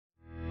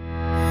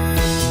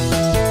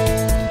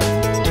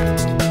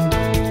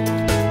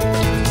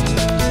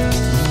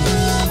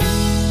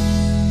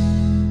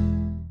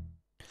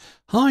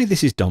Hi,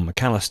 this is Don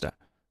McAllister,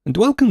 and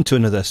welcome to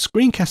another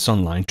Screencasts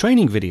Online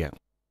training video.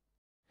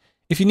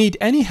 If you need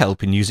any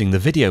help in using the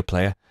video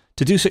player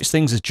to do such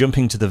things as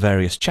jumping to the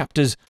various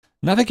chapters,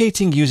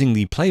 navigating using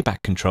the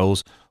playback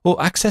controls, or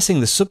accessing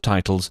the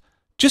subtitles,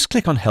 just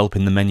click on Help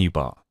in the menu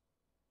bar.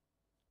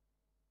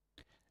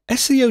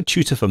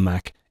 SCOtutor for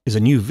Mac is a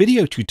new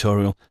video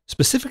tutorial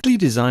specifically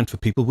designed for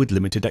people with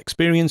limited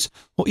experience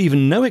or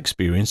even no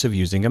experience of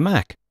using a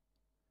Mac.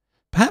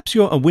 Perhaps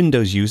you're a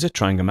Windows user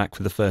trying a Mac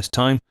for the first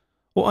time,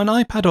 or an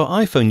iPad or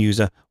iPhone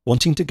user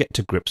wanting to get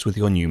to grips with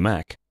your new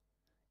Mac.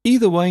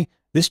 Either way,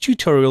 this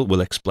tutorial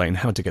will explain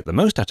how to get the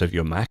most out of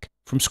your Mac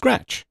from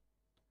scratch.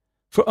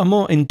 For a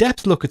more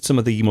in-depth look at some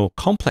of the more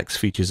complex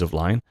features of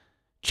Lion,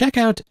 check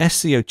out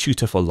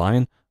SCOtutor for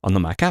Lion on the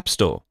Mac App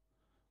Store,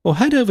 or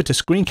head over to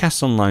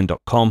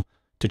screencastsonline.com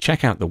to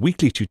check out the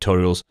weekly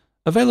tutorials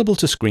available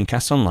to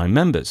Screencasts Online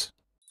members.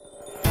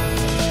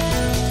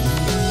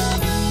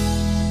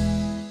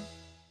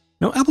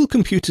 Now, Apple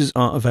computers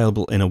are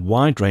available in a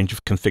wide range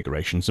of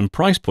configurations and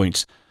price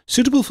points,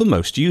 suitable for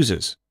most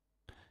users.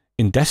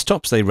 In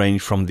desktops, they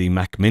range from the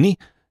Mac Mini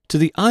to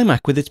the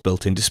iMac with its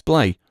built-in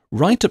display,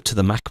 right up to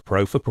the Mac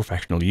Pro for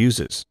professional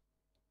users.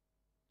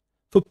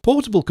 For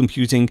portable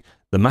computing,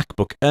 the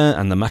MacBook Air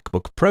and the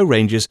MacBook Pro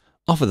ranges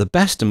offer the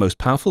best and most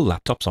powerful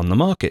laptops on the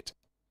market.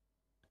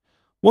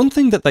 One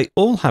thing that they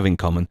all have in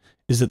common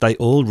is that they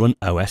all run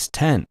OS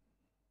X.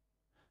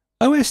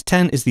 OS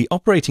X is the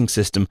operating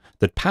system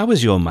that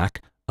powers your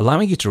Mac,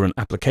 allowing you to run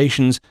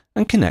applications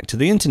and connect to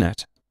the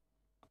internet.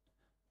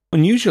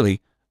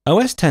 Unusually,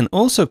 OS X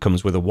also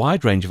comes with a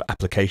wide range of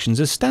applications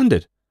as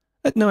standard,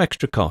 at no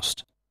extra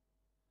cost.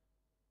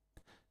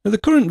 Now, the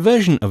current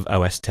version of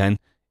OS X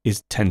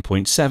is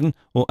 10.7,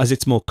 or as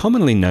it's more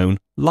commonly known,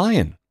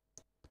 Lion.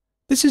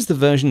 This is the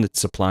version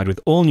that's supplied with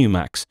all new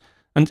Macs,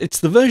 and it's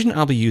the version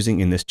I'll be using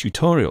in this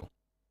tutorial.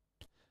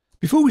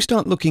 Before we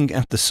start looking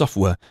at the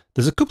software,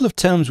 there's a couple of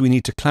terms we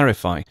need to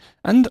clarify,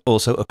 and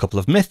also a couple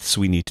of myths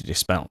we need to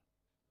dispel.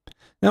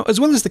 Now,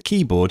 as well as the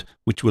keyboard,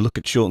 which we'll look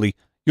at shortly,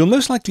 you'll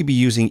most likely be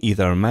using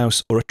either a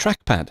mouse or a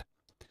trackpad.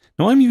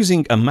 Now, I'm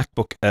using a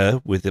MacBook Air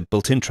with a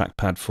built-in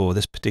trackpad for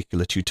this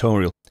particular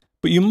tutorial,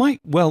 but you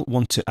might well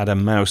want to add a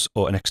mouse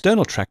or an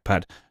external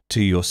trackpad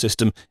to your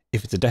system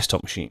if it's a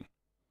desktop machine.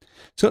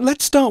 So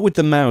let's start with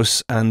the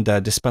mouse and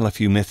dispel a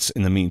few myths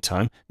in the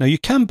meantime. Now, you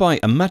can buy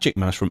a Magic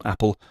Mouse from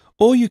Apple,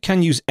 or you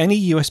can use any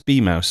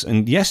USB mouse,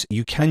 and yes,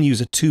 you can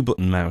use a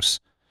 2-button mouse.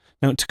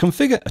 Now, to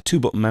configure a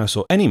 2-button mouse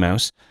or any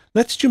mouse,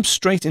 let's jump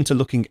straight into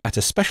looking at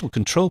a special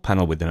control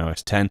panel within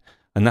OS X,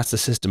 and that's the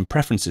System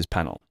Preferences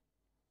panel.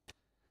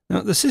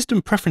 Now, the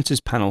System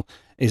Preferences panel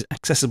is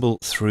accessible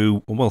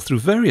through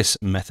various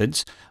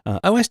methods.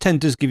 OS X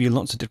does give you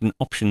lots of different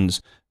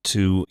options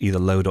to either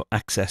load or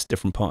access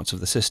different parts of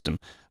the system.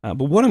 But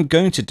what I'm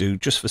going to do,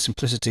 just for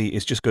simplicity,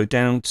 is just go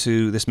down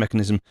to this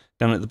mechanism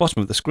down at the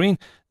bottom of the screen.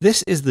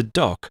 This is the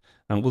dock,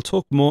 and we'll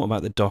talk more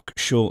about the dock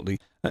shortly.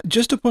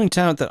 Just to point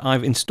out that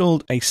I've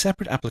installed a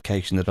separate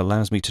application that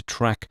allows me to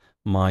track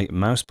my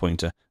mouse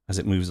pointer as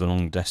it moves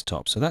along the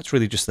desktop. So that's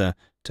really just there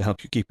to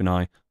help you keep an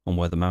eye on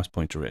where the mouse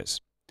pointer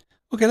is.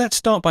 Okay, let's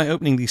start by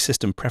opening the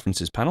System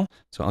Preferences panel.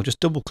 So I'll just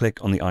double click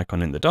on the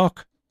icon in the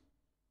dock.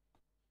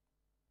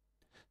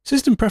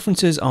 System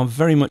Preferences are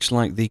very much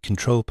like the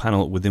control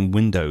panel within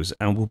Windows,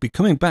 and we'll be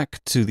coming back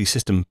to the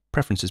System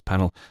Preferences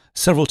panel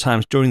several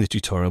times during the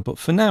tutorial, but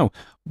for now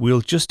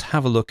we'll just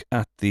have a look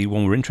at the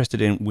one we're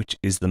interested in, which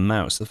is the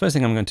mouse. The first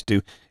thing I'm going to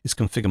do is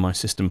configure my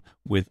system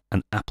with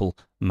an Apple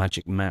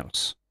Magic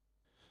Mouse.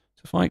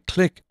 So if I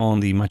click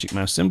on the Magic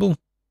Mouse symbol,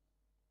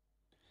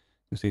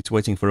 you see it's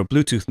waiting for a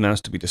Bluetooth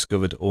mouse to be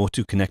discovered or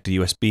to connect a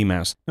USB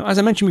mouse. Now, as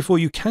I mentioned before,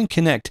 you can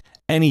connect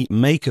any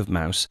make of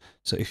mouse.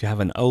 So if you have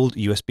an old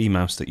USB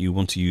mouse that you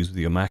want to use with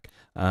your Mac,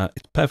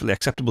 it's perfectly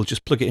acceptable.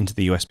 Just plug it into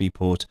the USB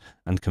port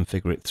and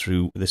configure it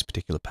through this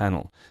particular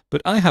panel.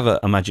 But I have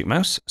a Magic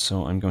Mouse,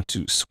 so I'm going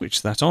to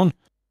switch that on.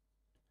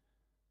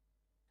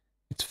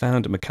 It's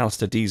found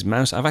McAllister D's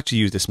mouse. I've actually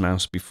used this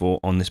mouse before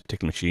on this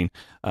particular machine.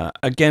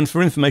 Again,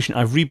 for information,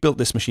 I've rebuilt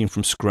this machine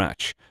from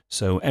scratch,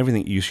 so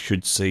everything you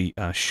should see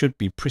should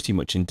be pretty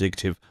much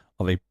indicative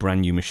of a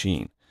brand new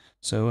machine.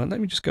 So let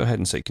me just go ahead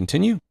and say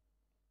continue.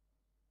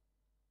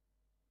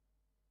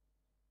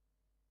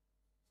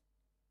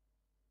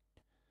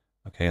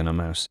 Okay, and our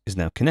mouse is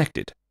now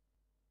connected.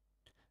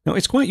 Now,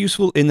 it's quite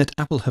useful in that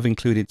Apple have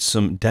included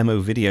some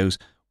demo videos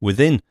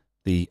within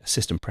the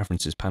System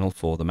Preferences panel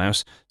for the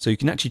mouse, so you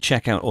can actually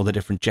check out all the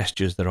different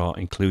gestures that are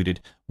included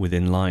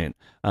within Lion.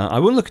 I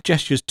won't look at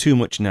gestures too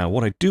much now.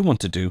 What I do want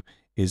to do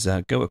is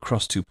go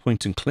across to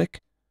point and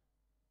click,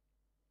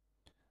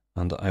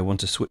 and I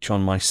want to switch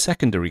on my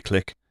secondary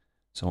click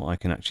so I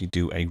can actually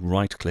do a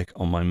right click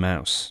on my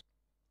mouse.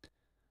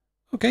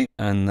 Okay,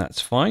 and that's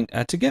fine.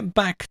 To get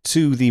back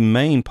to the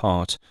main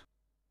part,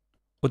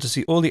 or to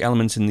see all the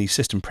elements in the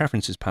System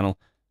Preferences panel,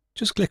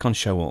 just click on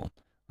Show All,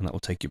 and that will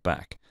take you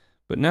back.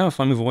 But now if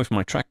I move away from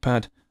my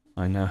trackpad,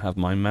 I now have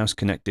my mouse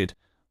connected.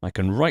 I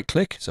can right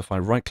click, so if I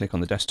right click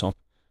on the desktop,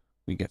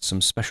 we get some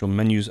special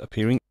menus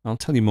appearing. I'll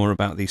tell you more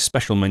about these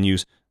special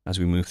menus as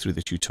we move through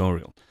the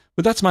tutorial.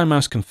 But that's my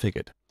mouse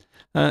configured.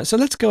 So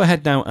let's go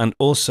ahead now and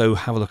also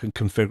have a look at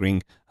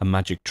configuring a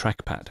Magic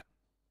Trackpad.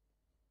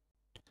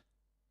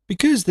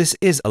 Because this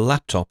is a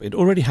laptop, it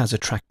already has a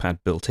trackpad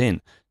built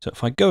in. So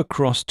if I go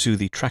across to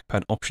the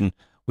trackpad option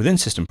within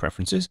System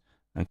Preferences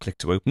and click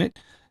to open it,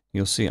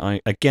 you'll see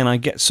I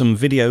get some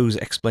videos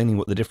explaining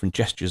what the different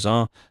gestures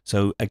are.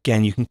 So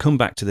again, you can come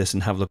back to this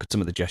and have a look at some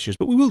of the gestures,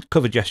 but we will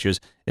cover gestures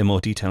in more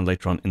detail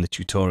later on in the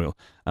tutorial.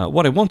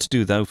 What I want to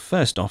do though,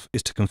 first off,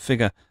 is to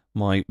configure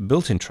my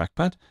built-in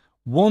trackpad,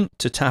 one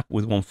to tap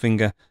with one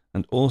finger,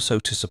 and also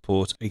to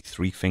support a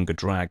 3-finger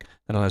drag.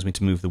 That allows me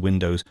to move the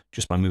windows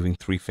just by moving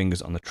 3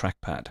 fingers on the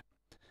trackpad.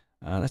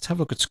 Let's have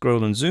a look at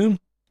scroll and zoom.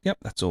 Yep,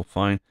 that's all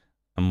fine.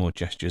 And more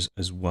gestures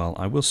as well.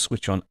 I will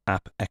switch on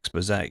App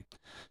Exposé.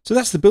 So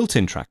that's the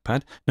built-in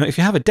trackpad. Now, if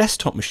you have a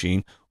desktop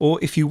machine, or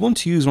if you want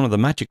to use one of the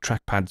Magic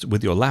Trackpads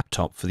with your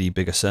laptop for the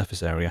bigger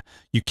surface area,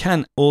 you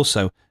can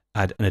also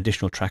add an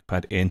additional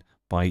trackpad in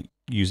by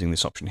using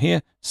this option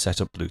here,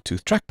 Set up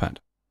Bluetooth Trackpad.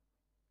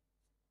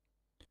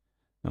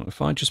 Now,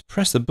 if I just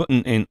press the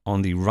button in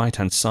on the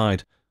right-hand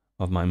side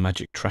of my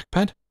Magic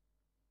Trackpad,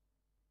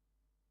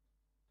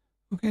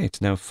 okay,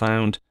 it's now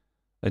found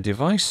a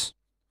device.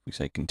 We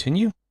say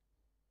continue.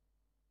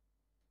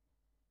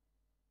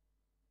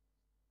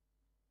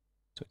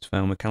 So it's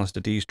found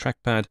McAllister D's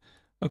trackpad.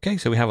 Okay,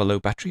 so we have a low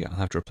battery. I'll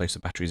have to replace the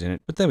batteries in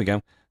it, but there we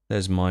go.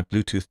 There's my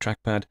Bluetooth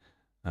trackpad.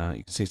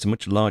 You can see it's a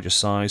much larger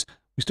size.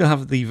 We still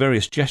have the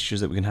various gestures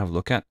that we can have a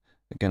look at.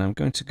 Again, I'm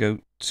going to go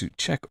to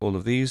check all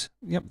of these.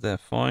 Yep, they're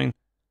fine.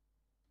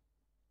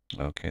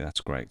 Okay,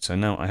 that's great. So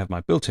now I have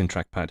my built-in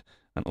trackpad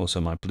and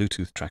also my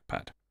Bluetooth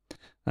trackpad.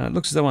 It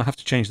looks as though I have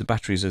to change the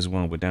batteries as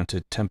well. We're down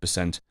to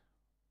 10%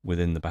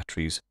 within the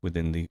batteries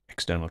within the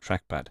external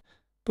trackpad,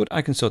 but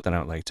I can sort that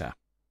out later.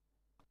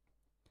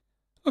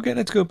 Okay,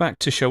 let's go back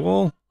to Show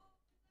All.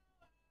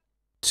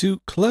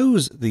 To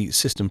close the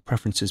System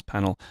Preferences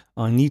panel,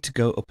 I need to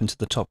go up into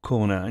the top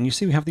corner, and you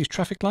see we have these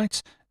traffic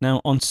lights.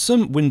 Now, on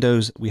some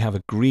windows, we have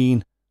a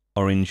green,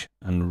 orange,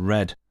 and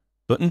red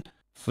button.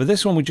 For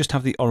this one, we just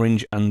have the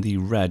orange and the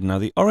red. Now,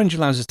 the orange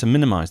allows us to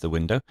minimize the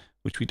window,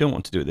 which we don't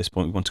want to do at this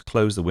point. We want to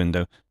close the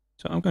window.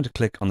 So I'm going to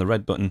click on the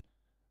red button,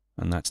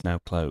 and that's now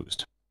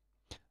closed.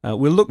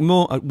 We'll look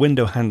more at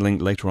window handling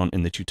later on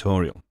in the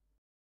tutorial.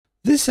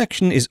 This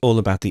section is all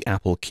about the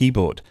Apple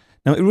keyboard.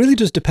 Now, it really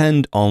does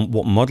depend on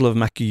what model of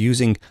Mac you're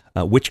using,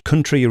 which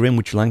country you're in,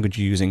 which language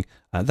you're using.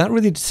 That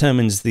really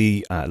determines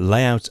the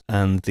layout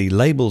and the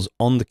labels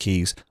on the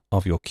keys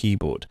of your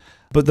keyboard.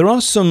 But there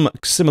are some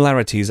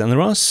similarities and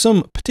there are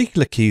some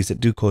particular keys that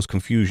do cause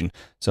confusion.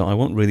 So I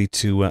want really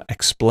to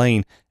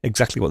explain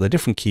exactly what the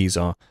different keys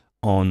are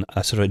on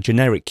a sort of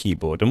generic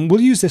keyboard. And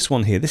we'll use this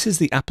one here. This is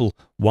the Apple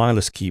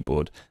wireless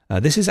keyboard.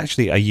 This is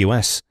actually a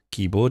US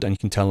keyboard, and you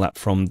can tell that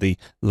from the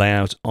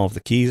layout of the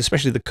keys,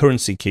 especially the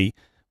currency key,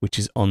 which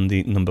is on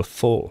the number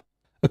 4.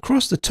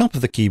 Across the top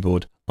of the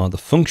keyboard are the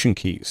function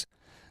keys.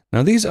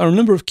 Now, these are a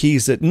number of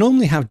keys that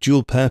normally have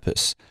dual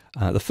purpose.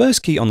 The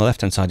first key on the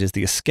left-hand side is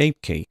the escape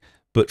key,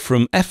 but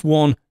from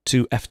F1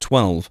 to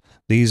F12,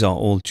 these are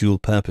all dual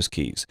purpose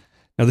keys.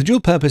 Now, the dual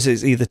purpose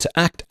is either to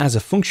act as a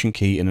function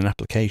key in an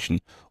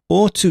application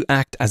or to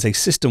act as a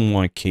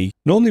system-wide key,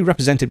 normally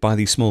represented by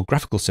these small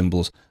graphical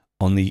symbols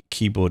on the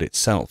keyboard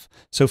itself.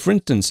 So for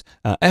instance,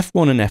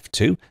 F1 and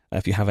F2,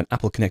 if you have an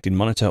Apple connected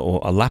monitor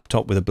or a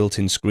laptop with a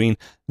built-in screen,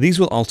 these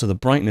will alter the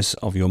brightness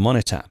of your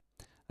monitor.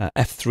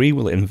 F3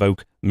 will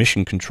invoke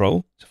mission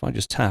control. So if I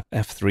just tap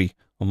F3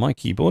 on my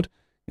keyboard,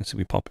 you'll see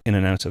we pop in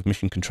and out of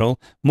mission control.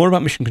 More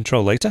about mission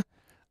control later.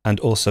 And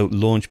also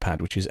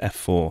launchpad, which is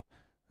F4.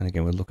 And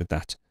again, we'll look at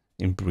that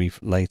in brief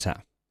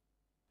later.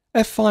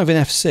 F5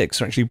 and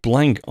F6 are actually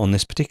blank on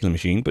this particular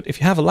machine, but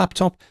if you have a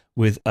laptop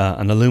with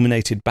an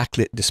illuminated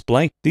backlit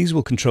display, these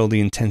will control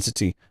the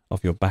intensity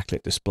of your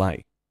backlit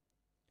display.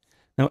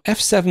 Now,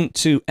 F7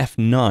 to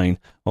F9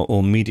 are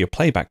all media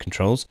playback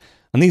controls,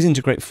 and these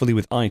integrate fully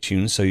with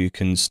iTunes, so you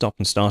can stop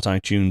and start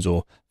iTunes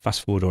or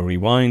fast forward or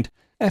rewind.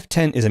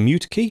 F10 is a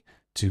mute key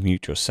to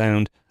mute your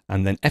sound,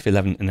 and then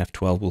F11 and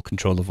F12 will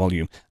control the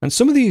volume. And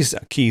some of these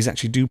keys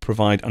actually do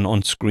provide an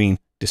on-screen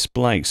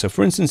display. So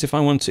for instance, if I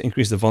want to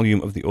increase the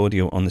volume of the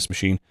audio on this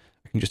machine,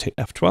 I can just hit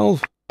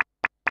F12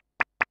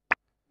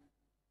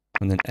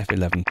 and then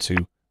F11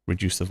 to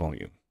reduce the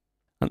volume.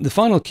 And the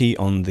final key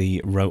on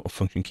the row of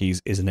function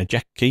keys is an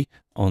eject key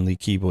on the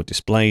keyboard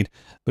displayed,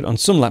 but on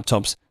some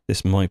laptops,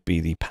 this might be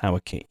the power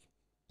key.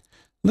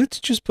 Let's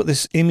just put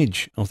this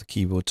image of the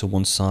keyboard to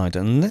one side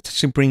and let's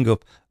actually bring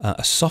up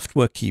a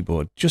software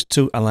keyboard just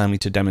to allow me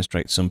to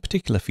demonstrate some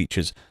particular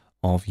features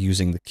of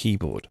using the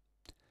keyboard.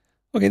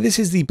 Okay, this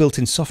is the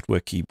built-in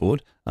software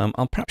keyboard.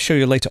 I'll perhaps show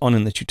you later on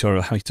in the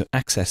tutorial how to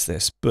access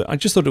this, but I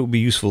just thought it would be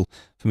useful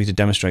for me to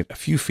demonstrate a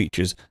few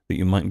features that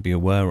you might be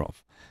aware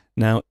of.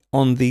 Now,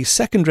 on the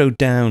second row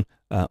down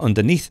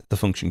underneath the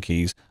function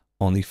keys,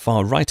 on the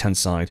far right-hand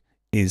side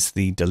is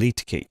the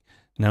delete key.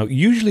 Now,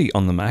 usually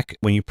on the Mac,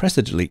 when you press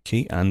the delete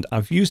key, and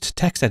I've used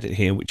TextEdit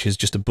here, which is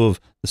just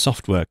above the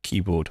software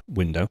keyboard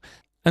window,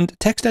 And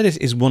TextEdit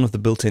is one of the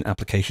built-in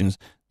applications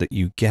that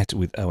you get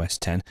with OS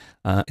X.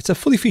 It's a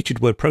fully featured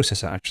word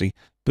processor actually,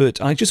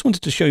 but I just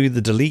wanted to show you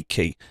the delete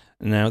key.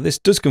 Now this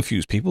does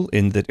confuse people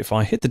in that if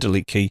I hit the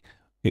delete key,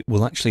 it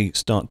will actually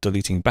start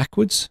deleting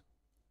backwards.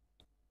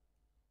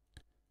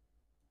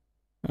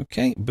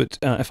 Okay, but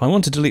if I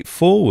want to delete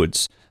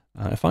forwards,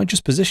 if I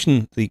just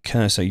position the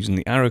cursor using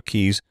the arrow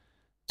keys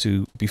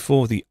to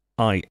before the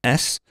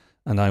IS,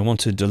 and I want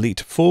to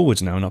delete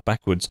forwards now, not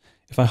backwards,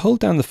 if I hold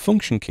down the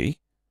function key,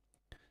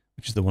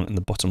 which is the one in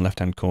the bottom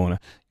left-hand corner,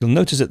 you'll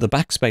notice that the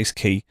backspace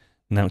key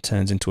now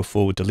turns into a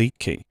forward delete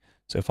key.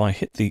 So if I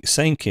hit the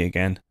same key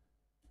again,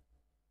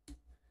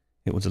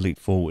 it will delete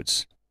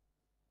forwards.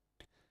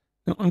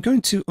 Now I'm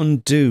going to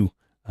undo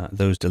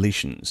those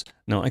deletions.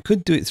 Now I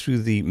could do it through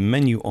the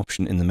menu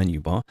option in the menu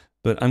bar,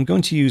 but I'm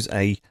going to use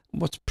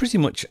what's pretty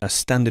much a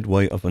standard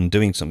way of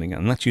undoing something,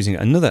 and that's using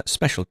another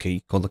special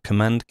key called the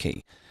command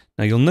key.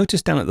 Now you'll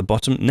notice down at the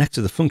bottom, next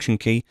to the function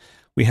key,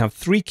 we have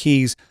three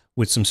keys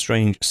with some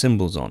strange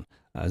symbols on.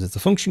 There's the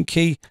function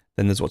key,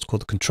 then there's what's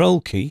called the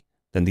control key,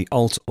 then the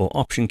alt or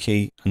option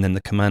key, and then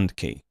the command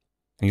key.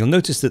 And you'll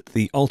notice that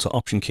the alt or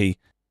option key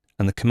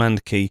and the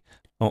command key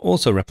are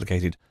also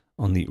replicated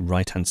on the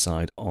right-hand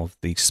side of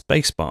the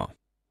spacebar.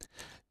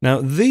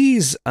 Now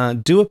these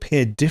do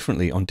appear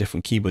differently on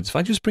different keyboards. If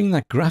I just bring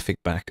that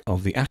graphic back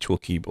of the actual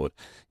keyboard,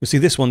 you'll see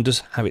this one does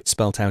have it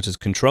spelt out as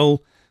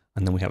control,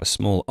 and then we have a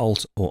small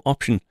alt or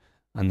option,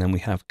 and then we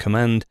have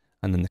command,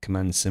 and then the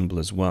command symbol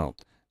as well.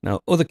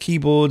 Now other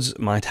keyboards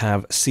might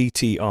have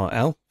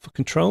CTRL for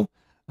control.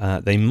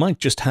 They might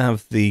just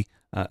have the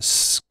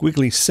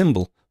squiggly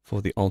symbol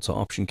for the alt or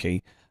option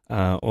key,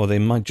 or they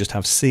might just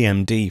have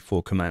CMD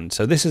for command.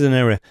 So this is an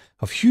area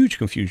of huge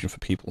confusion for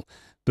people.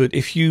 But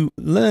if you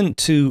learn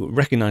to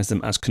recognize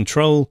them as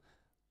control,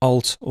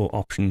 alt or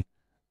option,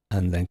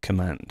 and then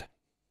command.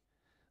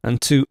 And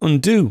to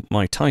undo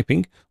my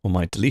typing or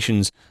my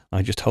deletions,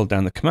 I just hold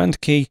down the command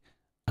key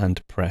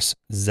and press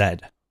Z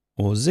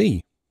or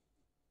Z.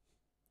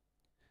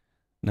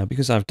 Now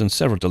because I've done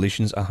several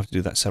deletions, I'll have to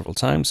do that several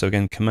times. So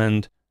again,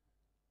 command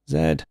Z,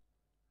 and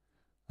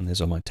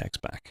there's all my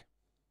text back.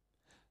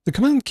 The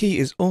command key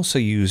is also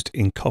used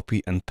in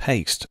copy and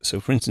paste. So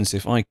for instance,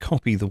 if I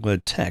copy the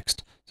word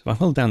text, so if I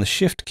hold down the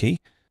shift key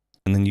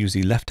and then use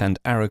the left-hand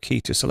arrow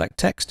key to select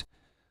text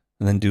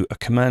and then do a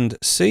command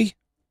C,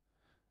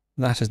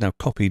 that has now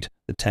copied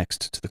the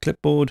text to the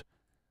clipboard.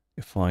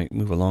 If I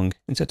move along,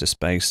 insert a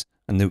space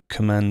and do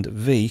command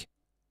V,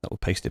 that will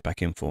paste it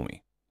back in for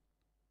me.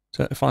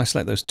 So if I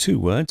select those two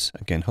words,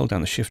 again, hold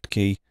down the shift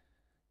key,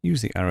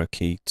 use the arrow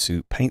key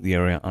to paint the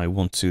area I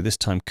want to this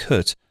time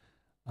cut,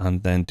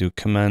 and then do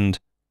command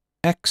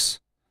X,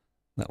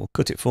 that will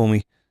cut it for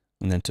me,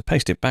 and then to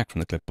paste it back from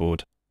the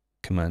clipboard,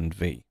 command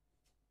V.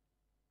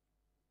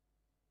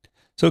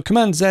 So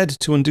command Z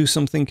to undo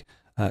something,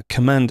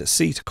 command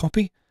C to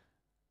copy,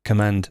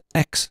 command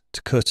X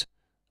to cut,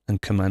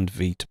 and command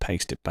V to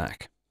paste it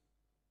back.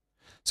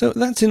 So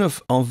that's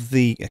enough of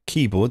the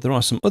keyboard. There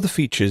are some other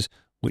features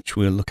which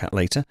we'll look at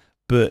later,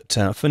 but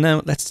for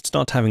now let's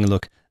start having a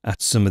look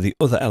at some of the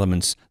other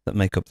elements that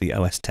make up the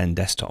OS X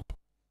desktop.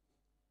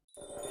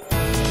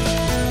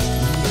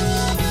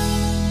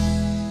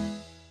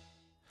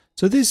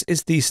 So this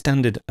is the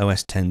standard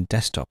OS X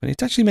desktop, and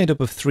it's actually made up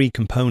of three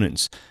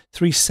components,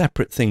 three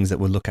separate things that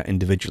we'll look at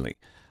individually.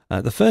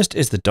 The first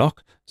is the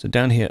dock. So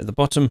down here at the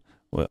bottom,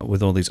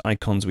 with all these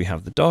icons, we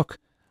have the dock.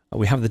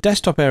 We have the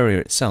desktop area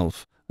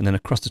itself, and then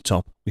across the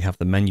top, we have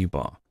the menu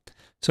bar.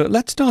 So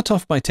let's start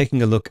off by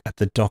taking a look at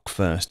the dock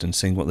first and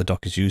seeing what the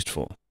dock is used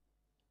for.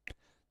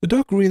 The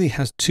dock really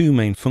has two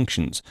main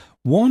functions.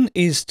 One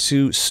is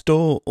to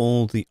store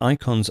all the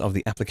icons of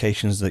the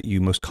applications that you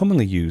most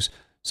commonly use,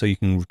 so you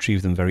can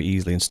retrieve them very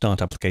easily and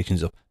start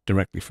applications up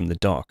directly from the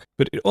dock.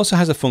 But it also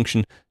has a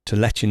function to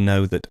let you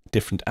know that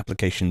different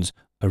applications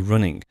are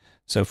running.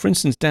 So for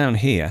instance, down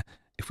here,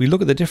 if we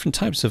look at the different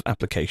types of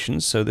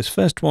applications, so this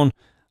first one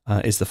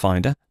is the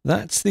Finder.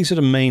 That's the sort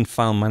of main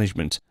file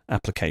management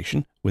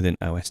application within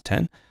OS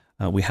X.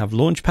 We have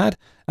Launchpad,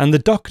 and the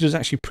dock does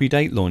actually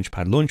predate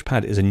Launchpad.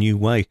 Launchpad is a new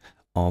way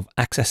of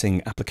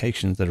accessing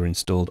applications that are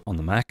installed on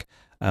the Mac.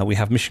 We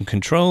have Mission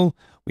Control,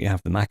 we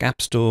have the Mac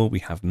App Store, we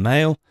have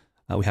Mail,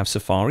 we have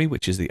Safari,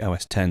 which is the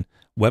OS X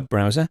web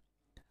browser,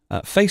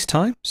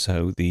 FaceTime,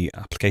 so the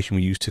application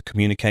we use to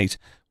communicate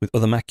with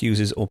other Mac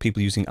users or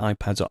people using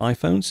iPads or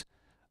iPhones,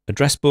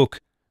 Address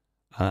Book,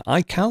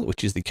 iCal,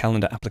 which is the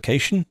calendar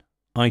application,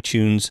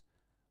 iTunes,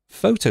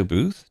 Photo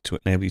Booth to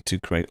enable you to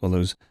create all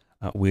those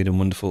weird and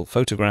wonderful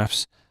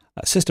photographs,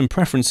 System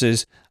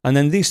Preferences, and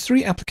then these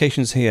three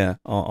applications here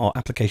are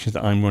applications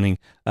that I'm running.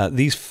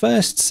 These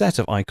first set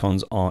of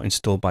icons are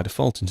installed by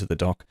default into the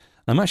dock.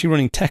 I'm actually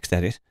running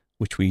TextEdit,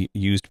 which we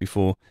used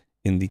before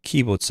in the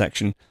keyboard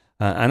section,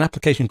 an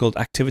application called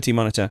Activity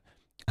Monitor,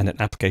 and an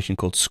application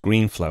called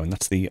ScreenFlow, and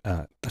that's the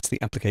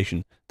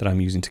application that I'm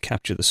using to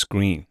capture the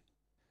screen.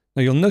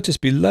 Now you'll notice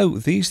below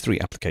these three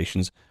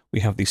applications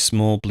we have these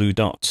small blue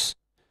dots,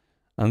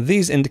 and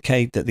these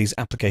indicate that these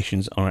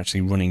applications are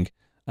actually running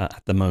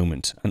at the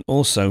moment, and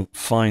also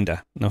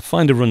Finder. Now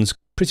Finder runs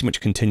pretty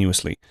much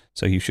continuously,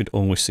 so you should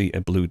always see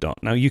a blue dot.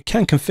 Now you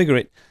can configure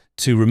it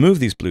to remove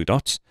these blue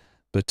dots,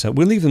 but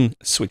we'll leave them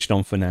switched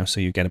on for now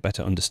so you get a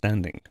better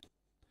understanding.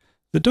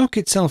 The dock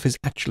itself is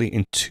actually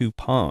in two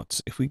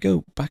parts. If we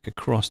go back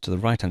across to the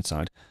right hand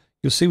side,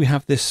 you'll see we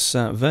have this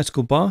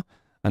vertical bar,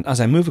 and as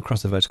I move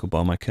across the vertical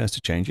bar my cursor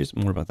changes.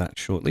 More about that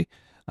shortly.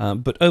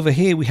 But over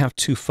here we have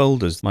two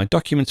folders, my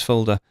documents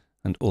folder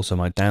and also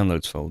my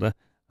downloads folder,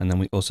 and then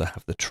we also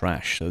have the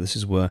trash. So this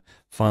is where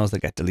files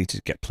that get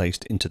deleted get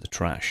placed into the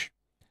trash.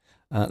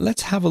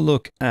 Let's have a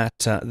look at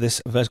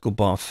this vertical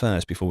bar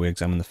first before we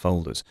examine the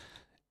folders.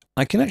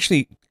 I can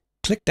actually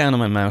click down on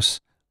my mouse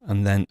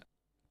and then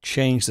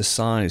change the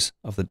size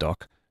of the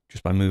dock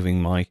just by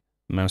moving my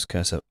mouse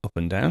cursor up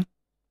and down.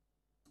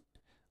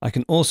 I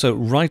can also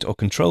right or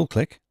control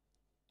click,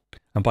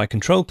 and by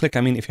control click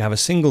I mean if you have a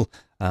single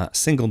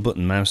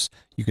button mouse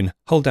you can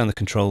hold down the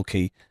control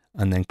key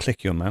and then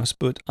click your mouse,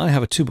 but I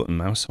have a 2-button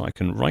mouse, so I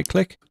can right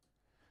click.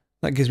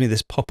 That gives me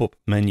this pop-up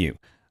menu.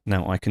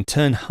 Now I can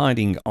turn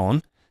hiding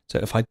on, so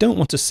if I don't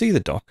want to see the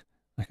dock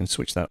I can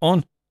switch that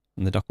on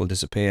and the dock will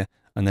disappear,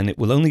 and then it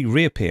will only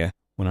reappear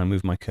when I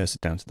move my cursor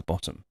down to the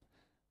bottom.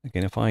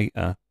 Again, if I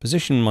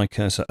position my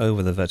cursor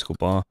over the vertical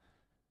bar,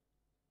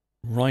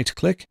 right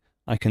click,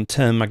 I can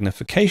turn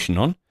magnification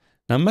on.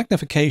 Now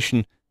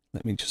magnification,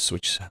 let me just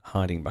switch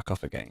hiding back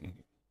off again.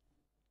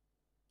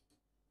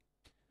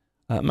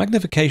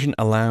 Magnification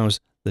allows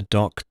the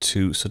dock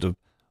to sort of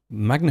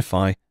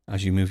magnify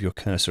as you move your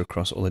cursor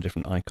across all the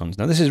different icons.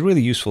 Now this is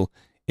really useful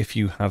if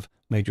you have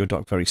made your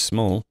dock very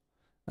small.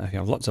 If you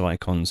have lots of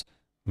icons,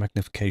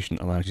 magnification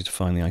allows you to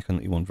find the icon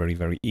that you want very,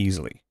 very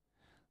easily.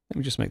 Let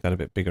me just make that a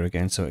bit bigger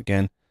again. So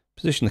again,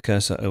 position the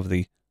cursor over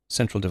the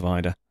central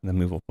divider and then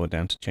move up or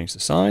down to change the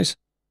size.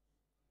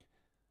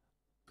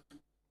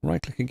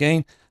 Right click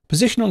again.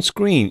 Position on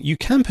screen. You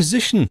can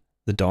position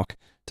the dock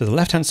to the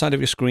left hand side of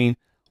your screen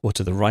or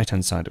to the right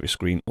hand side of your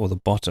screen or the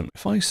bottom.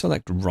 If I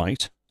select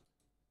right,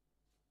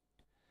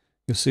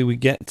 you'll see we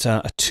get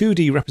a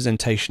 2D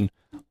representation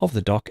of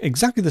the dock.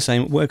 Exactly the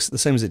same. It works the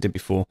same as it did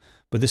before,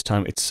 but this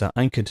time it's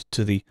anchored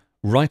to the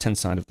right hand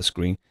side of the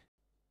screen.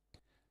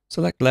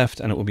 Select left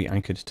and it will be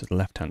anchored to the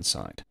left hand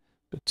side.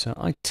 But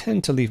I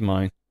tend to leave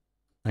mine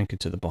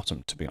anchored to the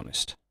bottom, to be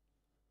honest.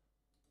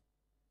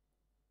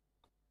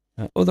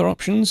 Other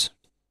options.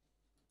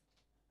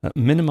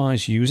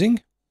 Minimize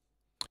using.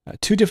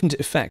 Two different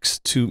effects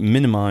to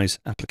minimize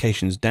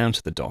applications down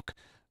to the dock.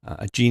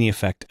 A genie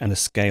effect and a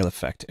scale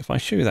effect. If I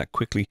show you that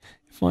quickly,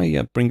 if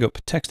I bring up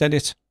text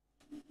edit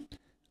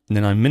and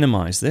then I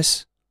minimize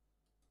this,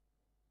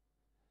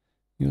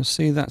 you'll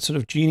see that sort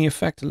of genie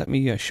effect. Let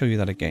me show you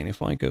that again.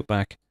 If I go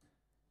back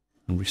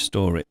and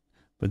restore it,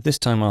 but this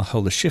time I'll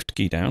hold the shift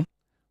key down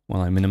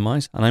while I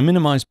minimize, and I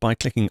minimize by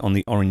clicking on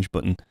the orange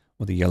button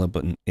or the yellow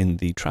button in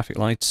the traffic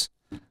lights.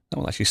 That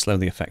will actually slow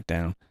the effect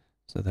down.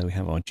 So there we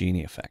have our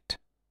genie effect.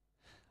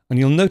 And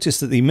you'll notice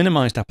that the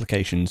minimized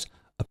applications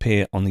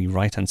appear on the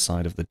right hand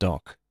side of the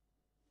dock.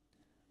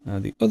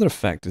 The other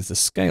effect is the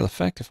scale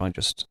effect. If I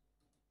just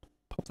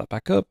pop that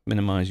back up,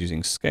 minimize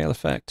using scale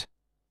effect.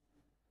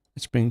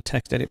 Let's bring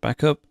text edit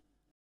back up.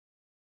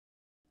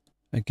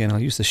 Again, I'll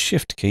use the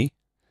shift key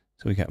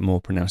so we get a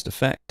more pronounced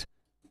effect.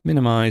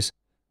 Minimize,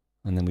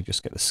 and then we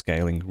just get the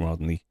scaling rather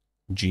than the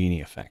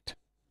genie effect.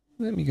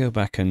 Let me go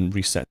back and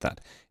reset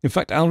that. In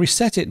fact, I'll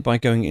reset it by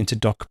going into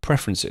dock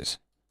preferences.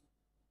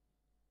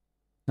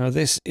 Now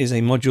this is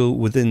a module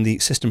within the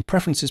system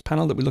preferences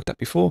panel that we looked at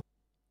before.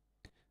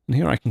 And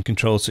here I can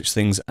control such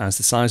things as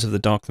the size of the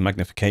dock, the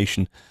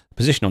magnification,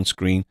 position on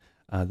screen,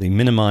 the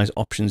minimize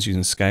options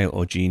using scale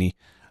or genie,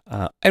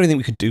 everything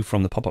we could do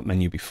from the pop-up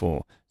menu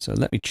before. So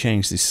let me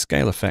change the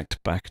scale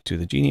effect back to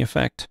the genie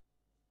effect.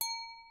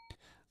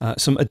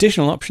 Some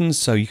additional options,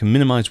 so you can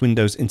minimize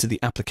windows into the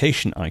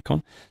application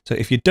icon. So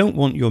if you don't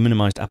want your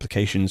minimized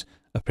applications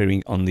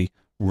appearing on the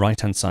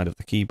right-hand side of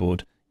the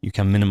keyboard, you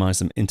can minimize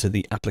them into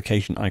the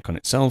application icon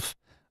itself.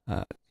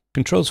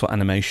 Controls for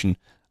animation,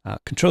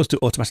 controls to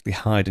automatically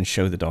hide and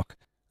show the dock,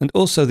 and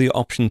also the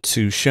option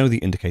to show the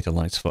indicator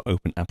lights for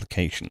open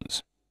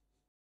applications.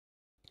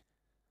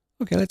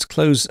 Okay, let's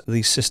close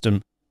the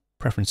system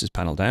preferences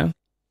panel down.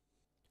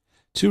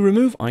 To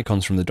remove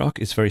icons from the dock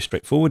is very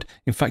straightforward.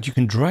 In fact, you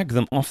can drag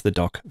them off the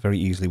dock very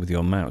easily with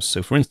your mouse.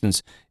 So for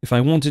instance, if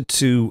I wanted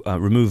to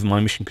remove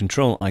my mission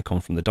control icon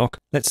from the dock,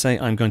 let's say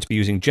I'm going to be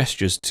using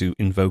gestures to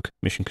invoke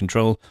mission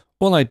control,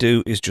 all I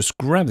do is just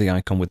grab the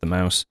icon with the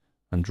mouse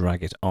and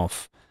drag it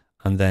off.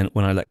 And then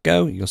when I let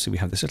go, you'll see we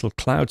have this little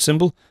cloud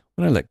symbol.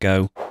 When I let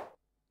go,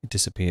 it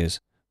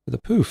disappears with a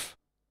poof.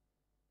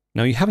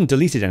 Now you haven't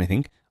deleted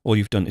anything. All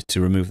you've done is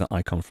to remove that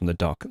icon from the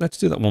dock. Let's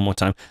do that one more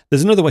time.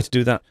 There's another way to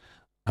do that.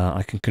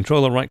 I can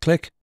control or right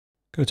click,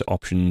 go to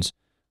options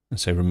and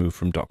say remove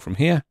from dock from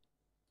here.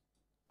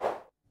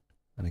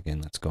 And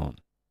again, that's gone.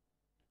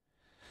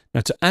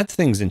 Now to add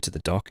things into the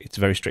dock, it's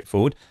very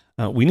straightforward.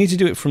 We need to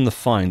do it from the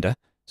Finder.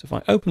 So if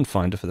I open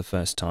Finder for the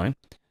first time,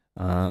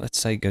 Let's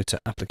say go to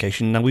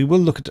application. Now we will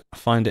look at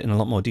find it in a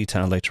lot more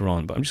detail later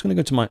on, but I'm just going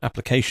to go to my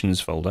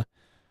applications folder.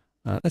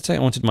 Let's say I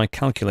wanted my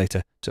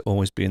calculator to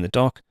always be in the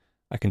dock.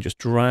 I can just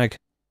drag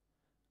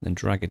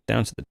it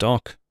down to the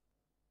dock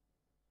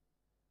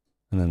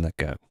and then let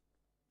go.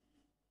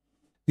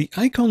 The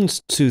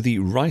icons to the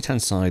right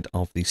hand side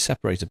of the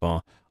separator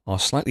bar are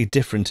slightly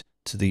different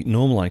to the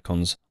normal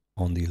icons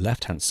on the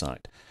left hand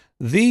side.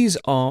 These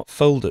are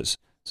folders.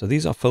 So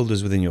these are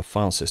folders within your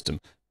file system,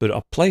 but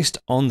are placed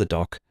on the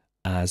dock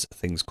as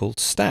things called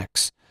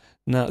stacks.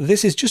 Now,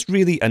 this is just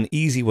really an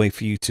easy way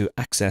for you to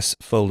access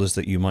folders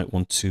that you might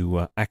want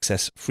to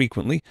access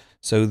frequently.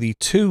 So the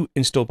two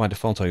installed by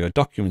default are your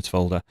Documents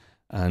folder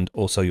and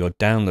also your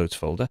Downloads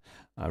folder.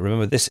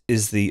 Remember, this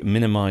is the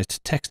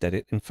minimized text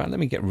edit. In fact, let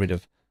me get rid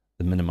of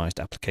the minimized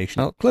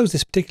application. I'll close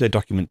this particular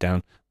document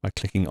down by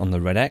clicking on the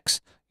red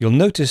X. You'll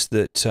notice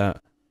that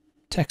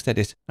text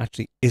edit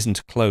actually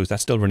isn't closed.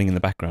 That's still running in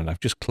the background. I've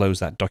just closed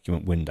that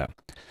document window.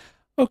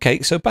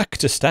 Okay, so back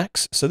to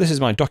stacks. So this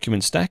is my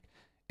document stack.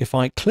 If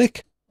I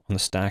click on the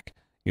stack,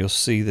 you'll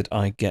see that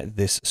I get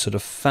this sort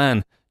of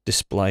fan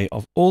display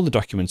of all the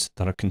documents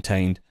that are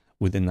contained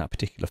within that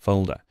particular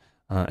folder.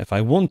 If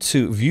I want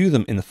to view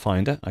them in the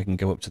Finder, I can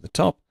go up to the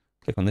top,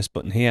 click on this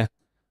button here,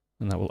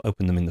 and that will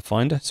open them in the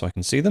Finder so I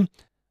can see them.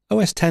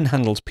 OS X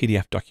handles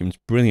PDF documents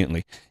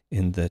brilliantly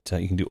in that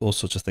you can do all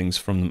sorts of things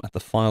from them at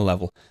the file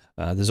level.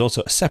 There's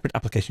also a separate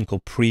application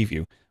called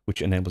Preview, which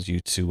enables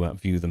you to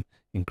view them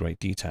in great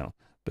detail.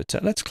 But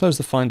let's close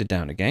the Finder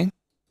down again.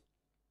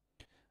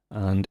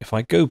 And if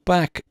I go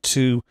back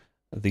to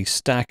the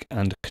stack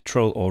and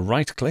control or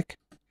right click,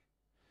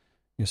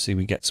 you'll see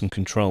we get some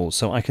controls.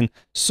 So I can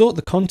sort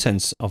the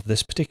contents of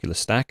this particular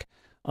stack.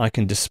 I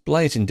can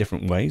display it in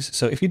different ways.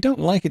 So if you don't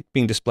like it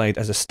being displayed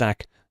as a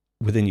stack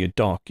within your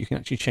dock, you can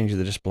actually change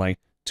the display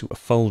to a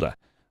folder.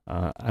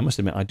 I must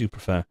admit, I do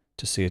prefer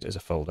to see it as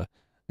a folder.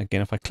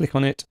 Again, if I click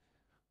on it,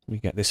 we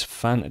get this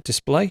fan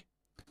display.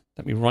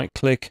 Let me right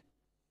click.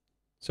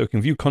 So we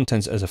can view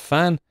contents as a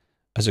fan,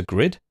 as a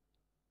grid.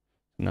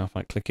 Now if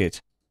I click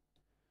it,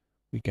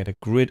 we get a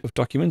grid of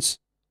documents.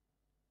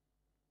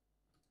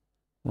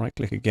 Right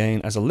click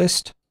again as a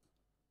list.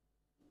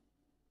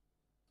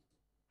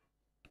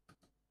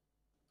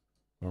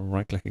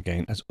 Right click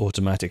again as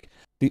automatic.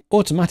 The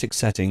automatic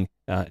setting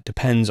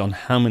depends on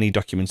how many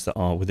documents there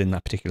are within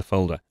that particular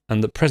folder,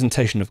 and the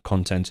presentation of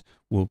content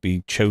will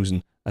be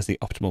chosen as the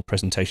optimal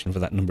presentation for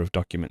that number of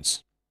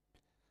documents.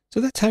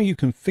 So that's how you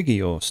configure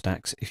your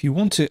stacks. If you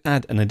want to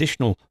add an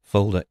additional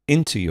folder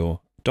into your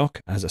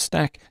dock as a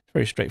stack, it's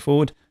very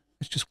straightforward.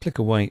 Let's just click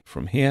away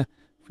from here.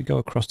 If we go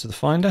across to the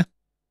Finder,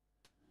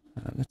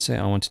 let's say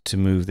I wanted to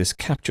move this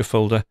capture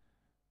folder,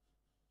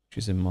 which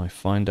is in my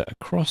Finder,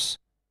 across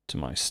to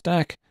my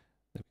stack.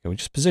 There we go. We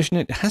just position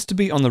it. It has to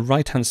be on the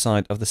right hand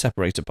side of the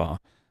separator bar,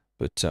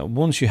 but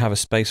once you have a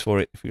space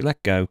for it, if we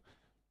let go,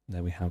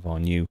 there we have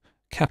our new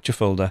capture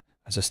folder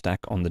as a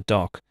stack on the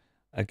dock.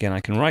 Again,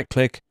 I can right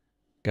click,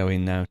 go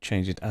in now,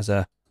 change it as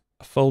a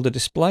folder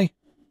display,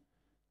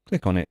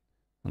 click on it,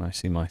 and I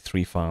see my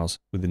 3 files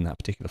within that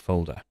particular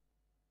folder.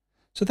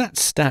 So that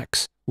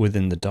stacks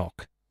within the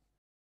dock.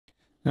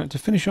 Now to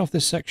finish off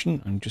this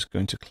section, I'm just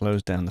going to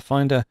close down the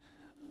Finder,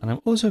 and I'm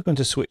also going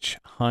to switch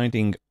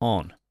hiding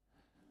on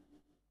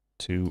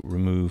to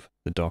remove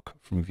the dock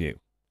from view.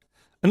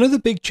 Another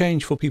big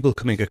change for people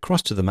coming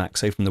across to the Mac,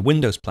 say from the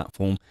Windows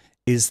platform,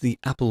 is the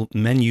Apple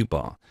menu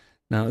bar.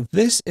 Now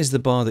this is the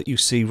bar that you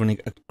see running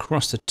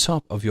across the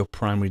top of your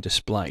primary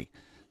display.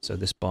 So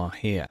this bar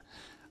here.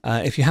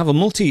 If you have a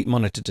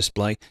multi-monitor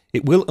display,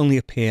 it will only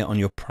appear on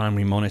your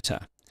primary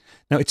monitor.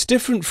 Now it's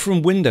different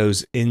from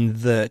Windows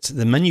in that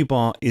the menu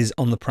bar is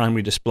on the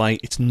primary display.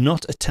 It's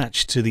not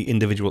attached to the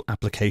individual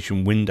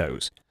application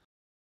windows.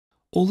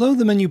 Although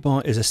the menu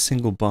bar is a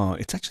single bar,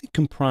 it's actually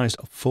comprised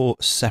of 4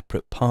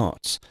 separate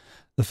parts.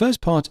 The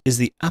first part is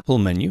the Apple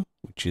menu,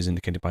 which is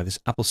indicated by this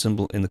Apple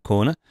symbol in the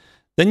corner.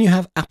 Then you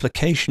have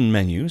application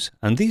menus,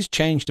 and these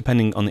change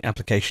depending on the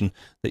application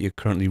that you're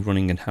currently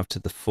running and have to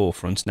the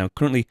forefront. Now,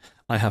 currently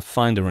I have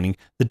Finder running.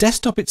 The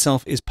desktop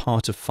itself is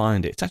part of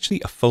Finder. It's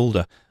actually a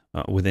folder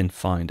within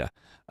Finder.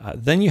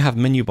 Then you have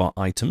menu bar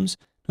items.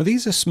 Now,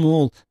 these are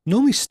small,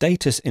 normally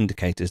status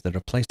indicators that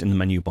are placed in the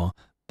menu bar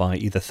by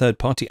either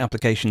third-party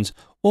applications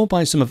or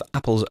by some of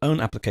Apple's own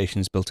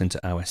applications built into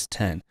OS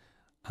X.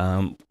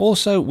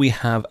 Also, we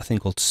have a thing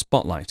called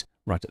Spotlight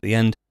right at the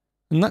end.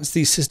 And that's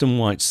the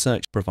system-wide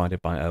search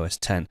provided by OS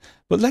X.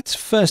 But let's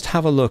first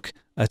have a look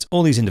at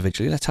all these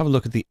individually. Let's have a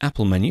look at the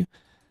Apple menu.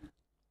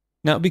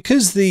 Now,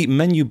 because the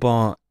menu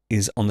bar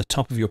is on the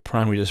top of your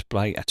primary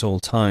display at all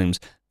times,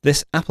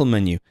 this Apple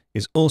menu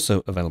is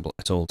also available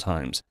at all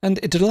times. And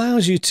it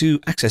allows you to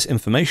access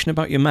information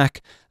about your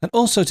Mac and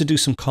also to do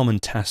some common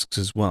tasks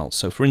as well.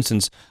 So for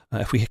instance,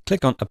 if we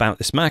click on About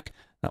This Mac,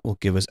 that will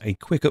give us a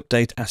quick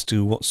update as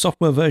to what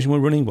software version we're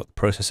running, what the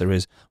processor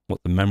is,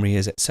 what the memory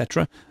is,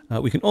 etc.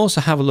 We can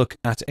also have a look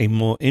at a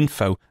More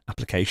Info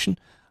application,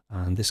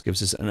 and this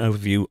gives us an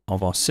overview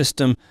of our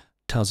system,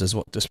 tells us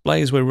what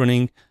displays we're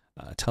running,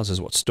 tells us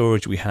what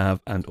storage we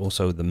have, and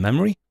also the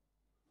memory.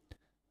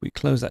 We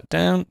close that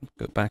down,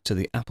 go back to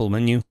the Apple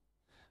menu.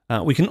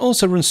 We can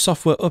also run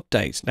software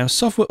update. Now,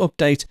 software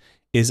update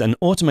is an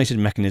automated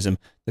mechanism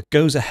that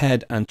goes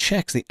ahead and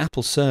checks the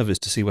Apple servers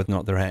to see whether or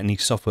not there are any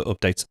software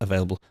updates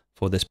available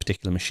for this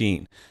particular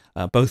machine,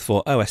 both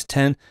for OS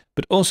X,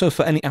 but also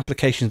for any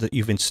applications that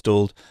you've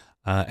installed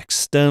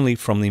externally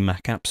from the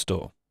Mac App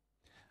Store.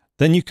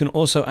 Then you can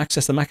also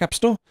access the Mac App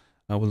Store.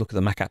 We'll look at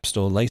the Mac App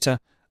Store later.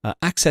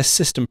 Access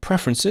System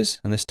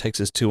Preferences, and this takes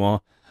us to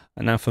our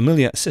now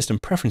familiar System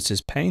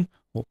Preferences pane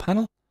or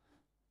panel.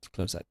 Let's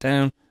close that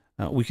down.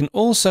 We can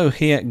also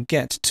here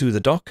get to the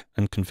dock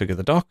and configure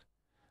the dock.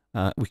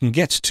 We can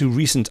get to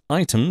recent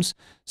items,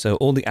 so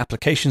all the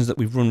applications that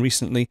we've run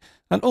recently,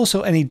 and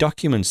also any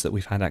documents that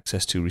we've had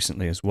access to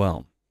recently as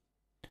well.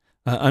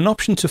 An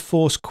option to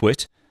force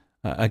quit.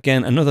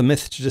 Again, another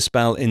myth to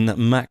dispel in that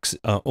Macs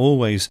are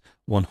always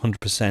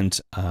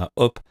 100%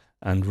 up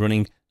and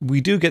running. We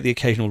do get the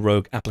occasional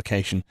rogue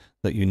application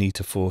that you need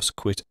to force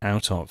quit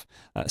out of.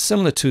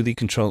 Similar to the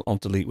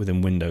Control-Alt-Delete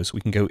within Windows,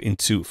 we can go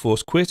into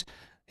force quit.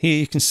 Here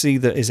you can see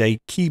there is a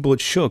keyboard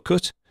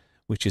shortcut,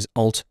 which is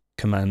Alt,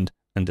 Command,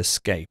 and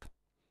Escape.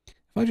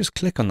 If I just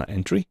click on that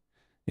entry,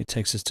 it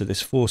takes us to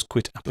this force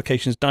quit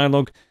applications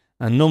dialog.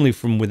 And normally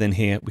from within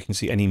here, we can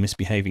see any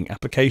misbehaving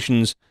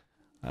applications.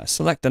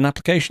 Select an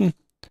application.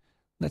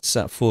 Let's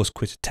force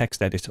quit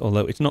text edit,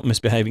 although it's not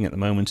misbehaving at the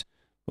moment,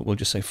 but we'll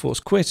just say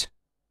force quit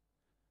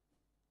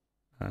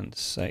and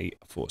say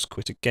force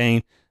quit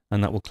again,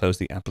 and that will close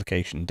the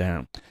application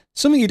down.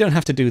 Something you don't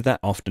have to do that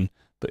often,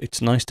 but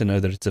it's nice to know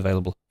that it's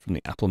available from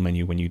the Apple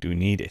menu when you do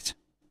need it.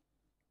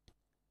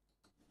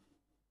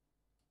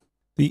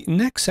 The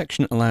next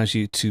section allows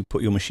you to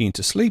put your machine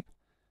to sleep,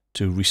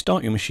 to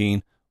restart your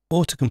machine,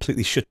 or to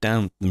completely shut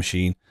down the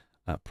machine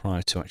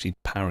prior to actually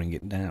powering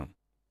it down.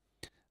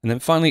 And then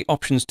finally,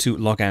 options to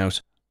log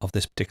out of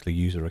this particular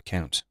user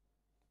account.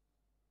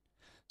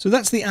 So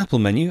that's the Apple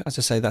menu. As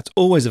I say, that's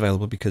always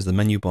available because the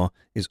menu bar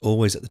is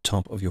always at the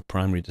top of your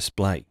primary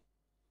display.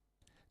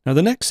 Now,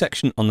 the next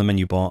section on the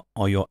menu bar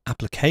are your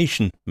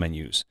application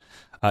menus.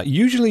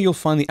 Usually you'll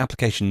find the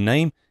application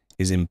name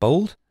is in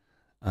bold,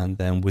 and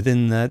then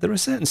within there are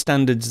certain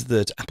standards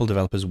that Apple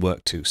developers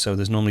work to. So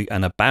there's normally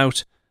an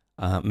About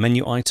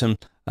menu item,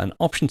 an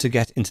option to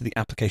get into the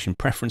application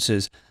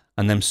preferences,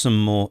 and then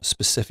some more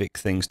specific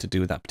things to do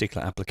with that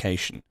particular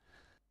application.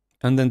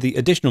 And then the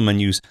additional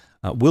menus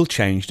will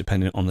change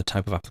depending on the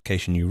type of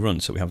application you run.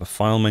 So we have a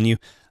file menu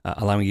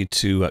allowing you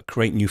to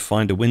create new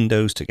Finder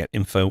windows to get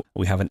info.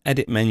 We have an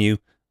edit menu,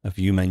 a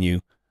view menu,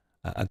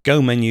 a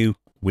go menu,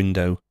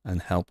 window,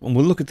 and help. And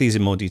we'll look at these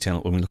in more detail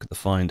when we look at the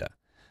Finder.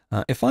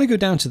 If I go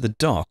down to the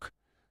dock,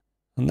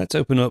 and let's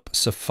open up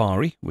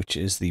Safari, which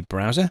is the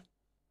browser.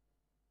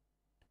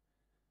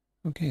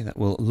 Okay, that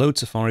will load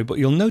Safari, but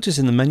you'll notice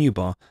in the menu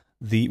bar,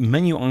 the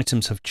menu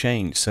items have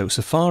changed. So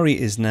Safari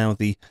is now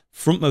the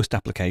frontmost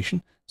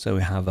application. So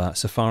we have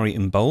Safari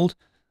in bold,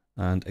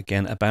 and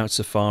again, About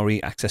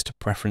Safari, access to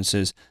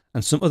preferences,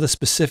 and some other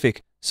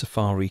specific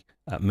Safari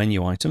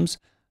menu items,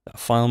 a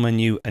file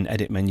menu, an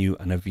edit menu,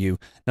 and a view.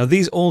 Now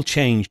these all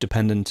change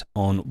dependent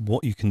on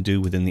what you can do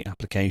within the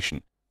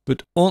application.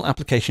 But all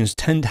applications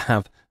tend to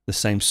have the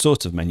same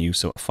sort of menu,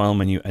 so a file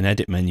menu, an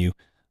edit menu,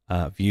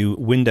 view,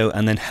 window,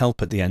 and then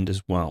help at the end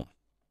as well.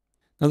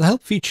 Now the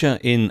help feature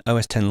in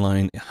OS X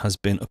Lion has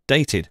been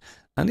updated,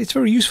 and it's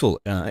very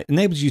useful. It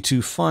enables you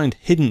to find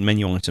hidden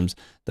menu items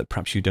that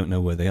perhaps you don't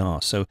know where they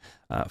are. So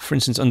for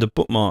instance, under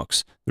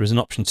bookmarks, there is an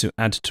option to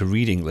add to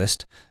reading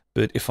list,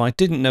 but if I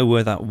didn't know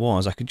where that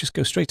was, I could just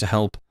go straight to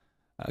help,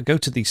 go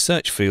to the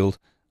search field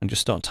and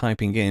just start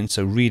typing in,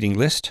 so reading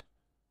list.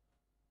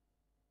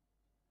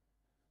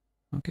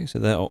 Okay, so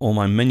there are all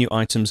my menu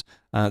items.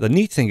 The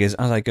neat thing is,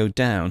 as I go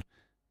down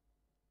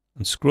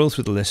and scroll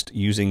through the list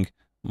using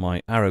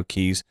my arrow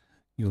keys,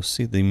 you'll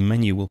see the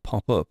menu will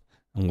pop up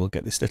and we'll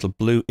get this little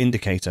blue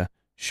indicator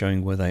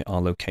showing where they are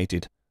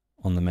located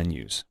on the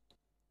menus.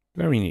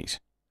 Very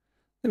neat.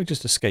 Let me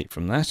just escape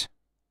from that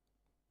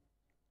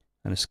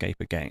and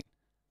escape again.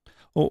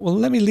 Or, well,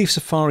 let me leave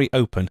Safari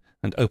open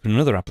and open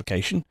another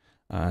application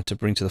to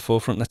bring to the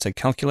forefront. Let's say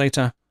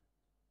calculator.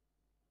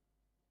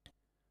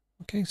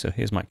 Okay, so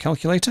here's my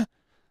calculator,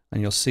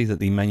 and you'll see that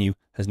the menu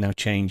has now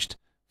changed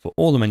for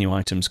all the menu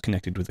items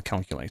connected with the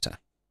calculator.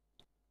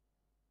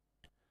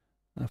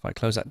 If I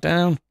close that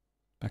down,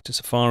 back to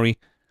Safari,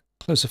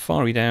 close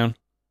Safari down,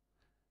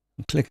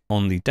 and click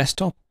on the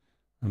desktop,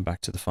 and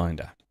back to the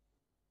Finder.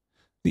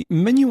 The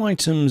menu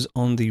items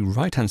on the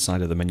right-hand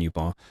side of the menu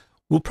bar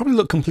will probably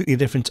look completely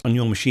different on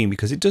your machine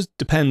because it does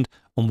depend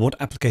on what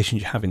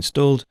applications you have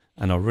installed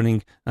and are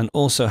running, and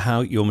also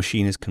how your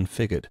machine is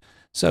configured.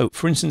 So,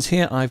 for instance,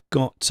 here I've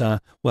got,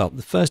 well,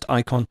 the first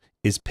icon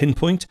is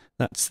Pinpoint.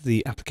 That's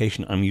the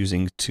application I'm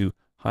using to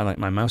highlight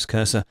my mouse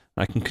cursor.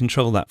 I can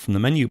control that from the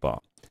menu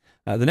bar.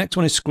 The next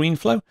one is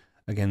ScreenFlow.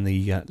 Again,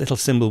 the little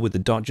symbol with the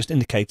dot just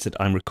indicates that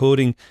I'm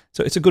recording.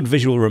 So it's a good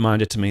visual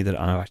reminder to me that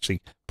I've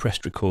actually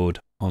pressed record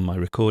on my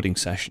recording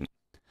session.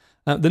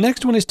 The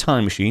next one is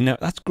Time Machine. Now,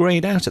 that's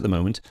grayed out at the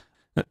moment.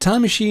 Now,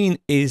 Time Machine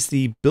is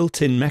the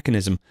built-in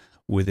mechanism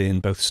within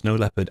both Snow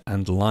Leopard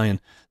and Lion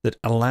that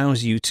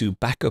allows you to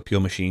back up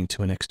your machine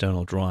to an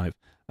external drive.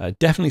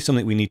 Definitely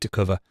something we need to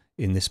cover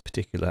in this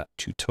particular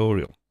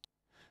tutorial.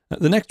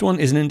 The next one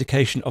is an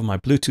indication of my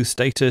Bluetooth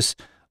status.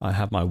 I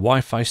have my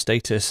Wi-Fi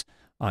status.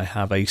 I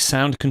have a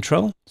sound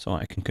control, so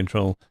I can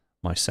control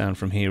my sound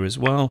from here as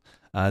well.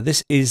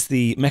 This is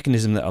the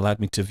mechanism that allowed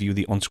me to view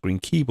the on-screen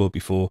keyboard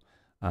before.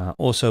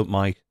 Also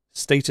my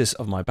status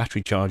of my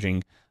battery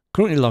charging,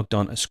 currently logged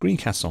on as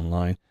Screencasts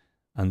Online,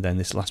 and then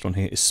this last one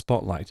here is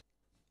Spotlight.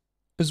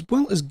 As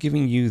well as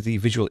giving you the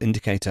visual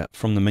indicator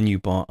from the menu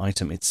bar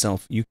item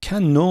itself, you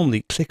can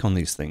normally click on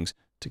these things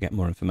to get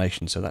more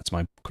information. So that's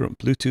my current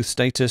Bluetooth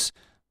status,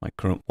 my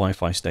current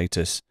Wi-Fi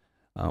status.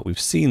 We've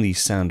seen the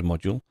sound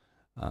module.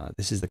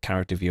 This is the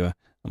character viewer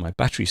and my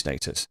battery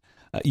status.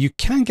 You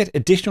can get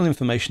additional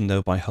information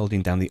though by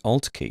holding down the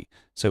Alt key.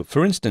 So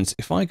for instance,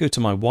 if I go to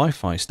my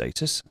Wi-Fi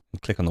status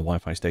and click on the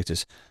Wi-Fi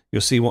status,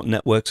 you'll see what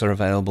networks are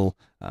available.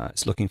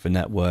 It's looking for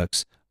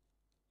networks.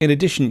 In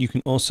addition, you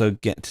can also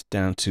get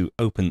down to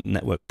Open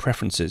Network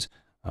Preferences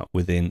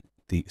within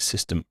the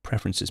System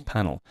Preferences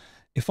panel.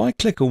 If I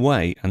click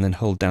away and then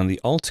hold down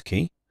the Alt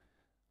key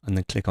and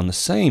then click on the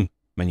same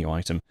menu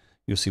item,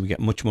 you'll see we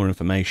get much more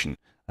information.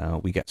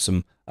 We get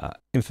some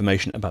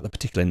information about the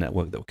particular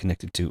network that we're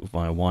connected to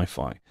via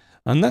Wi-Fi.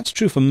 And that's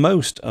true for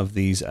most of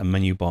these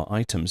menu bar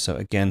items. So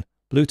again,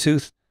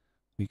 Bluetooth,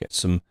 we get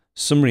some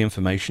summary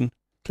information.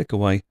 Click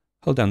away,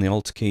 hold down the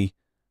Alt key,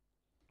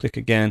 click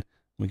again,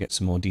 we get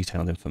some more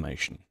detailed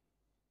information.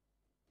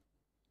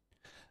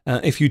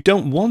 If you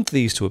don't want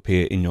these to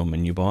appear in your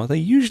menu bar, they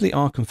usually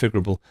are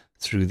configurable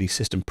through the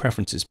System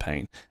Preferences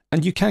pane,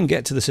 and you can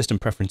get to the System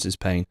Preferences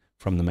pane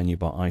from the menu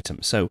bar item.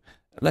 So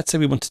let's say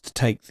we wanted to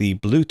take the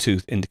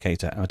Bluetooth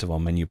indicator out of our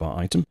menu bar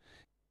item.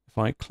 If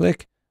I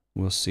click,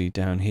 we'll see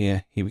down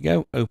here, here we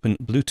go, Open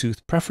Bluetooth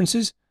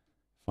Preferences.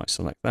 If I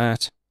select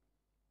that,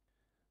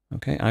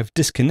 okay, I've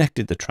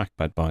disconnected the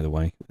trackpad, by the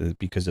way,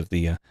 because of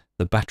the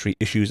battery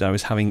issues I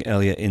was having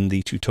earlier in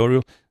the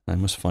tutorial. I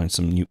must find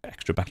some new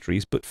extra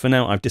batteries, but for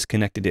now I've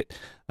disconnected it.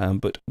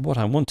 But what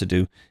I want to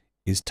do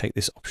is take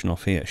this option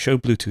off here, Show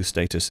Bluetooth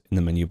Status in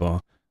the menu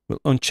bar. We'll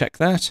uncheck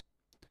that,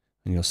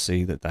 and you'll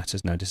see that that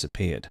has now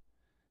disappeared.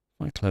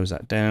 If I close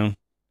that down,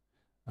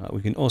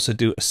 we can also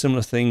do a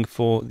similar thing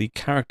for the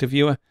character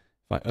viewer.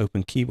 If I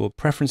open Keyboard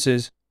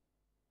Preferences,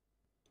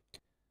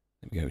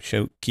 there we go,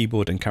 Show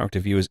Keyboard and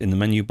Character Viewers in the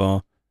menu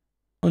bar,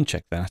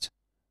 uncheck that.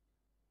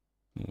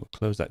 And we'll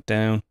close that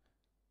down.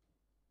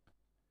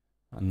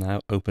 And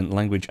now open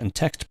Language and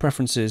Text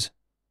Preferences.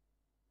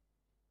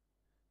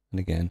 And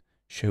again,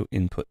 Show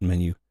Input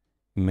Menu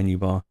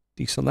bar,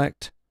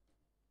 deselect.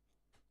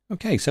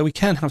 Okay, so we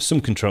can have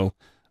some control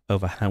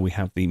over how we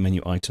have the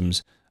menu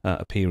items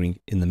appearing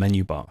in the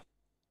menu bar.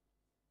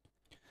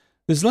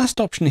 This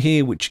last option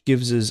here, which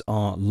gives us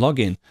our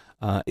login,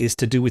 is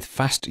to do with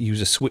fast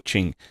user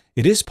switching.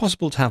 It is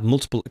possible to have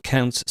multiple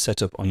accounts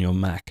set up on your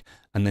Mac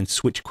and then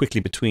switch quickly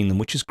between them,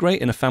 which is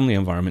great in a family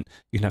environment.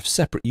 You can have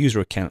separate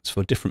user accounts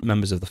for different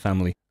members of the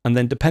family, and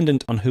then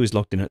dependent on who is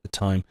logged in at the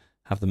time,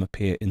 have them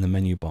appear in the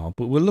menu bar.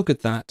 But we'll look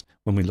at that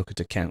when we look at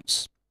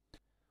accounts.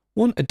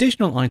 One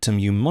additional item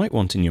you might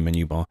want in your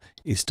menu bar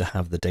is to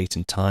have the date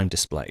and time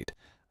displayed.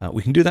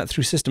 We can do that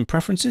through System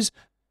Preferences.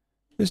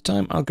 This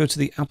time I'll go to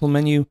the Apple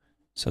menu,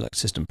 select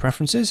System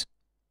Preferences.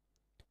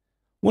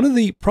 One of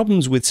the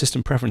problems with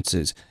System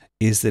Preferences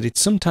is that it's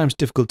sometimes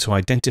difficult to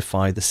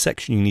identify the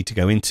section you need to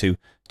go into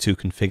to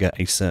configure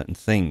a certain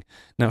thing.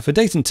 Now for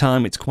date and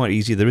time, it's quite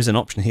easy. There is an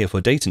option here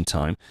for date and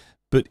time,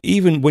 but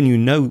even when you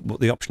know what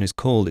the option is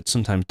called, it's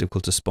sometimes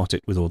difficult to spot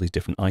it with all these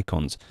different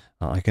icons.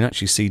 I can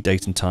actually see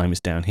date and time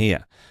is down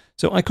here.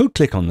 So I could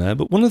click on there,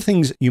 but one of the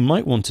things you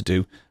might want to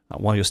do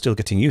while you're still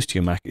getting used to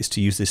your Mac is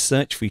to use this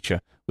search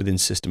feature within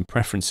System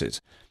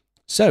Preferences.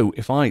 So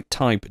if I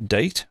type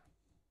date,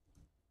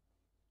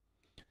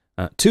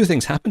 two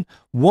things happen.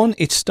 One,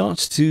 it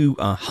starts to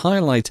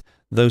highlight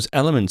those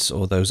elements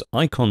or those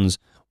icons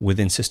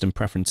within System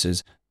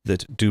Preferences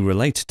that do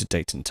relate to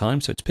date and time.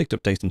 So it's picked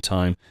up date and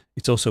time.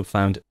 It's also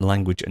found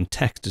language and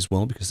text as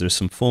well, because there's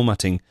some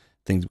formatting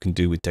things we can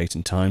do with date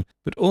and time.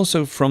 But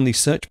also from the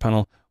search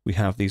panel, we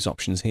have these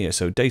options here.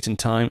 So date and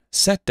time,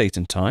 set date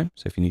and time.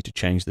 So if you need to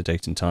change the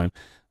date and time,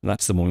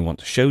 that's the one we want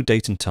to show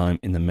date and time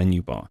in the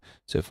menu bar.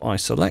 So if I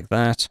select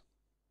that,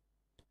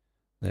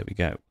 there we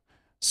go.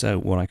 So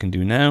what I can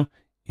do now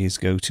is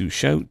go to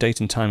Show Date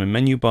and Time in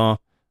Menu Bar,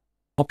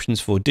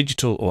 options for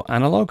digital or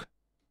analog.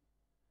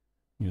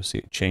 You'll see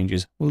it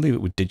changes. We'll leave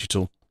it with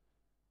digital.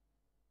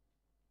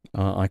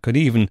 I could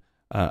even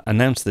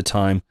announce the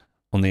time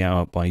on the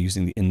hour by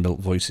using the inbuilt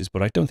voices,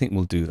 but I don't think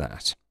we'll do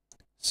that.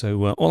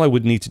 So all I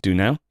would need to do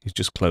now is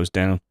just close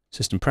down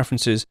System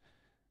Preferences,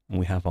 and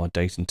we have our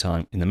date and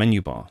time in the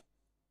menu bar.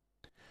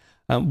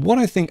 What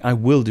I think I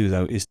will do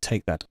though is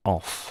take that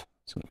off.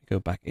 So let me go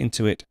back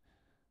into it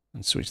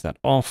and switch that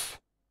off.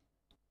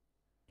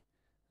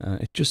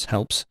 It just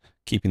helps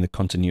keeping the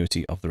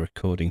continuity of the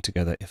recording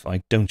together if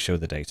I don't show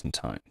the date and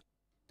time.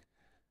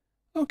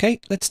 Okay,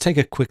 let's take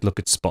a quick look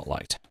at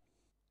Spotlight.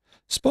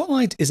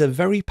 Spotlight is a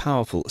very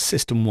powerful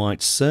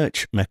system-wide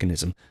search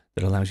mechanism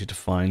that allows you to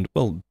find,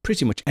 well,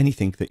 pretty much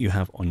anything that you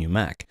have on your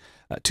Mac.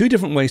 Two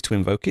different ways to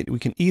invoke it. We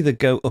can either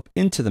go up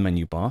into the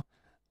menu bar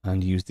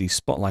and use the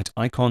Spotlight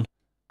icon,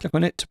 click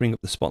on it to bring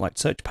up the Spotlight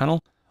search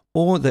panel,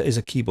 or there is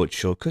a keyboard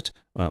shortcut.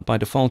 By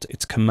default,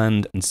 it's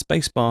Command and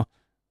Spacebar,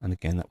 and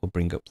again, that will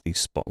bring up the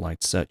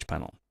Spotlight search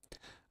panel.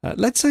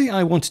 Let's say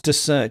I wanted to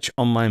search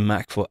on my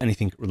Mac for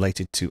anything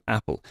related to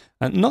Apple,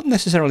 and not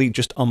necessarily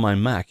just on my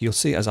Mac. You'll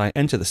see as I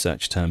enter the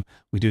search term,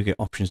 we do get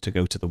options to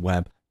go to the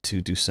web to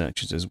do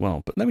searches as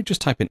well. But let me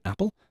just type in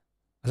Apple.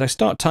 As I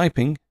start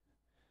typing,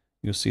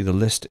 you'll see the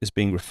list is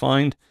being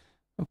refined.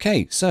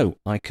 Okay, so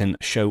I can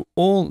show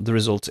all the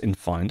results in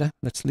Finder.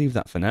 Let's leave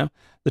that for now.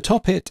 The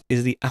top hit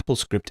is the Apple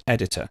Script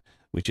Editor,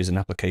 which is an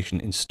application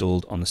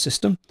installed on the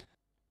system.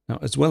 Now,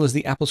 as well as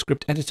the Apple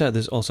Script Editor,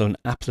 there's also an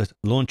applet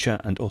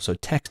launcher and also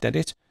text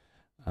edit.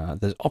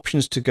 There's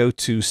options to go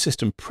to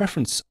system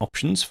preference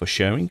options for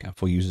sharing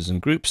for users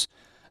and groups.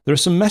 There are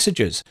some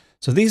messages.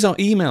 So these are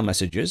email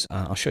messages.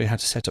 I'll show you how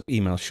to set up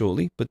email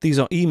shortly, but these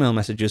are email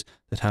messages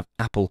that have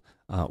Apple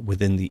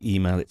within the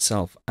email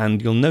itself. And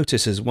you'll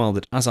notice as well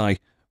that as I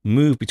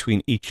move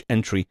between each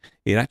entry,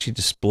 it actually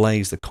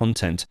displays the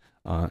content,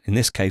 in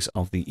this case,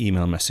 of the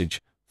email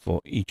message for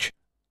each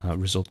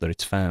result that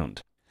it's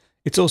found.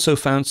 It's also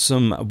found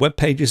some web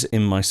pages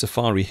in my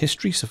Safari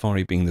history,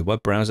 Safari being the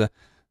web browser.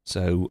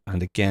 So,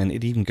 and again,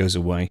 it even goes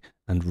away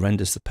and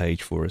renders the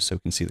page for us so we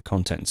can see the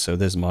content. So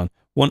there's my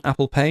one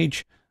Apple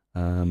page.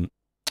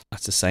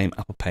 That's the same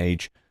Apple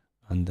page.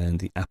 And then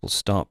the Apple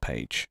Start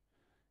page.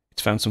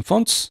 It's found some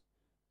fonts.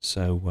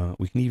 So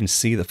we can even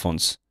see the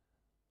fonts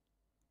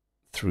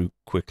through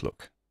Quick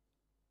Look.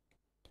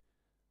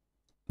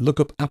 Look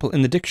up Apple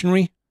in the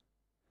dictionary.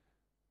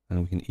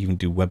 And we can even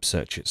do web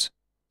searches.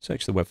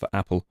 Search the web for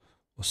Apple,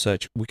 or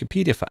search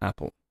Wikipedia for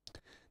Apple.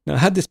 Now,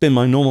 had this been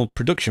my normal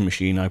production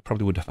machine, I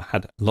probably would have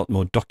had a lot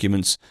more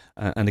documents,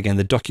 and again,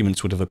 the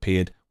documents would have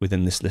appeared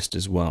within this list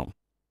as well.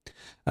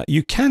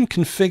 You can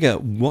configure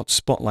what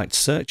Spotlight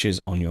searches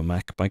on your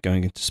Mac by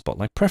going into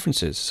Spotlight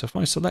Preferences. So if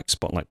I select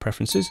Spotlight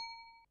Preferences,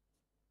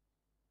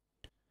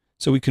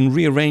 so we can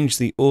rearrange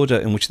the order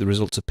in which the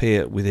results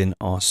appear within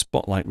our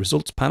Spotlight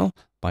Results panel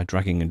by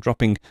dragging and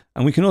dropping,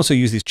 and we can also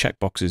use these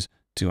checkboxes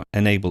to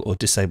enable or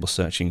disable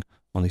searching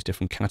on these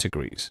different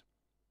categories.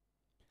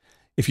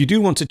 If you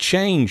do want to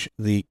change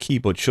the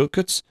keyboard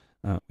shortcuts,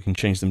 we can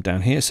change them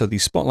down here. So the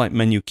Spotlight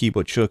menu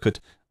keyboard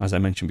shortcut, as I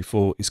mentioned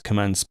before, is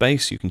Command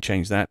Space. You can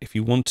change that if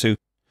you want to.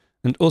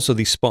 And also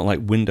the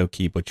Spotlight window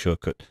keyboard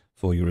shortcut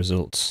for your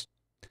results.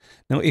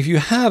 Now, if you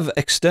have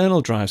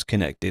external drives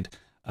connected,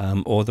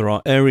 or there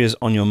are areas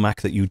on your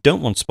Mac that you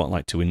don't want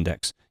Spotlight to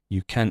index,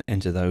 you can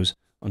enter those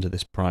under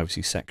this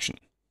privacy section.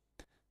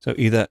 So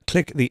either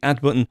click the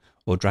Add button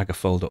or drag a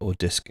folder or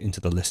disk into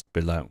the list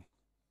below.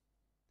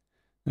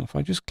 Now if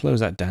I just close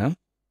that down,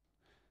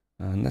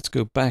 and let's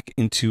go back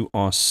into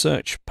our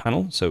search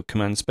panel, so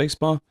Command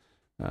Spacebar,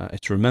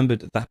 it's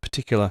remembered that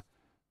particular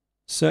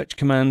search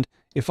command.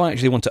 If I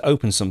actually want to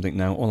open something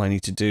now, all I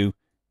need to do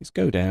is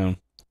go down,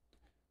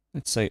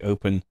 let's say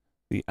open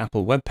the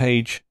Apple web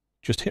page,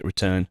 just hit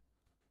return,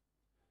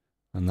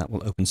 and that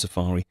will open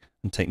Safari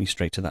and take me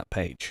straight to that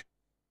page.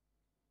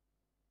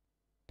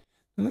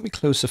 And let me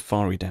close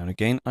Safari down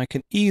again. I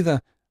can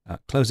either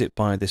close it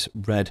by this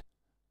red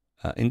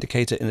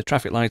indicator in the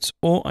traffic lights,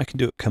 or I can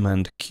do a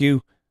Command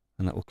Q,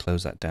 and that will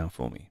close that down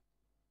for me.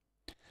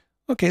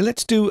 Okay,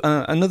 let's do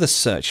another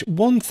search.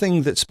 One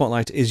thing that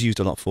Spotlight is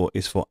used a lot for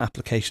is for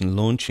application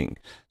launching.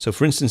 So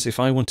for instance, if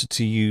I wanted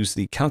to use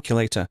the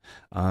calculator,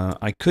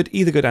 I could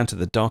either go down to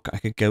the dock, I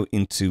could go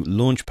into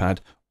Launchpad,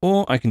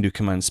 or I can do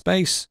Command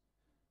Space,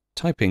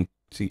 typing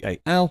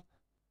CAL,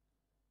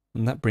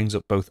 and that brings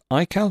up both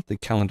iCal, the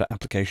calendar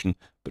application,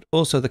 but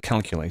also the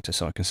calculator.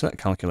 So I can select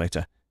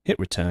calculator, hit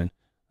return,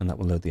 and that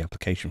will load the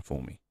application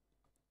for me.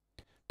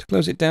 To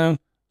close it down,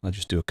 I'll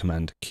just do a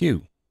Command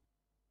Q.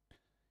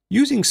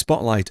 Using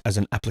Spotlight as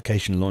an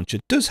application launcher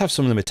does have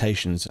some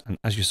limitations, and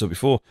as you saw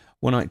before,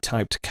 when I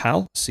typed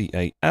cal,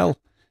 C-A-L,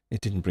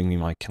 it didn't bring me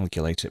my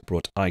calculator, it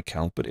brought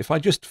iCal, but if I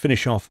just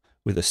finish off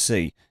with a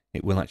C,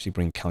 it will actually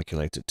bring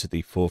calculator to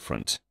the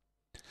forefront.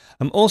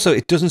 Also,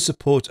 it doesn't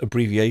support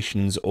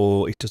abbreviations,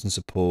 or it doesn't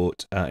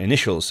support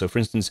initials. So for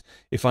instance,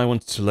 if I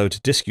wanted to load a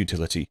disk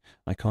utility,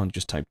 I can't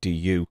just type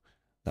DU.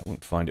 That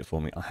won't find it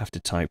for me. I have to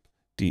type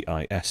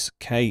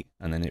DISK,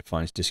 and then it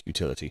finds disk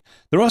utility.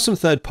 There are some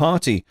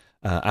third-party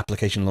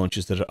application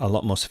launchers that are a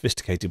lot more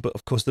sophisticated, but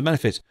of course the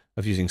benefit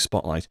of using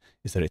Spotlight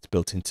is that it's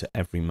built into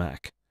every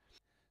Mac.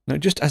 Now,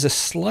 just as a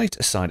slight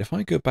aside, if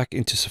I go back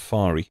into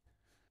Safari,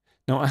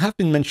 now I have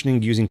been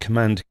mentioning using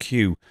Command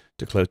Q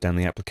to close down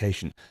the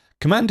application.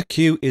 Command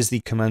Q is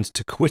the command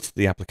to quit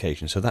the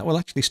application, so that will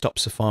actually stop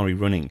Safari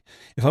running.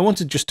 If I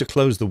wanted just to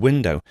close the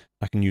window,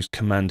 I can use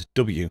Command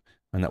W,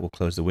 and that will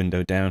close the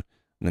window down,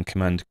 and then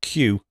Command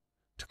Q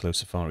to close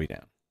Safari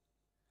down.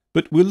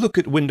 But we'll look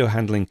at window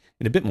handling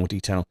in a bit more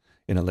detail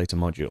in a later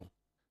module.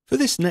 For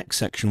this next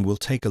section, we'll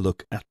take a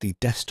look at the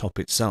desktop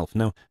itself.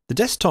 Now, the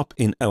desktop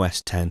in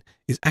OS X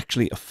is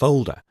actually a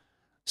folder.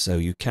 So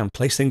you can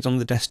place things on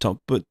the desktop,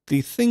 but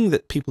the thing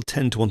that people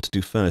tend to want to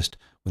do first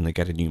when they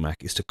get a new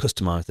Mac is to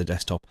customize the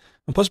desktop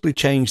and possibly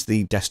change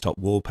the desktop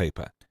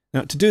wallpaper.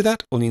 Now, to do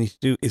that, all you need to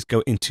do is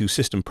go into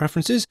System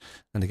Preferences,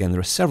 and again,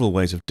 there are several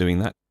ways of doing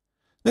that.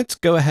 Let's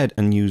go ahead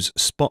and use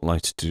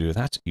Spotlight to do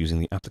that using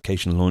the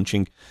application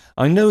launching.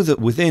 I know that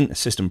within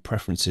System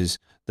Preferences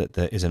that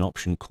there is an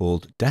option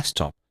called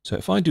Desktop. So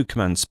if I do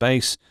Command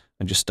Space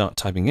and just start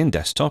typing in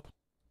Desktop,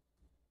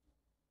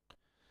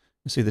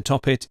 you see the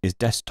top hit is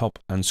Desktop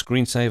and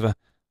Screensaver.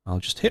 I'll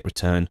just hit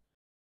Return.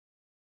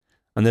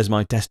 And there's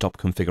my desktop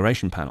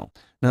configuration panel.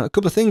 Now, a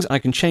couple of things. I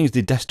can change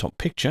the desktop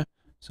picture.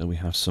 So we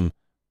have some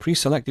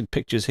pre-selected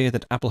pictures here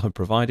that Apple have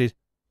provided.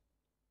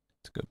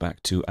 To go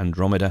back to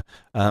Andromeda,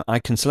 I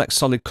can select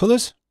solid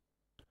colors.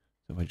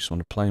 So if I just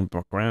want a plain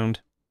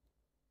background.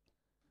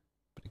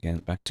 But again,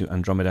 back to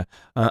Andromeda.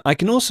 I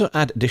can also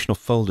add additional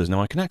folders.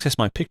 Now I can access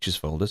my pictures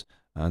folders.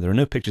 There are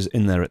no pictures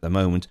in there at the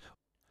moment.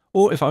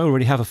 Or if I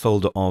already have a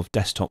folder of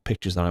desktop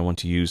pictures that I want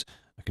to use,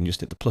 I can just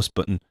hit the plus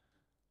button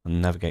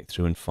and navigate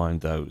through and find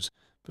those.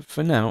 But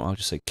for now, I'll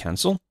just say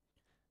cancel.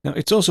 Now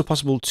it's also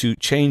possible to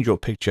change your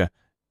picture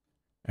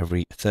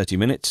every 30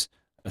 minutes.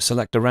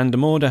 Select a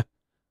random order.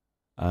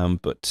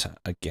 But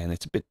again,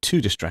 it's a bit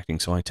too distracting,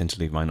 so I tend to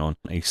leave mine on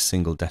a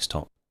single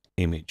desktop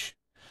image.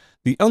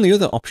 The only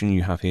other option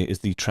you have here is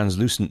the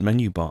translucent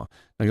menu bar.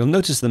 Now you'll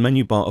notice the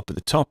menu bar up at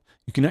the top.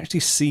 You can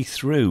actually see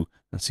through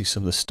and see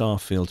some of the star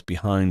fields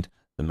behind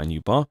the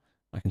menu bar.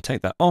 I can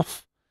take that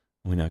off,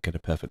 and we now get a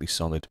perfectly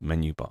solid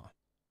menu bar.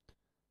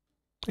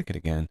 Click it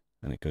again,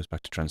 and it goes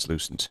back to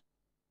translucent.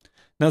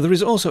 Now there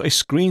is also a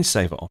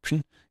screensaver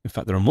option. In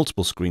fact, there are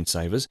multiple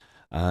screensavers.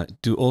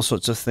 Do all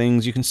sorts of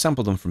things. You can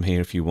sample them from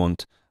here if you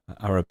want.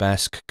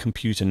 Arabesque,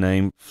 computer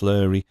name,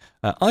 Flurry.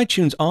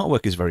 iTunes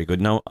artwork is very good.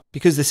 Now,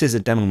 because this is a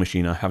demo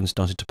machine, I haven't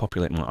started to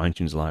populate my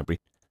iTunes library.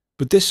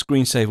 But this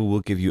screensaver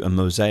will give you a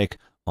mosaic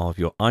of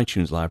your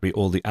iTunes library,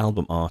 all the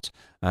album art.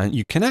 And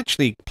you can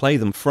actually play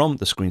them from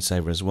the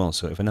screensaver as well.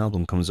 So if an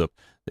album comes up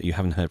that you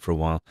haven't heard for a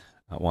while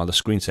the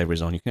screensaver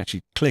is on, you can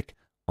actually click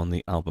on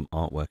the album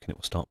artwork and it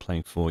will start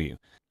playing for you.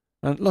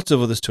 And lots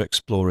of others to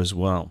explore as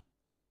well.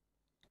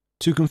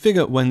 To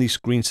configure when the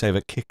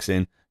screensaver kicks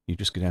in, you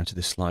just go down to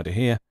this slider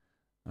here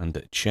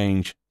and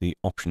change the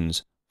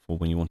options for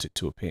when you want it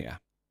to appear.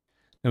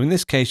 Now in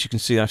this case, you can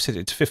see I've set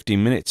it to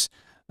 15 minutes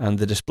and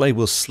the display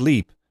will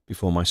sleep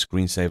before my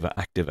screensaver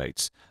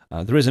activates.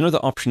 There is another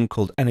option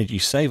called Energy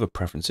Saver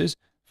Preferences.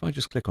 If I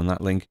just click on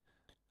that link,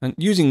 and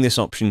using this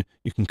option,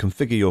 you can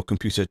configure your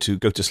computer to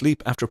go to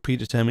sleep after a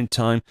predetermined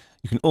time.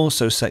 You can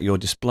also set your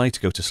display to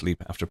go to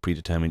sleep after a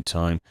predetermined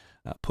time,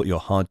 put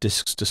your hard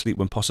disks to sleep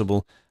when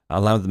possible,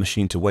 allow the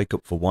machine to wake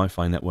up for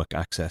Wi-Fi network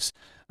access,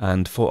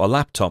 and for a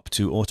laptop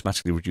to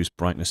automatically reduce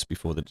brightness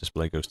before the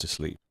display goes to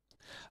sleep.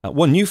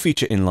 One new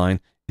feature in Lion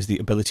is the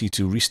ability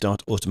to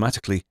restart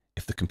automatically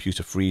if the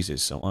computer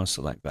freezes, so I'll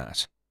select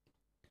that.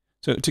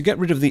 So to get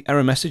rid of the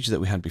error message that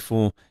we had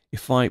before,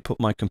 if I put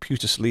my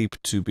computer sleep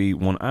to be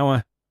 1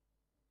 hour,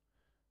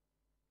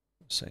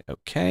 say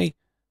OK,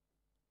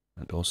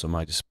 and also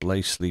my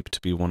display sleep to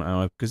be 1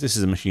 hour, because this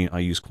is a machine I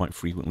use quite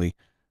frequently.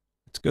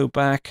 Let's go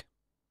back.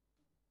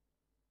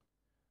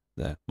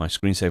 There, my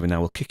screensaver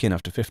now will kick in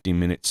after 15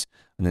 minutes,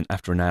 and then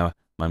after an hour,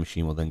 my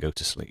machine will then go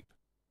to sleep.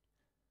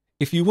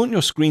 If you want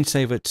your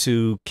screensaver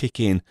to kick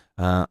in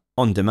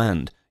on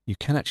demand, you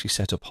can actually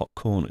set up hot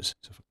corners.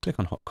 So if I click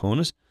on hot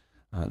corners,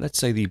 let's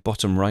say the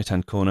bottom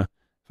right-hand corner,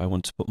 if I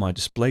want to put my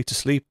display to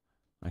sleep,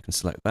 I can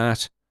select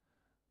that.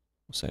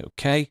 I'll say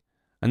OK.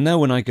 And now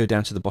when I go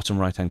down to the bottom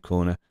right-hand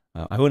corner,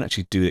 I won't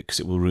actually do it because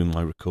it will ruin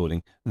my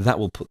recording. That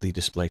will put the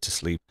display to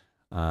sleep.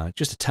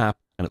 Just a tap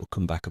and it will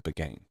come back up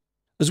again.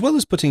 As well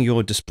as putting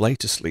your display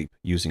to sleep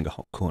using a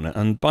hot corner,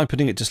 and by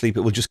putting it to sleep,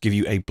 it will just give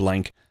you a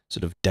blank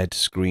sort of dead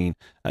screen.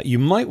 You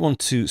might want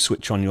to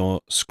switch on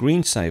your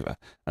screensaver.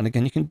 And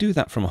again, you can do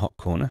that from a hot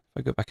corner. If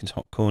I go back into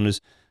hot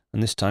corners,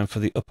 and this time for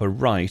the upper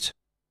right,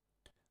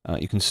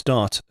 you can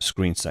start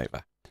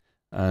screensaver.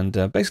 And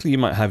basically you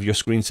might have your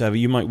screensaver,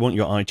 you might want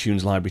your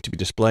iTunes library to be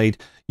displayed,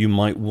 you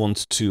might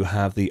want to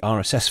have the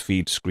RSS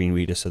feed screen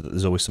reader so that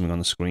there's always something on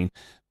the screen.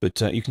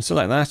 But you can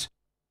select that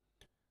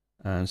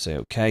and say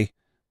OK.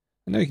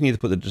 And now you can either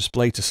put the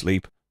display to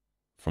sleep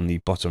from the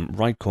bottom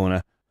right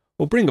corner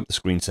or bring up the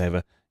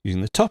screensaver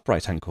using the top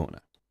right hand corner.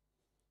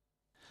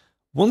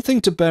 One thing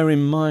to bear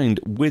in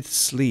mind with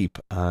sleep,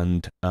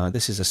 and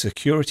this is a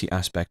security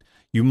aspect,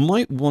 you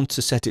might want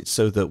to set it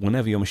so that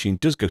whenever your machine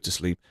does go to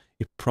sleep,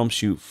 it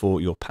prompts you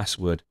for your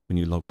password when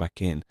you log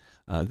back in.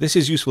 This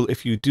is useful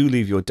if you do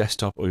leave your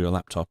desktop or your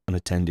laptop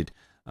unattended.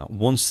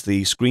 Once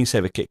the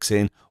screensaver kicks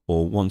in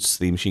or once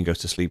the machine goes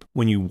to sleep,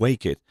 when you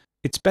wake it,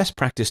 it's best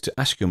practice to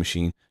ask your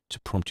machine to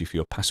prompt you for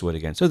your password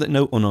again so that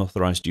no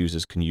unauthorized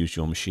users can use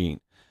your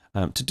machine.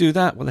 To do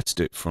that, well, let's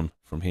do it from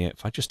here.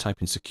 If I just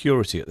type in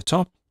security at the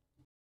top,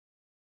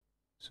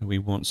 so we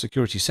want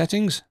security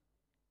settings.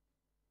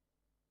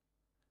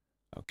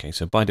 Okay,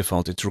 so by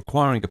default, it's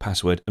requiring a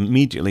password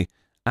immediately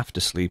after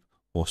sleep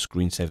or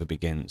screensaver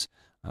begins.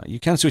 You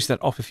can switch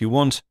that off if you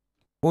want,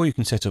 or you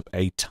can set up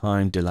a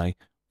time delay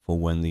for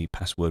when the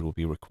password will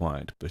be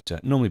required, but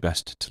normally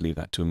best to leave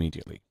that to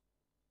immediately.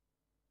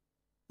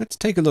 Let's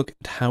take a look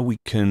at how we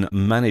can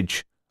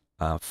manage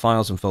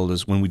files and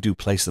folders when we do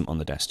place them on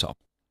the desktop.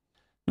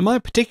 Now, my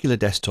particular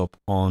desktop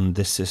on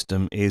this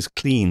system is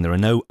clean. There are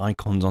no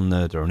icons on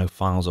there, there are no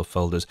files or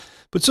folders,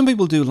 but some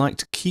people do like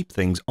to keep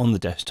things on the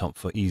desktop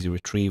for easy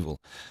retrieval.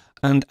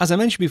 And as I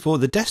mentioned before,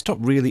 the desktop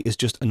really is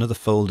just another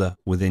folder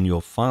within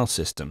your file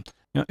system.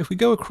 Now, if we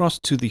go across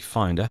to the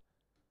Finder,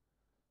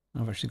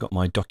 I've actually got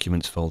my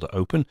Documents folder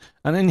open,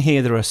 and in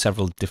here there are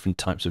several different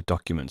types of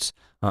documents.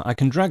 I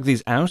can drag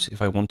these out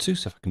if I want to,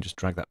 so if I can just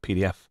drag that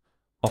PDF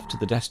off to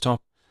the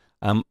desktop,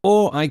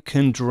 or I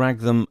can drag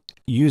them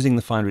using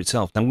the Finder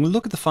itself. Now, we'll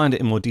look at the Finder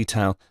in more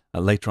detail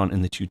later on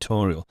in the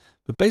tutorial,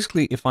 but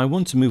basically if I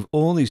want to move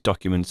all these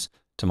documents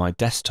to my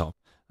desktop,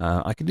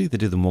 I can either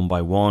do them one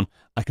by one,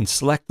 I can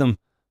select them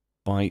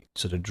by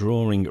sort of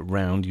drawing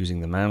around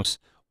using the mouse,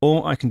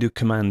 or I can do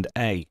Command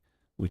A,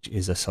 which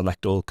is a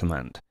select all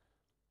command.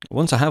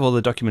 Once I have all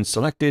the documents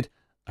selected,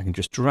 I can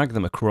just drag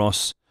them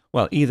across,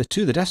 well, either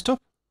to the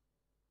desktop,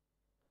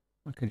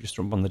 I can just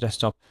jump on the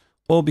desktop,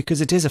 or because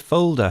it is a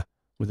folder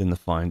within the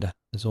Finder,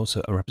 there's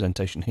also a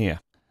representation here.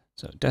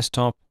 So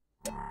desktop,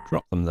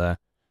 drop them there,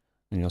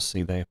 and you'll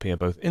see they appear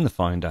both in the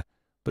Finder,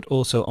 but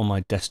also on my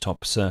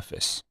desktop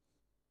surface.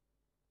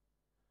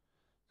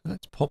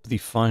 Let's pop the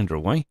Finder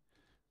away,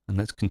 and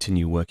let's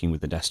continue working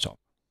with the desktop.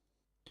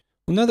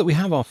 Well, now that we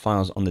have our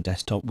files on the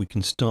desktop, we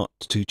can start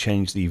to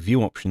change the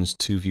view options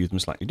to view them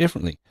slightly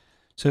differently.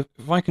 So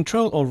if I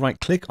Control or right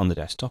click on the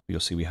desktop, you'll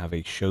see we have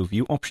a Show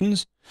View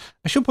Options.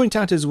 I should point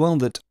out as well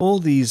that all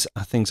these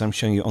things I'm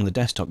showing you on the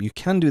desktop, you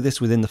can do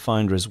this within the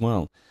Finder as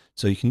well.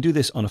 So you can do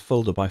this on a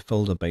folder by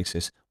folder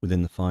basis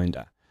within the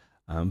Finder.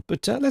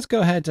 But let's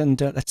go ahead and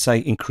let's say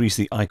increase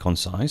the icon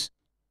size.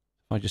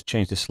 If I just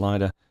change this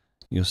slider,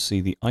 you'll see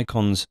the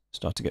icons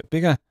start to get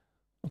bigger,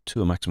 up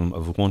to a maximum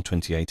of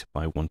 128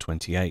 by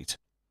 128.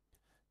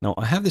 Now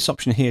I have this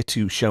option here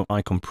to show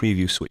icon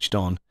preview switched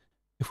on.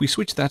 If we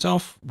switch that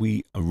off,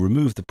 we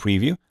remove the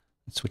preview.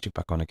 Let's switch it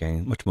back on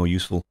again, much more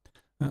useful.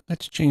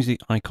 Let's change the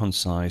icon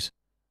size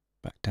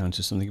back down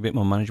to something a bit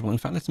more manageable. In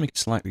fact, let's make it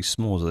slightly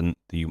smaller than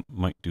you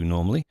might do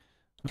normally.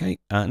 Okay,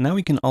 now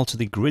we can alter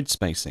the grid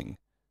spacing.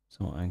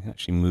 So I can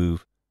actually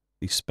move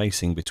the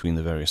spacing between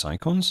the various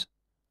icons.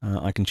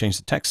 I can change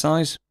the text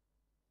size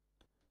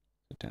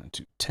down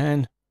to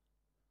 10,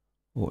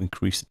 or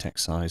increase the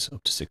text size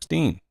up to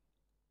 16.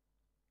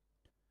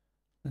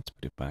 Let's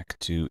put it back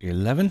to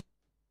 11.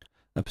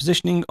 The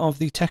positioning of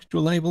the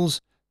textual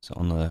labels, so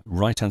on the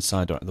right hand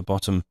side or at the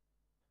bottom,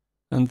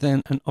 and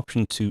then an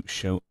option to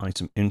show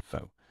item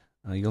info.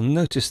 You'll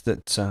notice that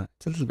it's a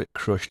little bit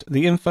crushed.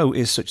 The info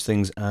is such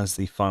things as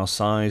the file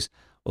size,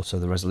 also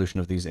the resolution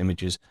of these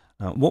images.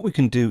 What we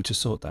can do to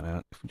sort that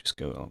out, if we just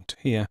go along to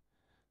here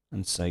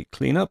and say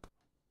clean up,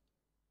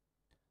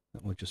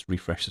 that will just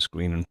refresh the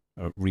screen and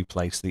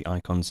replace the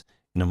icons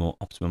in a more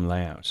optimum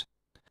layout.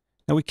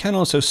 Now we can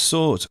also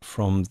sort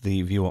from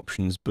the view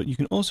options, but you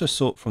can also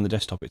sort from the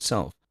desktop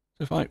itself.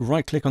 So if I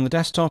right click on the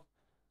desktop,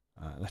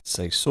 let's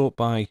say sort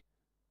by,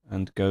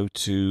 and go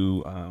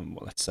to, well,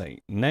 let's say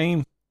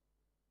name.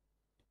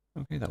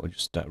 Okay, that will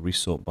just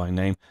resort by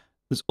name.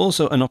 There's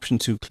also an option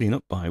to clean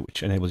up by,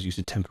 which enables you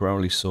to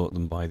temporarily sort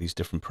them by these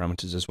different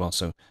parameters as well.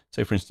 So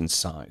say for instance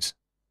size.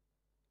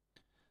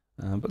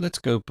 But let's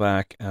go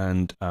back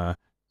and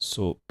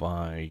sort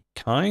by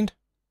kind.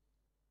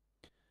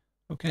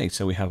 Okay,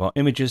 so we have our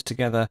images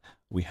together,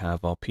 we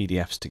have our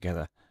PDFs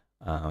together,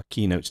 our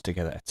keynotes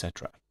together,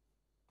 etc.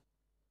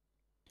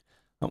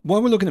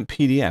 While we're looking at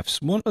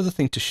PDFs, one other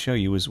thing to show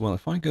you as well,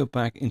 if I go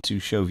back into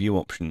Show View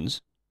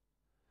Options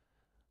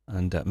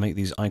and make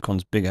these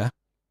icons bigger,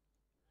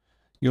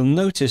 you'll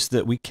notice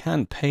that we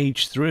can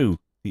page through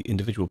the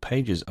individual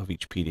pages of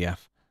each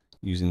PDF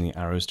using the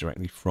arrows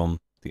directly from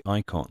the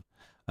icon.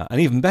 An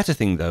even better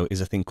thing, though,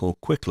 is a thing called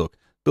Quick Look.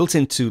 Built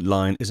into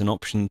Lion is an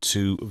option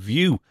to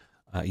view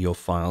your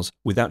files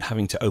without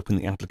having to open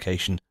the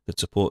application that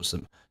supports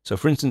them. So,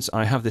 for instance,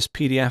 I have this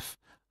PDF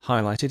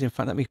highlighted. In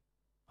fact, let me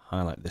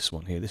highlight this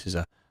one here. This is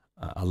a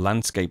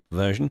landscape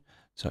version.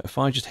 So if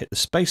I just hit the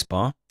space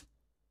bar,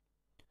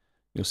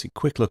 you'll see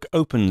Quick Look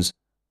opens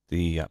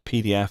the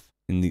PDF.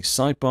 In the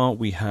sidebar,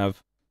 we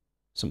have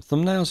some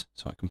thumbnails,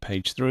 so I can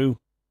page through.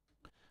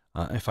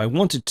 If I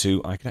wanted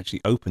to, I can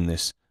actually open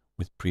this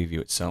with Preview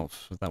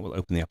itself. So that will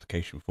open the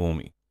application for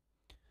me.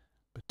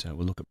 But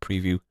we'll look at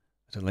Preview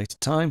at a later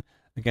time.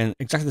 Again,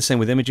 exactly the same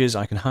with images.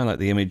 I can highlight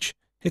the image,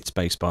 hit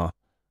spacebar,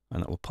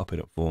 and that will pop it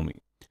up for me.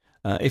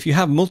 If you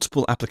have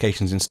multiple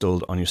applications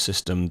installed on your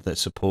system that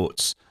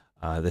supports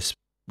this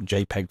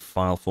JPEG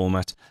file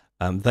format,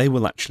 they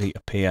will actually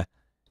appear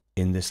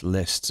in this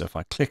list. So if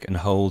I click and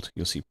hold,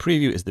 you'll see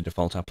Preview is the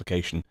default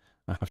application.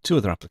 I have two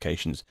other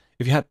applications.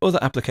 If you had other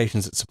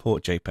applications that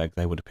support JPEG,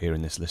 they would appear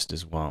in this list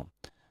as well.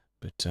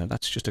 But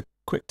that's just a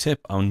quick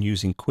tip on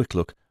using Quick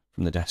Look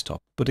from the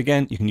desktop. But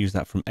again, you can use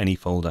that from any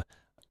folder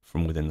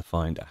from within the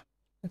Finder.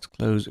 Let's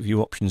close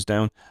View Options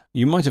down.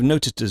 You might have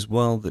noticed as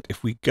well that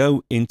if we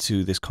go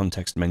into this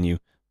context menu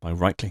by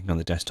right-clicking on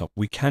the desktop.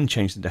 We can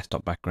change the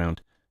desktop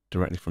background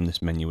directly from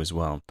this menu as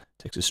well. It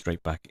takes us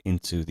straight back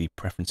into the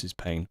preferences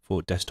pane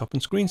for desktop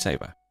and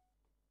screensaver.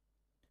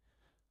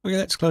 Okay,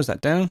 let's close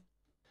that down.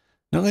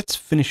 Now let's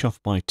finish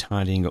off by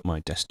tidying up my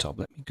desktop.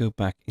 Let me go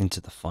back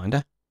into the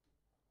Finder.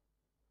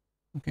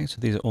 Okay, so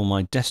these are all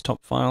my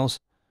desktop files.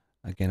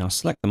 Again, I'll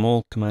select them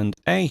all, Command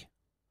A,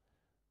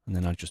 and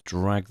then I'll just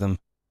drag them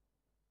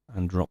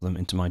and drop them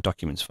into my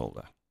Documents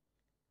folder.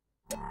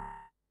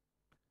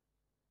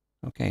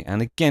 Okay,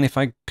 and again, if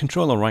I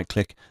Control or right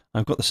click,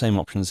 I've got the same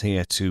options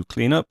here to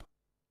clean up,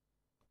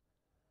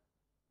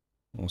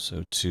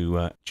 also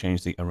to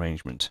change the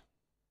arrangement.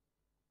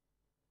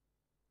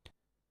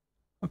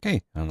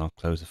 Okay, and I'll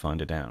close the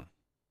Finder down.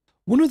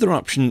 One other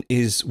option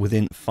is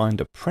within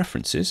Finder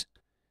Preferences.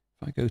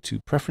 If I go to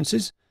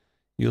Preferences,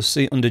 you'll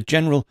see under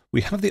General,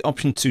 we have the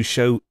option to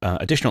show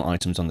additional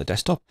items on the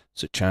desktop,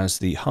 such as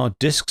the hard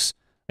disks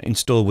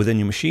installed within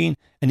your machine,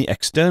 any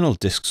external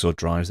disks or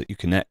drives that you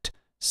connect,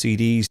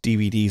 CDs,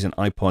 DVDs, and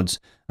iPods,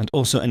 and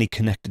also any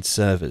connected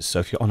servers. So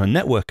if you're on a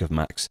network of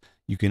Macs,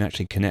 you can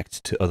actually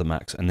connect to other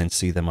Macs and then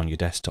see them on your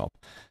desktop.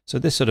 So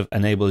this sort of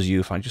enables you,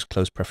 if I just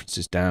close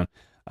Preferences down,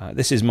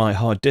 this is my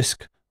hard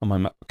disk on my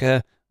MacBook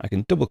Air. I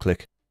can double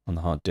click on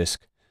the hard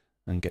disk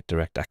and get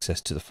direct access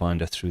to the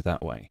Finder through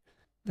that way.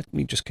 Let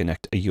me just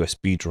connect a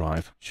USB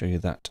drive, show you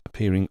that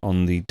appearing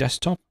on the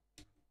desktop.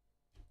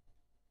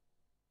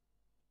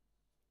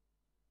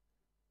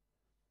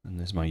 And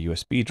there's my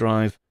USB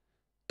drive.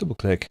 Double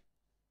click,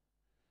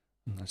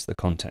 and that's the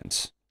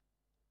contents.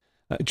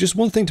 Just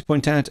one thing to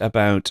point out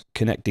about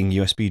connecting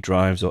USB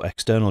drives or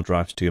external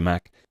drives to your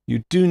Mac,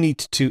 you do need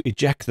to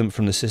eject them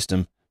from the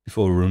system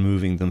before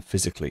removing them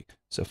physically.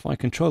 So if I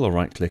Control or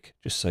right click,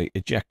 just say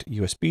eject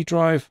USB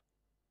drive.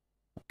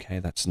 Okay,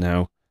 that's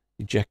now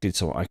ejected,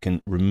 so I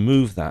can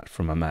remove that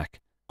from a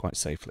Mac quite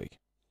safely.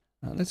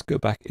 Let's go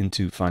back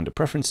into Finder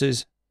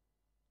Preferences.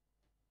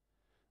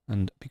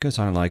 And because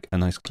I like a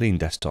nice clean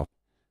desktop,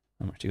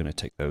 I'm actually going to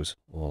take those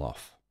all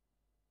off.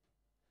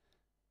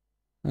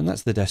 And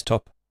that's the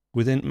desktop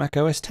within Mac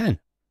OS X.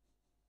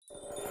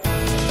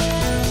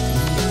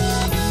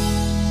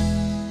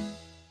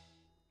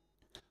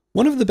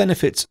 One of the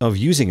benefits of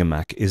using a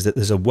Mac is that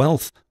there's a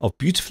wealth of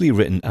beautifully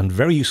written and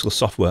very useful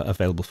software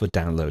available for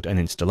download and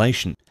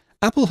installation.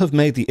 Apple have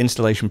made the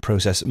installation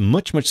process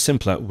much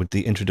simpler with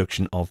the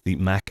introduction of the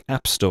Mac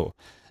App Store.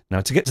 Now,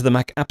 to get to the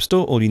Mac App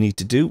Store, all you need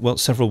to do, well,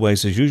 several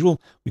ways as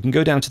usual. We can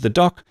go down to the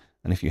dock,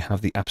 and if you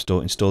have the App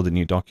Store installed in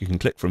your dock, you can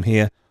click from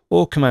here,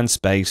 or Command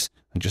Space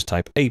and just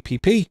type app,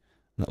 and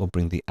that will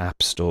bring the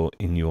App Store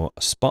in your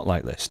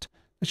Spotlight list.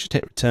 Let's just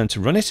hit Return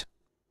to run it.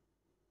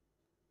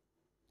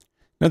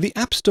 Now, the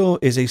App Store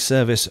is a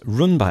service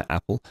run by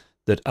Apple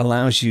that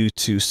allows you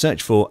to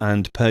search for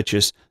and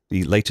purchase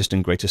the latest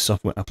and greatest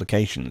software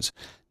applications.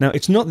 Now,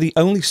 it's not the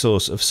only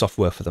source of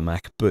software for the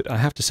Mac, but I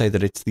have to say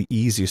that it's the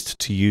easiest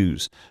to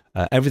use.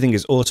 Everything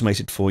is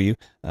automated for you.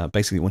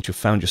 Basically, once you've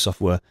found your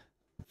software,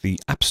 the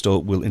App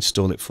Store will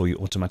install it for you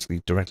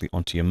automatically directly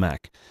onto your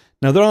Mac.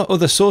 Now, there are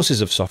other sources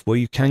of software.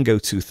 You can go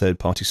to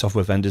third-party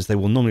software vendors. They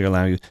will normally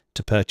allow you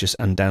to purchase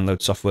and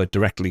download software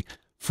directly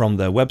from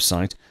their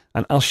website.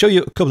 And I'll show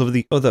you a couple of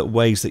the other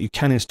ways that you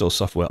can install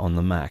software on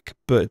the Mac.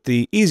 But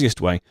the easiest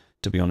way,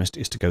 to be honest,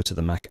 is to go to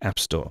the Mac App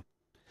Store.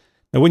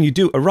 Now, when you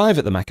do arrive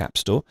at the Mac App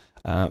Store,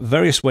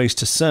 various ways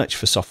to search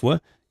for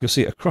software. You'll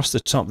see across the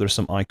top there are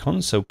some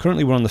icons. So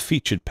currently we're on the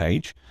featured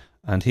page.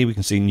 And here we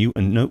can see new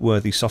and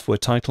noteworthy software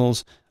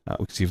titles.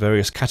 We can see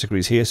various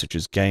categories here, such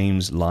as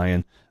games,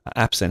 Lion,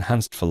 apps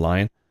enhanced for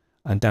Lion,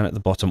 and down at the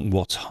bottom,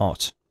 what's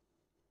hot.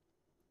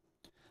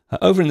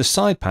 Over in the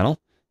side panel,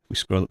 if we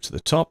scroll up to the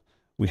top,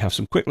 we have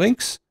some quick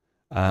links,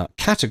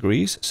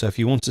 categories. So if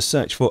you want to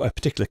search for a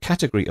particular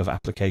category of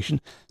application,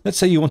 let's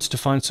say you wanted to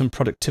find some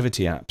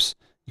productivity apps,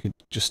 you can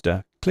just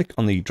click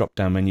on the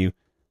drop-down menu,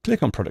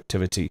 click on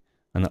productivity,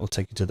 and that will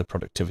take you to the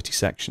productivity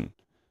section.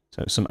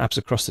 So some apps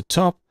across the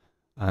top,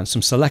 and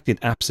some selected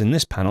apps in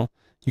this panel.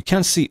 You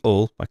can see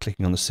all by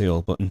clicking on the See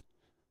All button,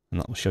 and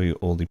that will show you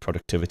all the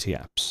productivity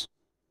apps.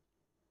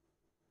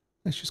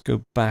 Let's just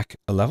go back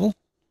a level.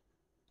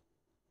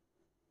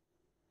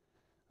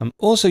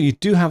 Also, you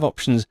do have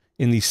options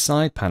in the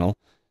side panel,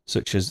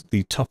 such as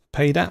the top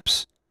paid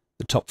apps,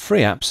 the top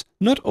free apps.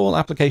 Not all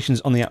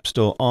applications on the App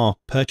Store are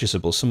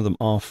purchasable. Some of them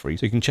are free,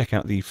 so you can check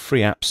out the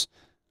free apps,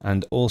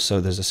 and also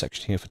there's a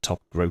section here for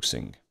top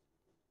grossing.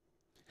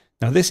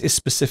 Now, this is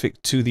specific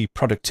to the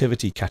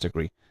productivity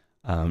category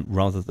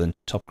rather than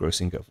top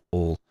grossing of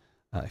all.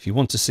 If you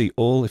want to see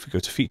all, if you go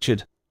to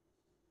featured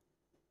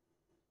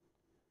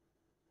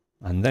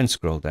and then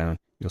scroll down,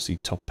 you'll see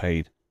top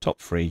paid, top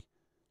free,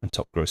 and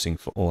top grossing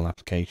for all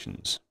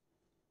applications.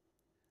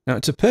 Now,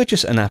 to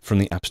purchase an app from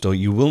the App Store,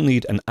 you will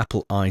need an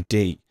Apple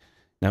ID.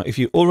 Now, if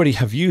you already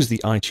have used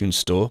the iTunes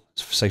Store,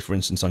 say for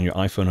instance on your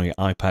iPhone or your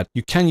iPad,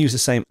 you can use the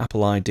same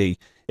Apple ID.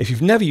 If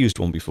you've never used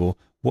one before,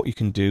 what you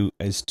can do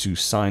is to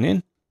sign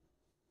in,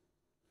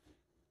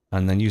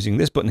 and then using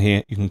this button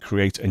here, you can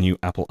create a new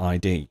Apple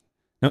ID.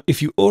 Now,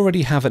 if you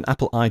already have an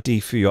Apple ID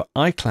for your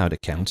iCloud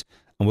account,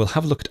 and we'll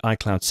have a look at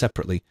iCloud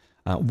separately.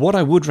 What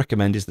I would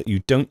recommend is that you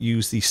don't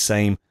use the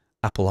same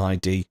Apple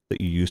ID that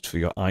you used for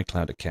your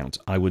iCloud account.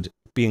 I would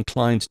be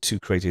inclined to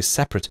create a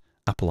separate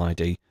Apple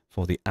ID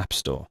for the App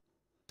Store.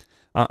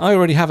 I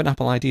already have an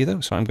Apple ID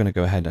though, so I'm going to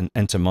go ahead and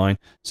enter mine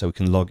so we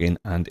can log in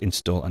and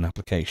install an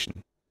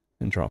application.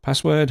 Enter our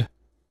password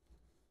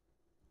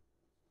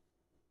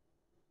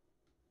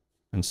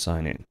and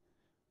sign in.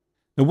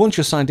 Now, once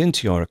you're signed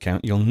into your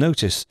account, you'll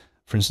notice,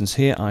 for instance,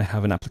 here I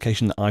have an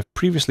application that I've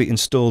previously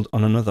installed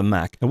on another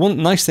Mac. Now, one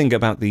nice thing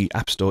about the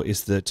App Store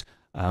is that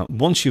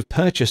once you've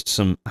purchased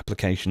some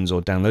applications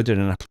or downloaded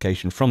an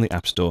application from the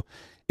App Store,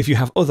 if you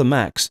have other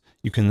Macs,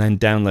 you can then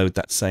download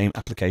that same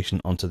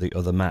application onto the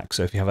other Mac.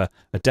 So if you have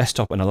a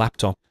desktop and a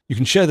laptop, you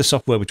can share the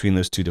software between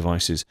those two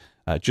devices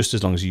just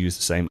as long as you use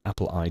the same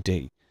Apple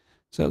ID.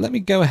 So let me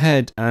go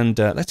ahead and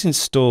let's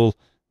install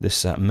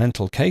this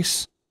mental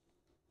case.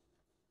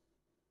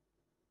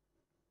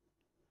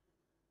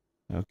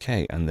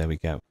 Okay, and there we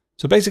go.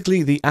 So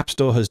basically the App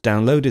Store has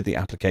downloaded the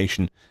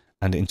application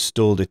and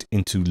installed it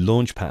into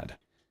Launchpad.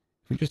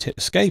 If we just hit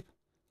escape.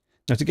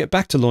 Now to get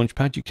back to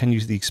Launchpad, you can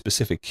use the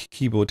specific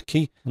keyboard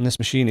key. On this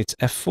machine, it's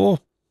F4.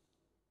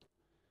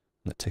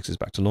 That takes us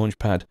back to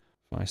Launchpad.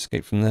 If I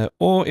escape from there,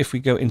 or if we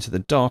go into the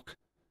dock,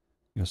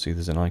 you'll see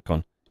there's an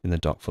icon in the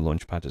dock for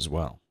Launchpad as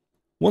well.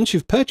 Once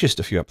you've purchased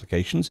a few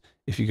applications,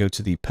 if you go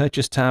to the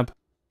Purchase tab,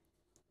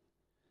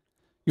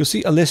 you'll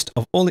see a list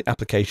of all the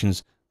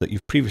applications that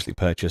you've previously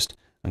purchased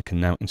and can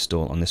now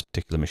install on this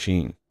particular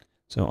machine.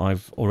 So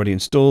I've already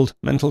installed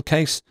Mental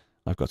Case.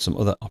 I've got some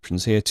other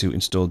options here to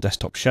install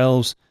desktop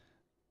shelves,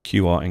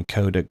 QR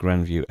encoder,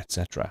 GrandView,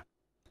 etc.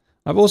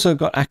 I've also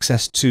got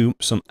access to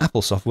some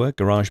Apple software,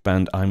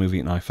 GarageBand, iMovie,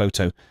 and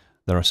iPhoto.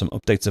 There are some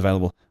updates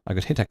available. I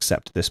could hit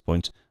accept at this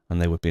point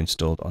and they would be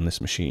installed on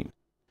this machine.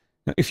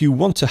 Now, if you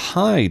want to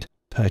hide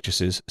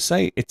purchases,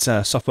 say it's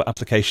a software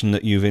application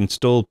that you've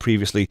installed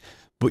previously,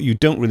 but you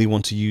don't really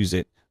want to use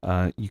it,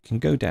 you can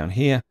go down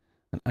here,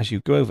 and as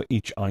you go over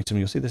each item,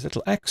 you'll see this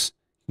little X.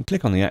 You can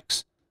click on the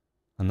X,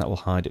 and that will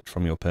hide it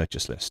from your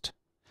purchase list.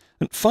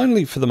 And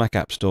finally, for the Mac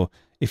App Store,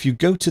 if you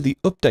go to the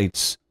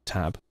Updates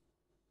tab,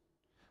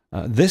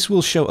 this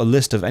will show a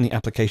list of any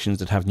applications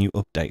that have new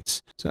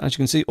updates. So as you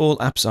can see, all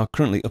apps are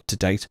currently up to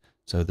date,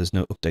 so there's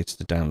no updates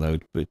to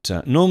download.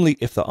 But normally,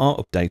 if there are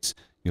updates,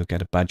 you'll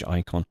get a badge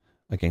icon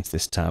against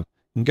this tab.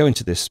 You can go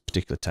into this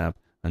particular tab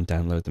and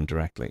download them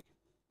directly.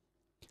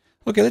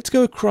 Okay, let's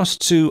go across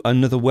to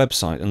another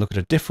website and look at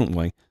a different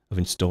way of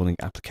installing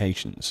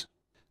applications.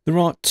 There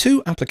are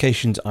two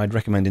applications I'd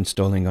recommend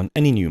installing on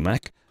any new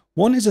Mac.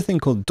 One is a thing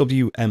called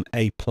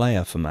WMA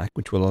Player for Mac,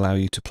 which will allow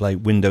you to play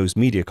Windows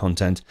media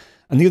content.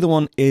 And the other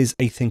one is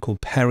a thing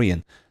called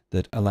Perion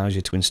that allows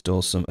you to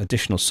install some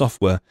additional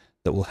software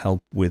that will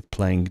help with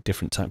playing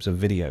different types of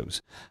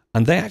videos.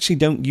 And they actually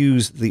don't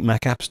use the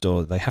Mac App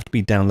Store. They have to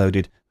be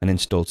downloaded and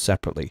installed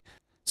separately.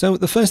 So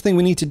the first thing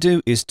we need to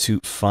do is to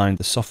find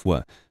the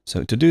software.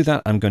 So to do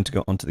that, I'm going to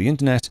go onto the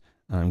internet.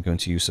 I'm going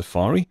to use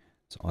Safari.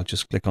 So I'll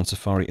just click on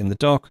Safari in the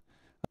dock.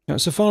 Now,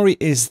 Safari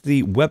is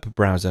the web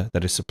browser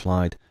that is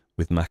supplied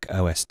with Mac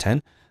OS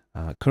X.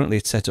 Currently,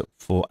 it's set up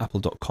for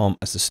apple.com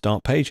as the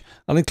start page.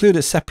 I'll include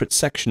a separate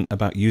section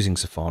about using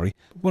Safari.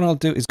 What I'll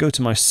do is go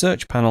to my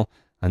search panel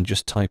and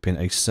just type in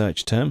a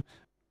search term,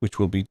 which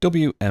will be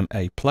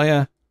WMA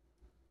Player.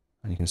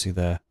 And you can see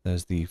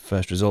there's the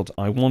first result.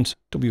 I want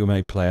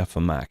WMA Player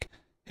for Mac.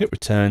 Hit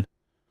return,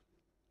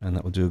 and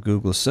that will do a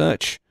Google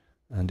search.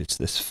 And it's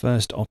this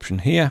first option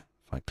here.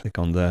 If I click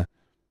on there.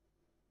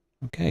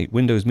 Okay,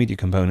 Windows Media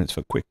Components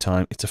for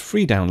QuickTime. It's a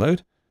free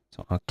download.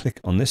 So I'll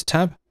click on this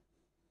tab.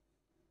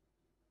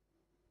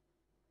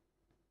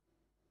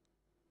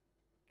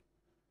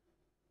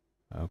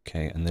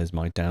 Okay, and there's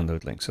my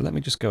download link. So let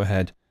me just go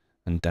ahead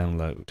and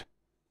download.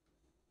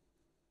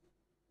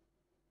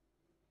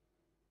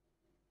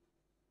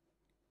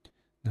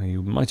 Now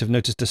you might have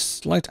noticed a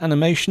slight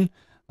animation.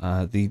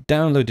 The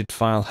downloaded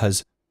file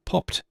has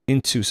popped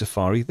into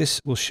Safari.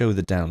 This will show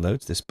the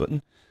downloads, this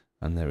button,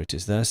 and there it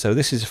is there. So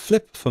this is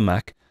Flip for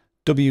Mac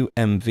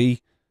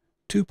WMV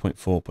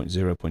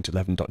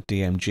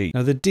 2.4.0.11.dmg.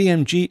 Now the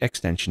DMG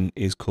extension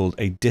is called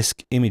a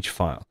disk image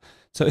file.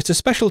 So it's a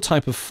special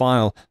type of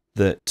file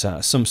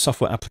that some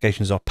software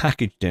applications are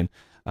packaged in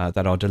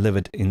that are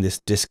delivered in this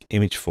disk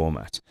image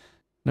format.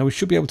 Now we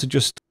should be able to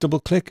just double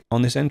click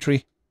on this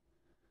entry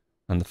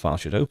and the file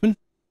should open.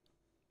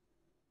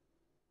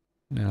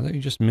 Now let me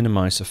just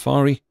minimize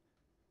Safari,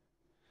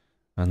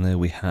 and there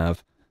we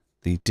have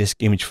the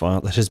disk image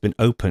file that has been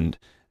opened.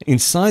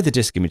 Inside the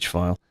disk image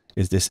file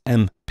is this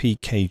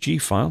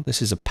MPKG file.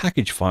 This is a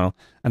package file,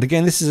 and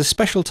again this is a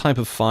special type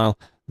of file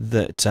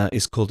that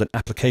is called an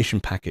application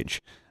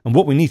package. And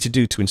what we need to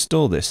do to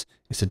install this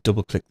is to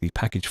double click the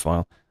package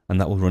file, and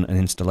that will run an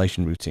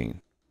installation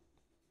routine.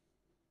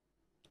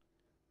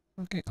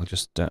 Okay, I'll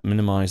just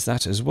minimize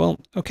that as well.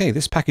 Okay,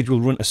 this package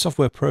will run a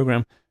software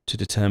program to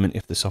determine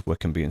if the software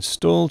can be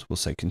installed. We'll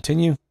say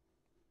continue.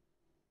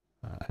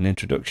 An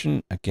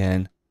introduction,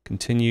 again,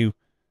 continue.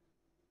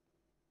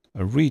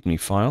 A README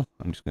file,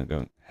 I'm just going to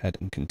go ahead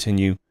and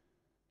continue.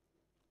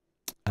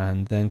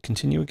 and then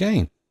continue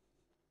again.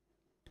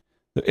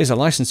 There is a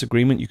license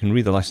agreement. You can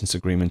read the license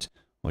agreement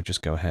or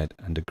just go ahead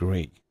and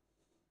agree.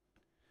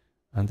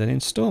 And then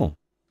install.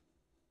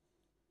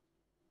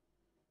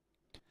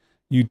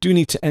 You do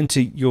need to enter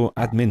your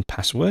admin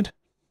password.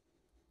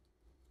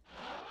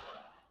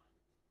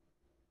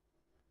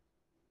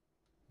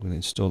 We'll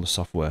install the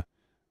software,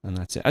 and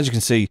that's it. As you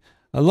can see,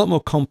 a lot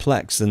more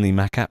complex than the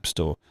Mac App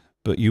Store,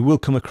 but you will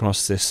come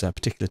across this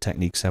particular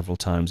technique several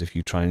times if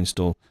you try and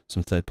install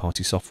some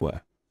third-party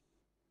software.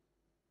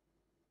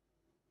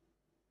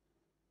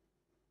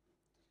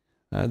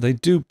 They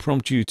do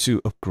prompt you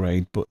to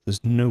upgrade, but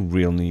there's no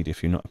real need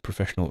if you're not a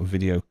professional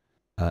video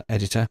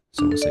editor.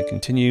 So we'll say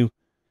continue.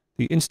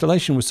 The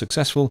installation was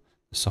successful.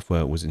 The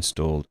software was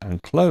installed,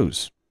 and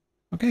close.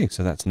 Okay,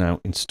 so that's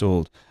now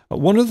installed.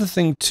 One other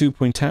thing to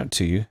point out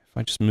to you, if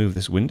I just move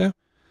this window,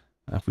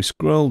 if we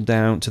scroll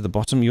down to the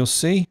bottom, you'll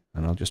see,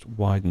 and I'll just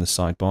widen the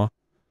sidebar.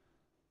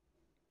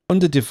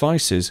 Under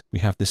devices, we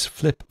have this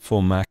Flip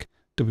for Mac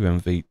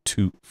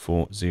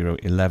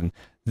WMV24011.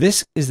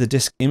 This is the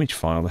disk image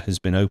file that has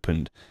been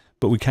opened,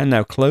 but we can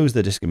now close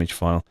the disk image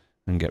file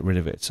and get rid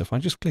of it. So if I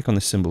just click on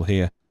this symbol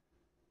here,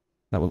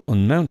 that will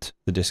unmount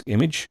the disk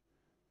image.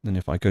 Then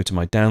if I go to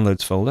my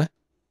downloads folder,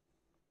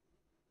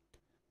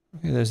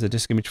 okay, there's the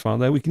disk image file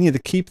there. We can either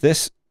keep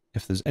this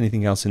if there's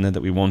anything else in there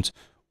that we want,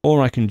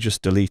 or I can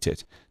just delete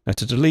it. Now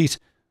to delete,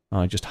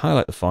 I just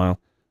highlight the file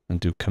and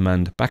do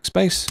Command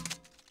backspace,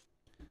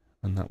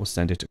 and that will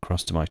send it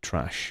across to my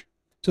trash.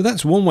 So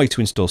that's one way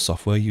to install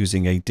software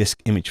using a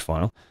disk image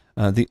file.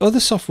 The other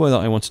software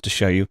that I wanted to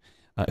show you,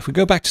 if we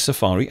go back to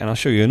Safari, and I'll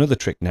show you another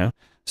trick now.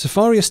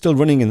 Safari is still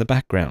running in the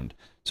background.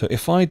 So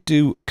if I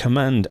do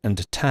Command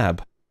and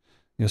Tab,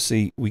 you'll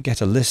see we get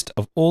a list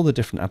of all the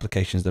different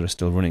applications that are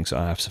still running. So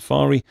I have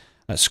Safari,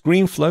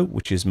 ScreenFlow,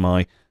 which is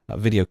my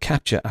video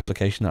capture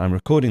application that I'm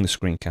recording the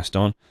screencast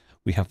on.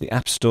 We have the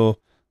App Store.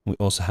 And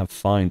we also have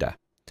Finder.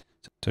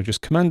 So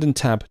just Command and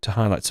Tab to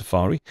highlight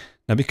Safari.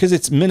 Now because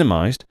it's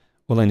minimized,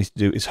 all I need to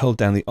do is hold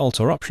down the Alt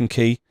or Option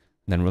key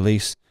and then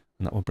release,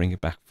 and that will bring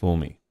it back for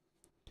me.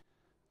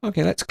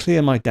 Okay, let's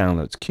clear my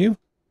downloads queue.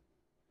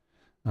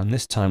 And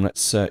this time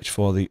let's search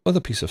for the other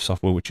piece of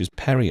software, which is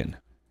Perion.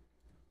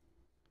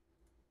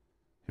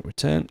 Hit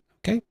return.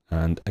 Okay,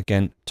 and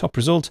again, top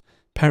result,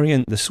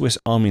 Perion, the Swiss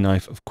Army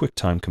knife of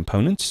QuickTime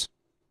components.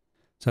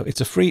 So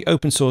it's a free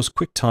open source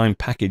QuickTime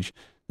package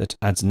that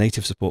adds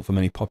native support for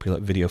many popular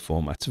video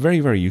formats.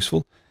 Very, very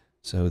useful.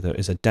 So there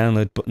is a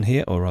download button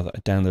here, or rather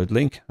a download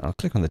link. I'll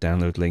click on the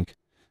download link.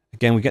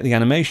 Again, we get the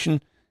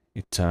animation.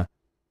 It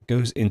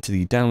goes into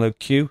the download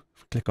queue.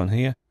 If we click on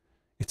here,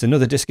 it's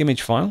another disk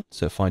image file.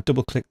 So if I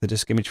double click the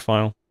disk image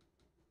file,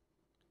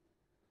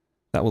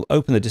 that will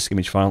open the disk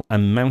image file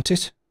and mount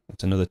it.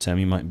 That's another term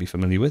you might be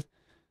familiar with.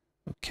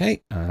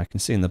 Okay, I can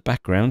see in the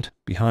background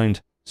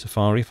behind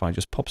Safari, if I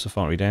just pop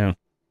Safari down.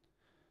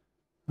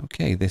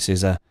 Okay, this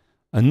is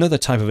another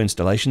type of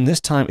installation.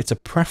 This time it's a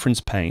preference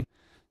pane.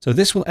 So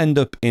this will end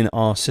up in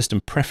our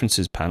system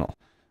preferences panel.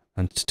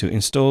 And to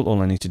install, all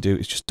I need to do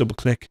is just double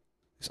click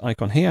this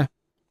icon here.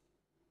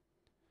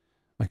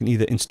 I can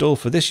either install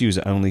for this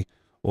user only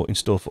or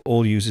install for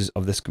all users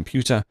of this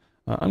computer.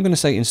 I'm going to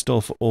say install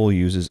for all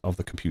users of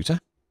the computer.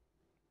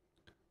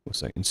 We'll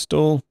say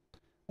install.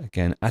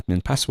 Again,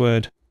 admin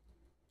password.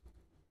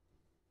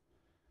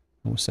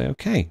 And we'll say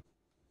OK.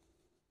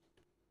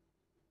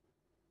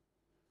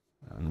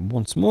 And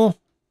once more.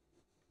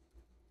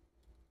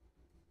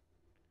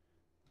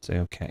 Say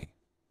OK.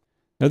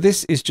 Now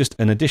this is just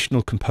an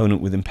additional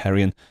component within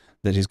Perion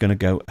that is going to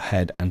go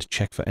ahead and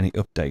check for any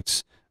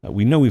updates.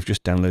 We know we've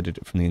just downloaded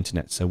it from the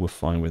internet, so we're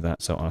fine with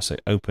that. So I'll say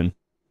open.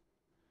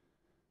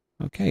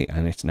 OK,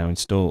 and it's now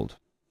installed.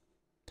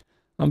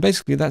 And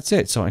basically that's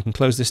it. So I can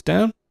close this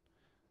down.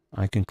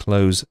 I can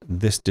close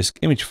this disk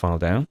image file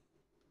down.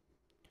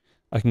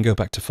 I can go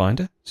back to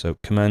Finder. So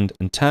Command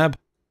and Tab.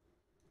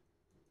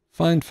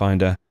 Find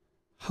Finder.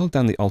 Hold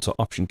down the Alt or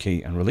Option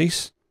key and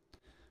release.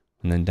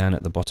 And then down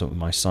at the bottom of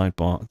my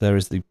sidebar, there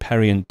is the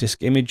Perion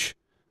disk image.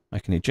 I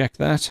can eject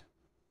that.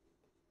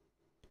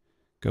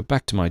 Go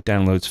back to my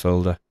downloads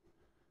folder.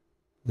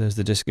 There's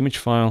the disk image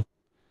file.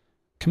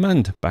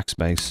 Command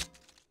backspace.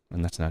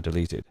 And that's now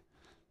deleted.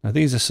 Now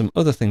these are some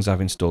other things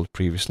I've installed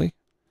previously.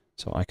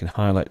 So I can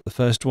highlight the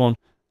first one,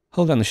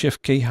 hold down the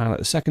Shift key, highlight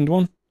the second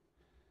one,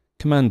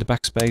 Command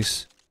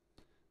backspace,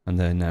 and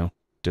they're now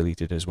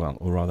deleted as well,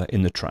 or rather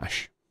in the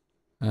trash.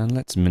 And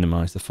let's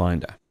minimize the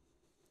Finder.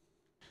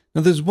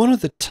 Now there's one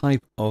other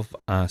type of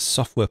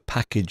software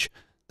package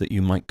that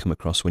you might come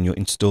across when you're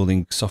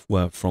installing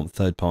software from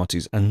third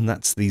parties, and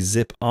that's the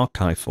zip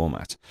archive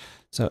format.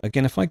 So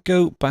again, if I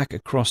go back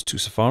across to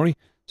Safari,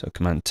 so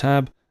Command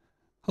Tab,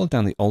 hold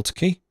down the Alt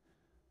key,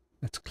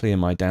 let's clear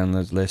my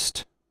downloads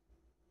list,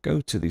 go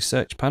to the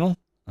search panel,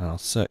 and I'll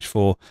search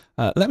for,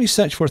 let me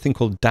search for a thing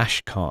called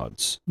Dash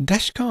Cards.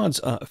 Dash Cards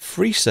are a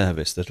free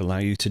service that allow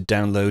you to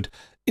download,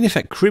 in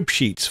effect, crib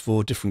sheets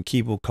for different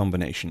keyboard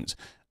combinations.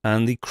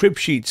 And the crib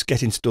sheets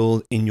get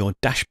installed in your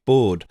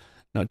dashboard.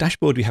 Now,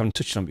 dashboard we haven't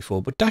touched on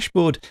before, but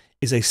dashboard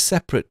is a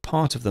separate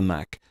part of the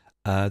Mac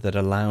that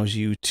allows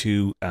you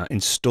to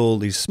install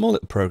these small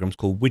little programs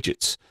called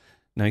widgets.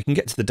 Now you can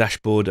get to the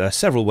dashboard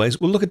several ways.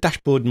 We'll look at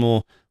dashboard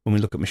more when we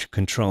look at mission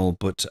control,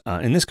 but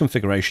in this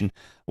configuration,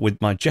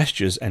 with my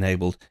gestures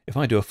enabled, if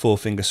I do a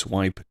 4-finger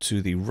swipe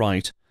to the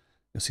right,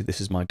 you'll see this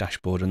is my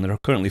dashboard, and there are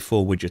currently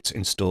 4 widgets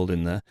installed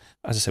in there.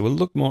 As I say, we'll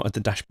look more at the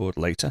dashboard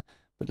later,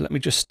 but let me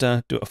just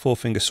do a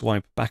 4-finger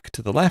swipe back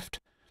to the left,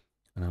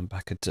 and I'm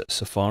back at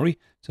Safari.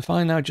 So if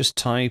I now just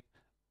type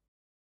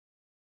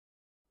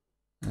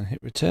and hit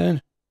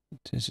return,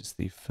 it's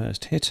the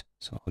first hit,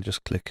 so I'll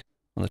just click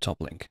on the top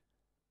link.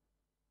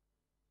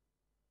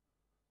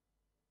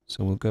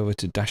 So we'll go over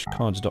to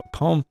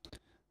dashcards.com,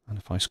 and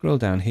if I scroll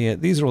down here,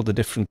 these are all the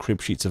different crib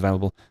sheets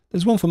available.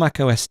 There's one for Mac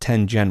OS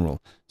X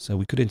General, so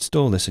we could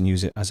install this and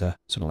use it as a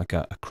sort of like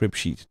a crib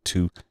sheet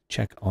to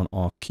check on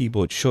our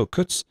keyboard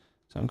shortcuts.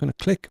 So I'm going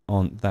to click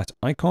on that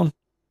icon.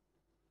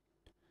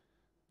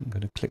 I'm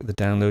going to click the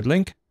download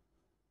link.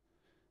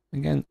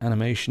 Again,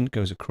 animation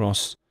goes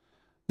across.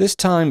 This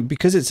time,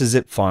 because it's a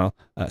zip file,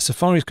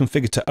 Safari is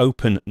configured to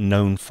open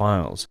known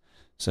files.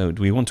 So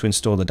do we want to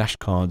install the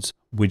dashcards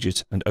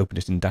widget and open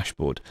it in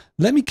dashboard?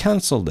 Let me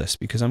cancel this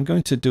because I'm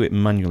going to do it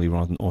manually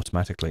rather than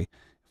automatically.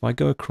 If I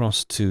go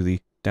across to the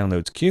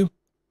downloads queue,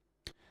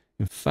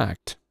 in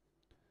fact,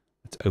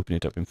 let's open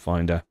it up in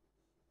Finder.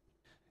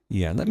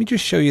 Yeah, let me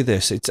just show you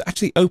this. It's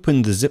actually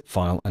opened the zip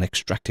file and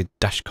extracted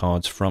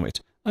dashcards from it.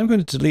 I'm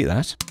going to delete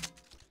that.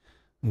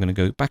 I'm going to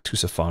go back to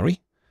Safari,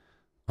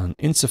 and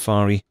in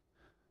Safari,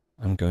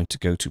 I'm going to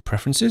go to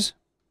Preferences.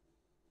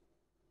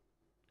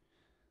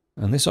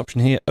 And this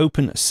option here,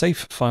 Open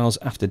Safe Files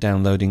After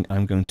Downloading,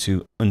 I'm going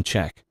to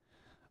uncheck.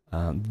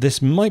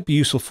 This might be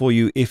useful for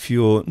you if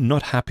you're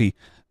not happy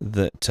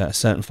that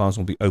certain files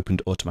will be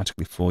opened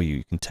automatically for you.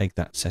 You can take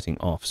that setting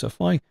off. So if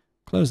I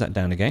close that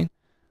down again,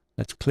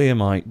 let's clear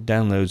my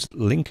downloads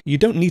link. You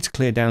don't need to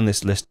clear down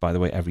this list, by the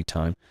way, every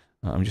time.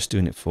 I'm just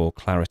doing it for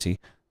clarity.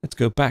 Let's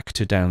go back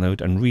to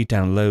download and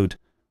re-download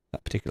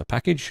that particular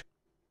package.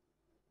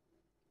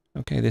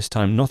 Okay, this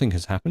time nothing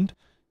has happened.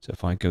 So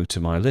if I go to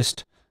my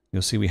list,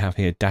 you'll see we have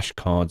here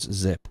dashcards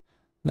zip.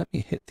 Let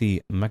me hit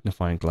the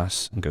magnifying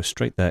glass and go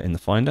straight there in the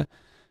Finder.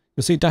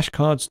 You'll see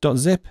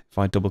dashcards.zip. If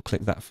I double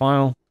click that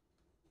file,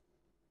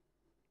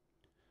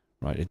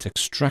 right, it's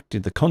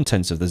extracted the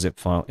contents of the zip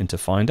file into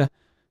Finder.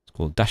 It's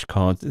called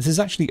dashcards. This is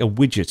actually a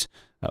widget.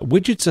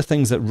 Widgets are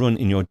things that run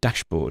in your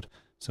dashboard.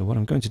 So what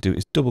I'm going to do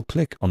is double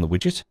click on the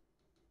widget.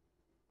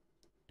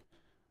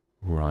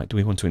 Right, do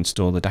we want to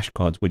install the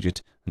dashcards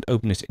widget and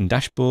open it in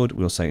dashboard?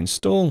 We'll say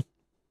install.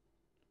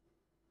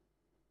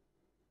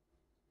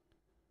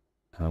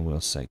 And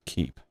we'll say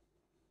keep.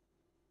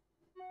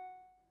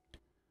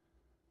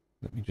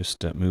 Let me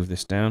just move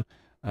this down.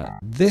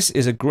 This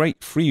is a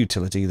great free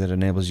utility that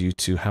enables you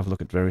to have a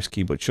look at various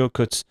keyboard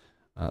shortcuts.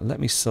 Let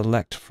me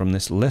select from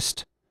this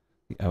list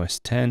the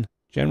OS X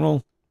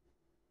General.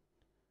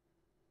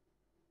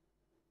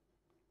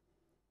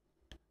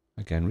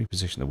 Again,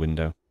 reposition the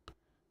window.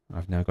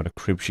 I've now got a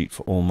crib sheet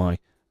for all my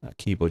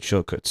keyboard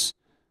shortcuts.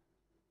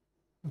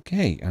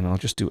 Okay, and I'll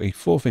just do a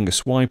 4-finger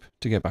swipe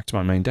to get back to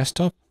my main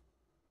desktop.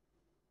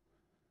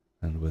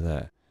 And we're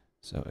there.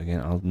 So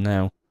again, I'll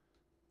now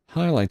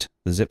highlight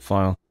the zip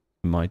file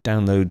in my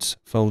downloads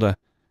folder,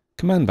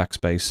 Command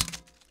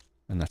backspace,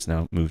 and that's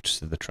now moved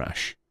to the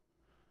trash.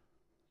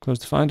 Close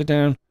the Finder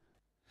down.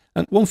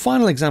 And one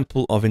final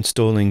example of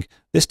installing,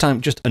 this time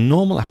just a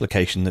normal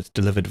application that's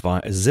delivered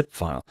via a zip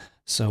file.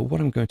 So what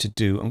I'm going to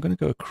do, I'm going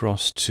to go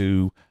across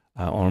to,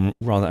 or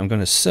rather I'm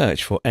going to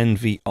search for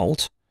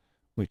NVAlt,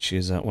 which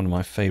is one of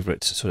my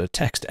favorite sort of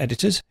text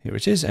editors. Here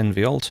it is,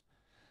 NVAlt.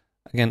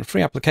 Again,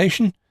 free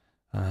application.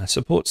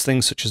 Supports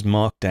things such as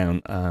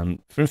Markdown.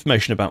 For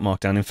information about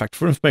Markdown, in fact,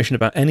 for information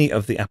about any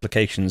of the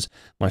applications,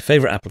 my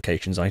favorite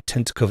applications, I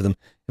tend to cover them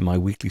in my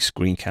weekly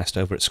screencast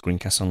over at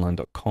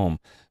screencastonline.com.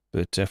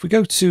 But if we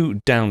go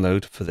to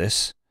download for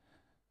this,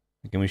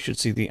 again, we should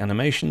see the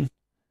animation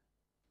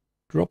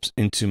drops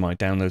into my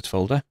downloads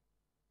folder.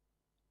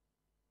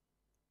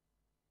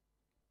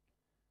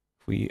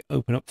 If we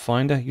open up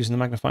Finder using the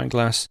magnifying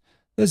glass,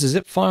 there's a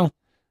zip file.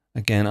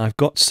 Again, I've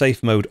got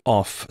safe mode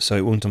off, so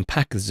it won't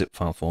unpack the zip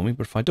file for me,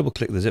 but if I double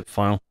click the zip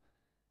file,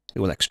 it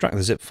will extract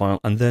the zip file,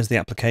 and there's the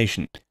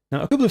application.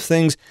 Now, a couple of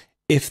things.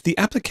 If the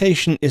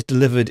application is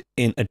delivered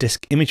in a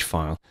disk image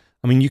file,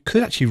 I mean, you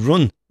could actually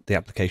run the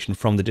application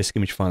from the disk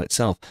image file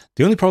itself.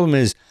 The only problem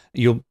is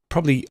you'll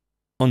probably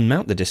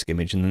unmount the disk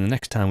image, and then the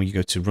next time when you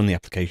go to run the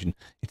application,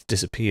 it's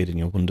disappeared and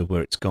you'll wonder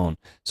where it's gone.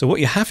 So what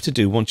you have to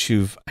do once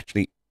you've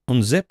actually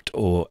unzipped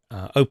or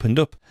opened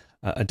up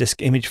a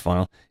disk image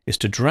file is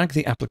to drag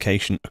the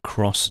application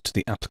across to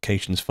the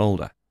applications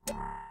folder.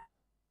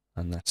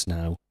 And that's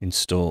now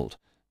installed.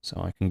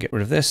 So I can get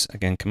rid of this,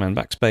 again, Command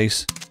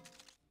backspace,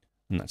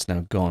 and that's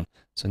now gone.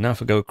 So now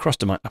if I go across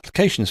to my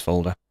applications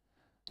folder,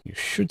 you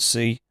should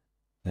see,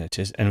 there it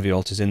is,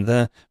 NVAlt is in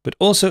there. But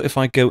also if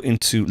I go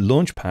into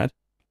Launchpad,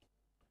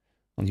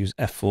 I'll use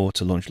F4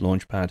 to launch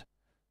Launchpad.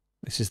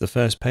 This is the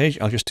first page.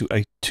 I'll just do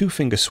a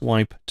 2-finger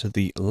swipe to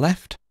the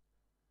left.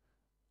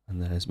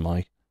 And there's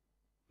my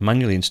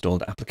manually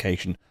installed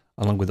application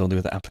along with all the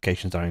other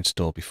applications that I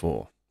installed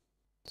before.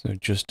 So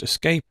just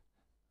escape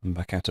and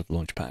back out of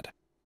Launchpad.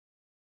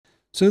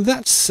 So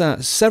that's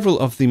several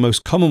of the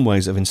most common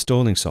ways of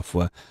installing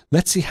software.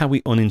 Let's see how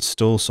we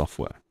uninstall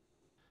software.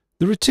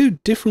 There are two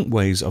different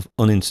ways of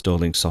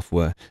uninstalling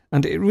software,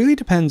 and it really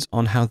depends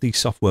on how the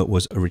software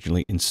was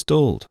originally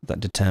installed. That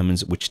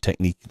determines which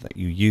technique that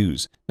you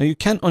use. Now, you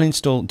can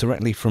uninstall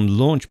directly from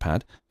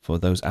Launchpad for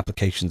those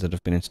applications that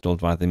have been installed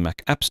via the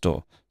Mac App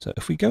Store. So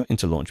if we go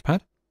into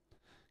Launchpad,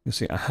 you'll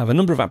see I have a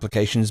number of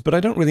applications, but I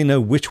don't really know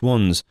which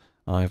ones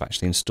I've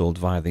actually installed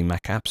via the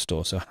Mac App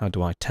Store. So how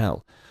do I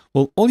tell?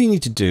 Well, all you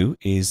need to do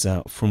is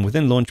from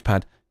within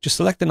Launchpad, just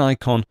select an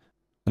icon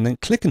and then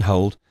click and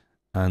hold.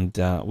 And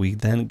we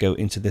then go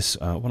into this,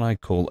 what I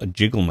call a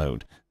jiggle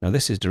mode. Now,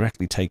 this is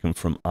directly taken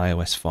from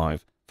iOS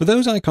 5. For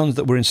those icons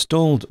that were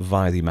installed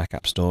via the Mac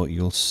App Store,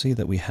 you'll see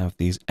that we have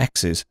these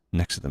X's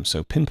next to them.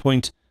 So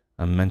Pinpoint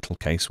and Mental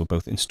Case were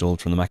both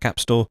installed from the Mac App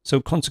Store. So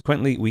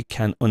consequently, we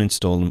can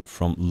uninstall them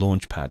from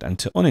Launchpad. And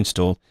to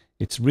uninstall,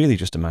 it's really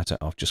just a matter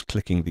of just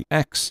clicking the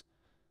X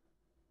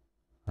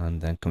and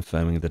then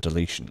confirming the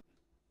deletion.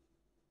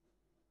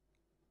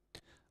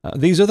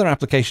 These other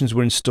applications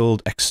were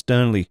installed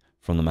externally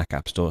from the Mac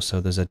App Store, so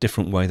there's a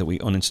different way that we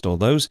uninstall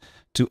those.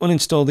 To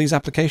uninstall these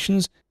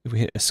applications, if we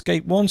hit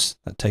escape once,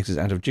 that takes us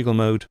out of jiggle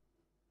mode,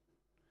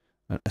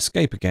 and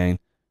escape again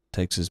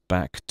takes us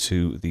back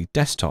to the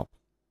desktop.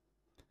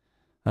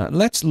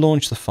 Let's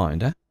launch the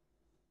Finder,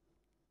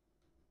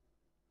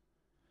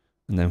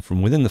 and then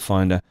from within the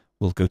Finder,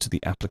 we'll go to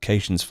the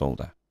Applications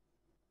folder.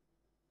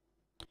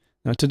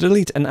 Now, to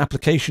delete an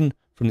application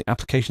from the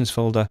Applications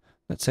folder,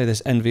 let's say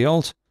this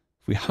NV-Alt,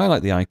 if we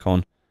highlight the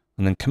icon,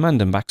 and then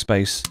Command and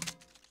Backspace,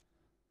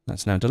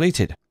 that's now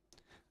deleted.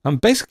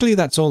 And basically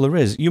that's all there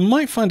is. You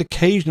might find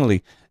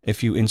occasionally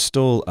if you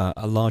install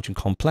a large and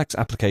complex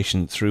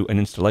application through an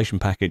installation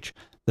package,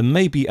 there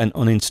may be an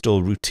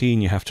uninstall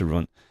routine you have to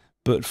run.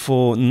 But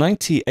for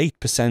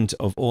 98%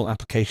 of all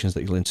applications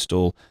that you'll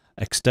install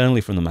externally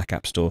from the Mac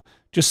App Store,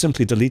 just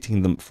simply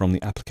deleting them from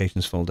the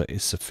Applications folder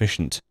is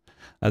sufficient.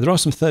 There are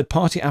some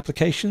third-party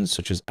applications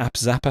such as App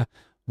Zapper,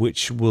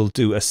 which will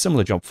do a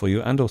similar job for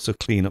you and also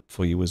clean up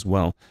for you as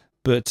well.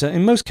 But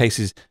in most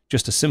cases,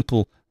 just a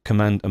simple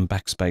Command and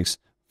Backspace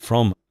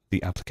from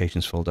the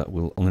Applications folder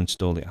will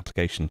uninstall the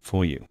application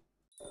for you.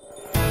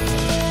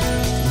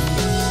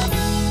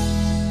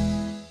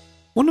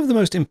 One of the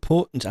most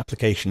important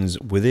applications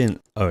within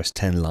OS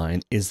X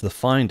Lion is the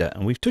Finder,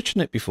 and we've touched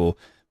on it before,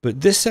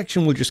 but this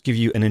section will just give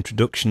you an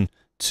introduction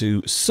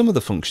to some of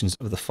the functions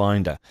of the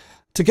Finder.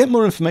 To get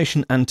more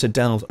information and to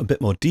delve a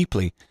bit more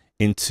deeply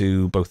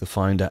into both the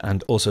Finder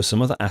and also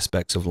some other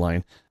aspects of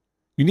Lion,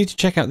 you need to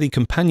check out the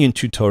companion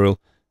tutorial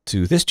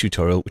to this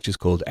tutorial, which is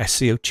called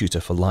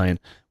SCOtutor for Lion,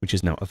 which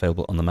is now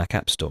available on the Mac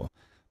App Store.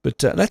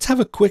 But let's have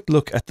a quick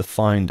look at the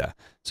Finder.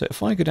 So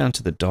if I go down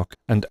to the dock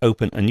and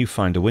open a new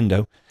Finder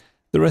window,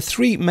 there are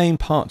three main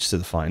parts to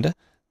the Finder.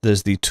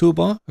 There's the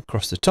toolbar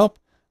across the top,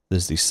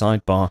 there's the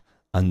sidebar,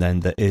 and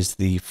then there is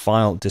the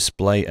file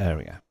display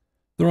area.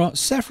 There are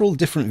several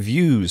different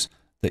views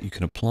that you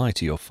can apply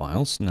to your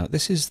files. Now,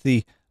 this is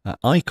the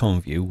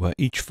icon view, where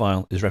each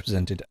file is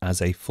represented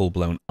as a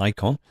full-blown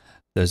icon.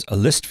 There's a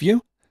list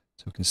view,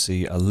 so we can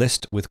see a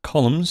list with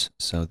columns,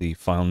 so the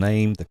file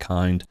name, the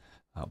kind,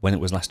 when it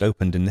was last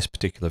opened in this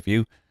particular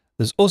view.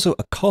 There's also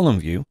a column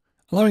view,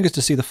 allowing us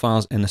to see the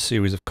files in a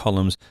series of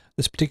columns.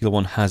 This particular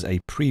one has a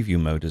preview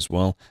mode as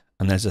well,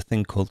 and there's a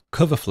thing called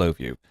cover flow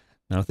view.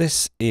 Now,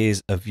 this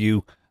is a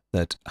view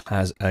that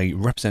has a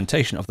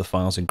representation of the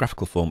files in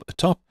graphical form at the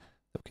top.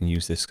 We can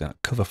use this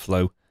cover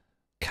flow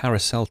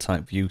carousel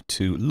type view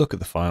to look at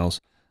the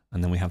files,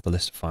 and then we have the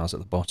list of files at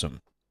the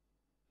bottom.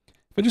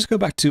 If I just go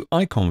back to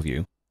icon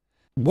view,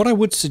 what I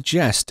would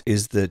suggest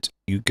is that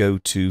you go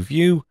to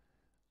view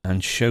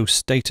and show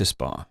status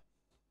bar.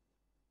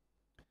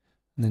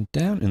 And then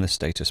down in the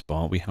status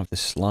bar, we have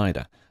this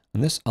slider,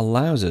 and this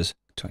allows us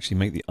to actually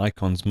make the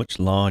icons much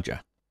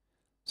larger.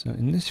 So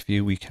in this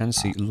view, we can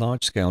see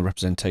large scale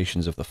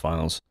representations of the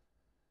files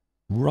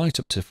right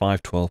up to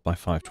 512 by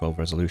 512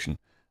 resolution.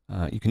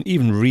 You can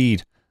even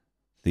read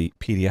the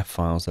PDF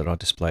files that are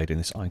displayed in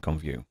this icon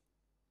view.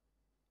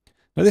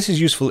 Now, this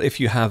is useful if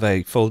you have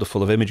a folder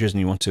full of images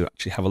and you want to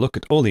actually have a look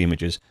at all the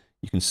images.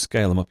 You can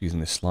scale them up using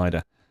this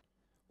slider,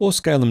 or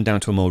scale them down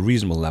to a more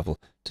reasonable level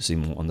to see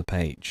more on the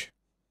page.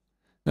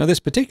 Now, this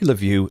particular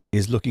view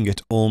is looking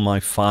at all my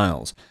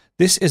files.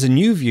 This is a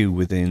new view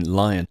within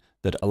Lion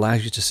that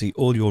allows you to see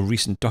all your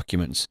recent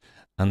documents,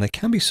 and they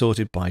can be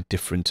sorted by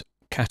different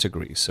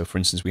categories. So for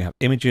instance, we have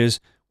images,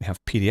 we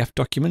have PDF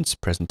documents,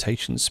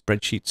 presentations,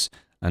 spreadsheets,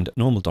 and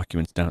normal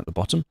documents down at the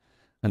bottom.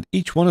 And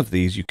each one of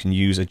these you can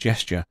use a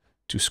gesture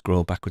to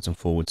scroll backwards and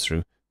forwards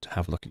through to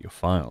have a look at your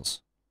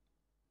files.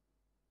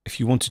 If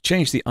you want to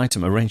change the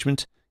item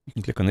arrangement, you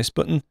can click on this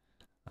button.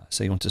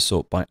 Say you want to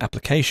sort by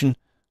application,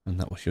 and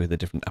that will show you the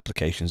different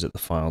applications that the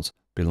files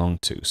belong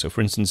to. So for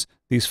instance,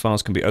 these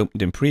files can be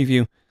opened in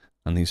preview,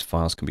 and these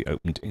files can be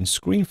opened in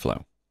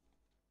ScreenFlow.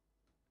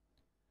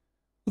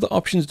 Other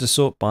options to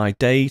sort by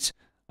date,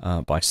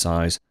 by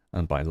size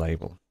and by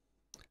label.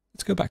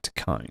 Let's go back to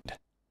kind.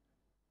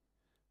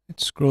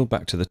 Let's scroll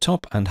back to the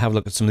top and have a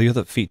look at some of the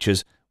other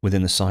features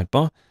within the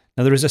sidebar.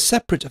 Now there is a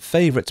separate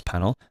favorites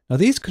panel. Now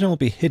these can all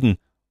be hidden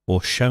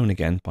or shown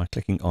again by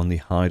clicking on the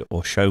hide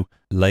or show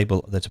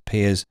label that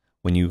appears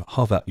when you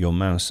hover your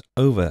mouse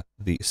over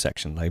the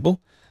section label.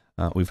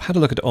 We've had a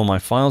look at all my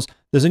files.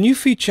 There's a new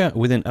feature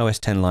within OS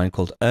X Lion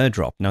called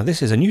AirDrop. Now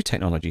this is a new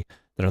technology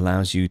that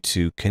allows you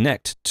to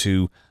connect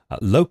to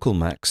local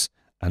Macs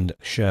and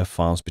share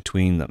files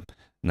between them.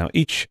 Now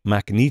each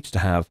Mac needs to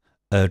have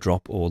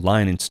AirDrop or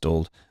Lion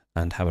installed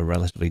and have a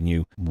relatively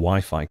new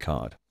Wi-Fi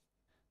card.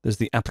 There's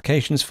the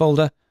applications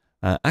folder,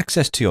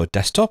 access to your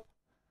desktop,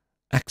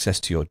 access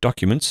to your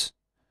documents,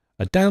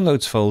 a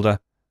downloads folder,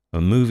 a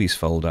movies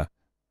folder,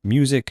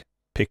 music,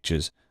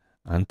 pictures,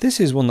 and this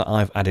is one that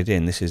I've added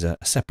in. This is a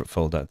separate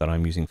folder that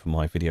I'm using for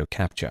my video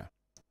capture.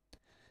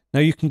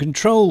 Now you can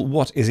control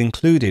what is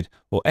included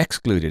or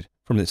excluded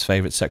from this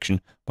favorite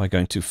section by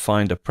going to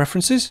Finder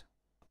Preferences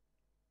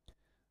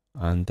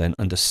and then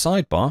under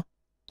Sidebar.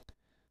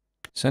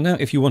 So now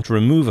if you want to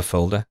remove a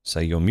folder,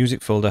 say your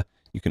music folder,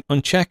 you can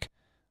uncheck.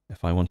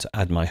 If I want to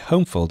add my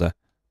home folder,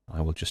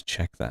 I will just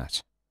check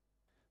that.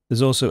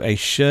 There's also a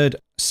shared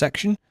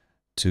section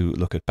to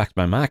look at Back to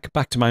My Mac.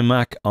 Back to My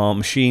Mac are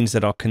machines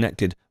that are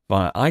connected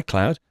via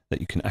iCloud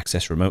that you can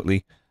access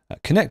remotely,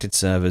 connected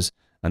servers,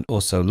 and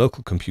also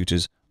local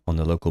computers on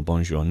the local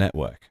Bonjour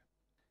network.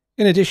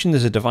 In addition,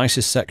 there's a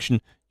devices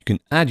section. You can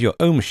add your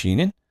own machine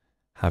in,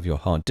 have your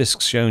hard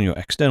disks shown, your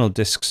external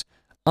disks,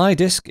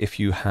 iDisk if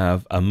you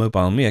have a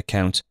MobileMe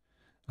account,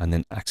 and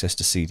then access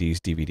to CDs,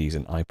 DVDs,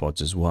 and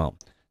iPods as well.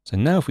 So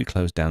now if we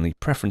close down the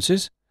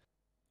preferences,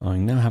 I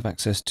now have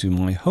access to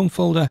my home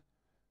folder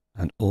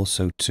and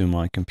also to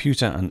my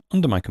computer. And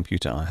under my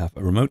computer, I have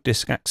a remote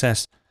disk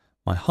access,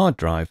 my hard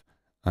drive,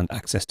 and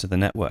access to the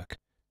network.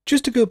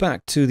 Just to go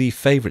back to the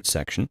favorite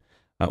section,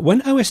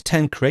 when OS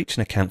X creates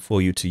an account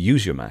for you to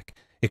use your Mac,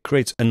 it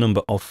creates a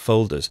number of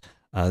folders.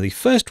 The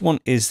first one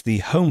is the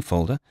home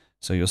folder.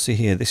 So you'll see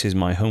here, this is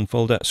my home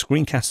folder,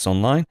 Screencasts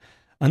Online,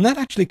 and that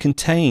actually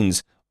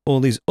contains all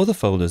these other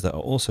folders that are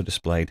also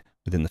displayed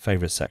within the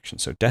favorites section.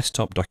 So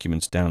desktop,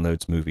 documents,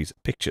 downloads, movies,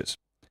 pictures.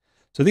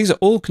 So these are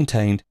all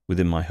contained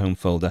within my home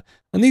folder,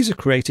 and these are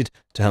created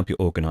to help you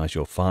organize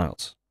your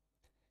files.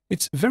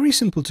 It's very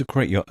simple to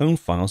create your own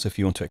files. If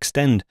you want to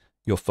extend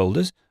your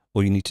folders,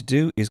 all you need to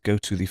do is go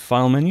to the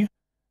File menu,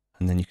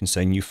 and then you can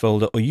say New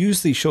Folder, or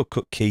use the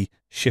shortcut key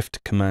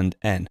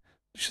Shift-Command-N.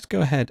 Just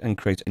go ahead and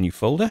create a new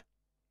folder.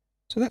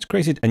 So that's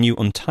created a new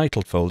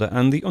untitled folder,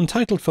 and the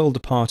untitled folder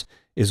part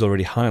is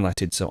already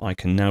highlighted, so I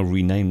can now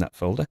rename that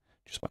folder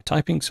just by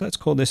typing. So let's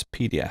call this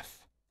PDF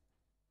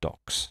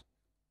Docs.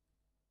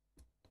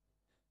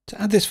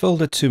 To add this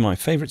folder to my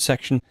favorite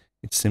section,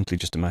 it's simply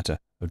just a matter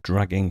of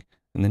dragging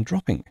and then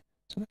dropping.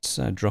 So let's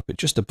drop it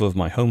just above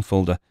my home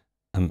folder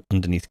and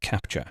underneath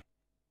Capture.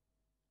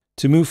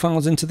 To move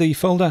files into the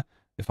folder,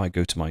 if I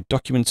go to my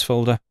Documents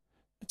folder,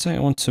 let's say I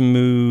want to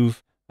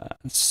move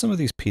some of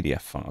these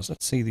PDF files.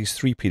 Let's see these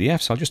 3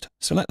 PDFs. I'll just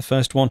select the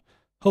first one,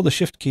 hold the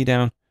Shift key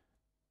down,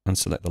 and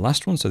select the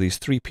last one. So these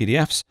 3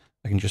 PDFs,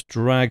 I can just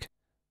drag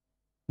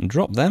and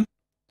drop them,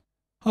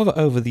 hover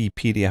over the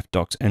PDF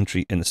Docs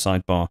entry in the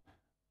sidebar,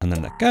 and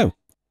then let go.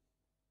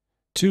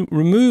 To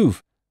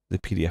remove the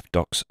PDF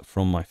Docs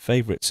from my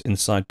favorites in the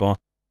sidebar,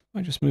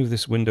 I just move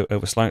this window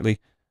over slightly.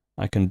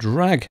 I can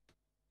drag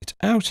it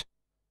out,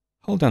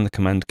 hold down the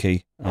Command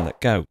key, and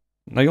let go.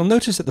 Now you'll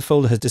notice that the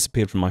folder has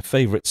disappeared from my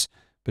favorites,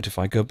 but if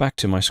I go back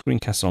to my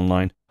Screencasts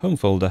Online home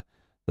folder,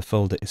 the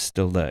folder is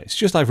still there. It's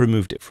just I've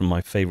removed it from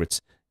my favorites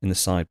in the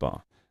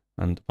sidebar,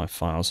 and my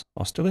files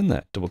are still in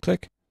there. Double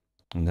click,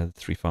 and they're the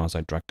 3 files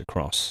I dragged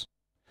across.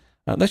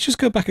 Let's just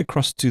go back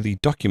across to the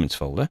Documents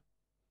folder.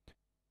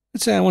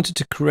 Let's say I wanted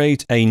to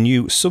create a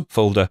new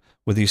subfolder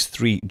with these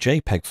 3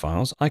 JPEG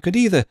files. I could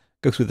either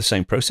go through the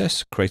same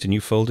process, create a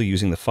new folder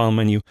using the File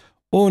menu,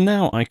 or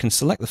now I can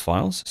select the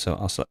files. So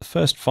I'll select the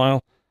first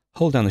file,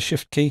 hold down the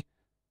Shift key,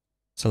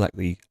 select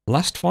the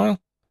last file,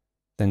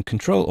 then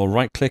Control or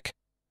right click,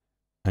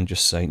 and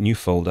just say New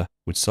Folder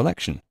with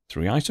selection.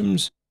 3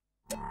 items,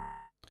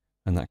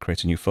 and that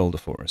creates a new folder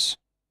for us.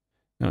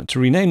 Now to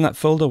rename that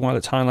folder while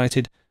it's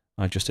highlighted,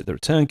 I just hit the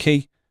Return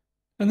key,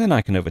 and then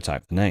I can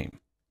overtype the name.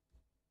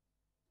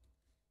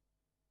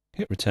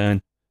 Hit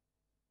Return,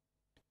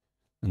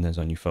 and there's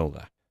our new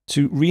folder.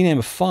 To rename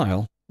a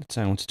file, let's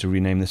say I wanted to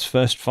rename this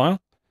first file.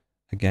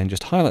 Again,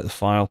 just highlight the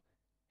file,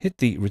 hit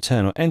the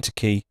Return or Enter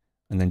key,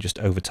 and then just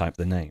overtype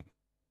the name.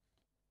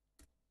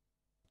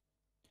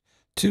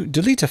 To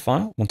delete a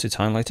file, once it's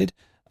highlighted,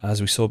 as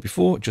we saw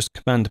before, just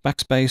Command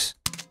Backspace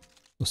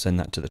will send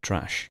that to the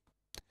trash.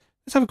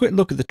 Let's have a quick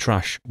look at the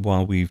trash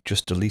while we've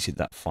just deleted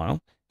that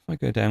file. If I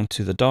go down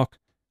to the dock,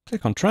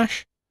 click on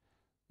Trash,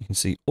 you can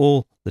see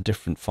all the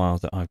different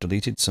files that I've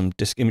deleted, some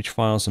disk image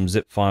files, some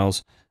zip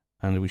files,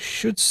 and we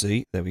should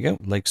see, there we go,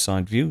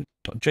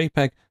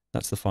 lakesideview.jpg,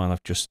 that's the file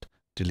I've just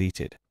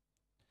deleted.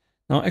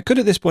 Now I could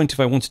at this point, if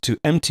I wanted to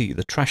empty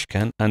the trash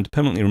can and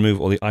permanently remove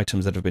all the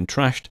items that have been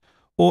trashed,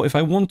 Or if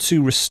I want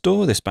to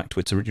restore this back to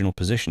its original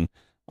position,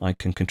 I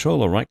can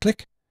Control or right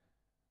click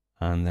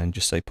and then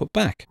just say put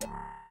back.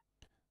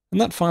 And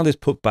that file is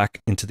put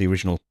back into the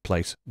original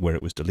place where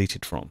it was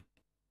deleted from.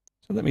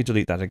 So let me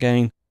delete that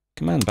again.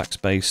 Command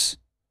backspace,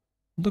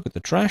 look at the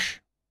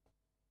trash,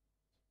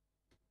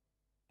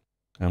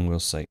 and we'll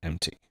say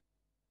empty.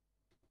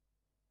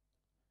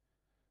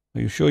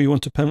 Are you sure you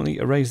want to permanently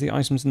erase the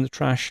items in the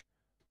trash?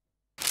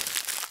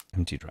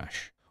 Empty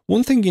trash.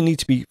 One thing you need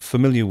to be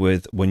familiar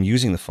with when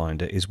using the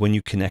Finder is when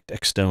you connect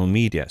external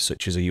media,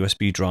 such as a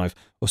USB drive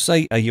or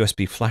say a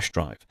USB flash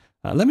drive.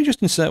 Let me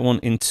just insert one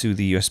into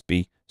the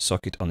USB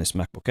socket on this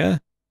MacBook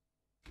Air.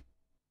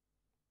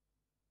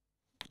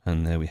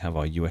 And there we have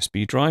our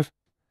USB drive.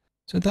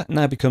 So that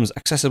now becomes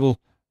accessible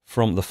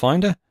from the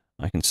Finder.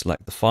 I can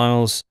select the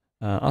files.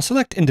 I'll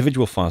select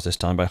individual files this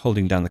time by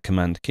holding down the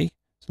Command key.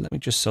 So let me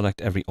just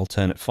select every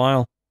alternate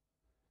file.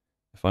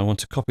 If I want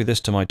to copy this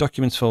to my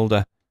Documents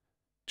folder,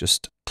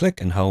 just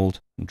click and hold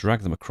and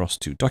drag them across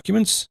to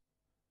Documents.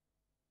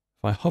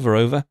 If I hover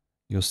over,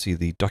 you'll see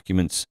the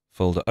Documents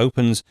folder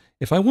opens.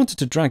 If I wanted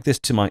to drag this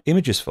to my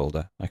Images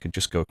folder, I could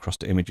just go across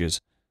to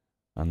Images,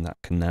 and that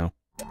can now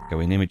go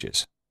in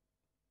Images.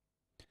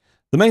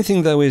 The main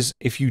thing though is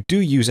if you do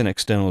use an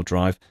external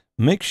drive,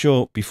 make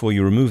sure before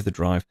you remove the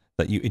drive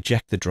that you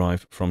eject the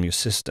drive from your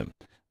system.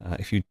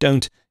 If you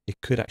don't, it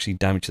could actually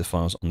damage the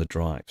files on the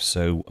drive.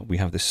 So we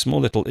have this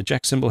small little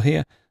eject symbol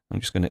here. I'm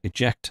just going to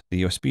eject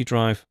the USB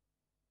drive.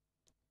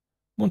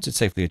 Once it's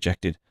safely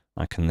ejected,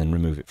 I can then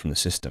remove it from the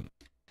system.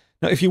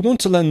 Now, if you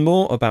want to learn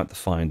more about the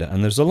Finder,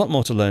 and there's a lot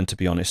more to learn to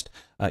be honest,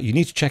 you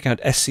need to check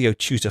out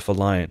SCOtutor for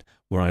Lion,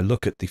 where I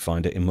look at the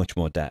Finder in much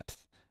more depth.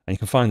 And you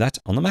can find that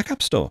on the Mac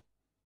App Store.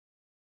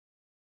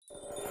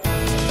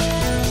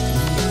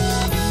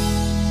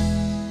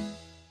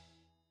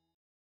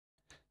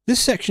 This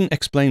section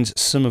explains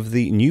some of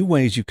the new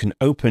ways you can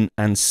open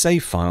and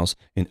save files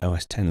in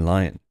OS X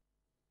Lion.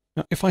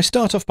 Now, if I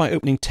start off by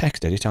opening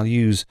TextEdit, I'll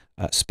use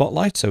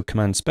Spotlight, so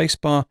Command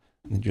Spacebar,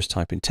 and then just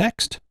type in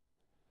text.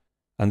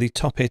 And the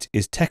top hit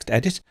is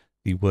TextEdit,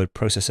 the word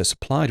processor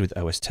supplied with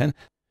OS X,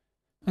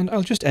 and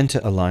I'll just enter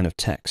a line of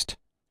text.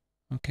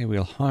 Okay,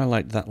 we'll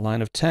highlight that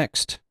line of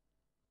text,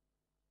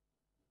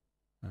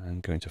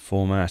 and go into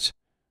Format,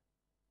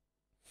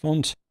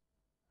 Font,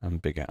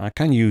 and bigger. I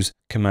can use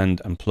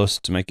Command and plus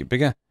to make it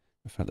bigger.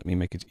 In fact, let me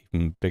make it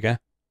even bigger.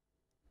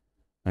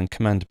 And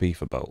Command B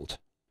for bold.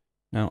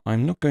 Now,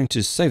 I'm not going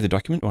to save the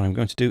document. What I'm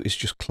going to do is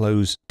just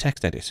close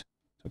TextEdit.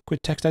 So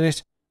quit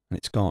TextEdit, and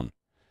it's gone.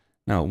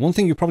 Now, one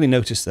thing you probably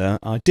noticed there,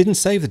 I didn't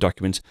save the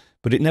document,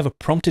 but it never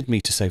prompted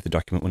me to save the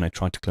document when I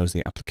tried to close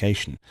the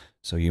application.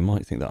 So you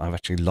might think that I've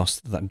actually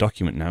lost that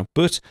document now,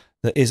 but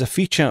there is a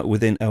feature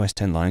within OS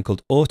X Lion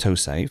called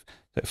autosave.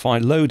 So if I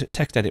load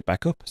TextEdit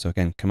back up, so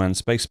again, Command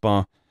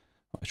Spacebar,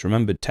 I just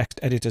remembered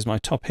TextEdit as my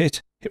top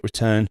hit, hit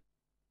return,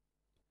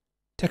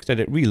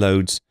 TextEdit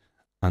reloads,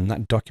 and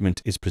that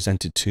document is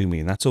presented to me,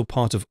 and that's all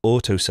part of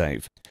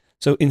autosave.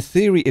 So in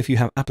theory, if you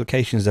have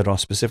applications that are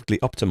specifically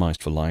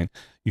optimized for Lion,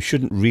 you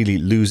shouldn't really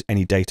lose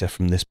any data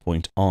from this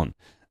point on.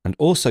 And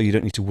also, you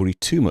don't need to worry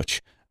too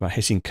much about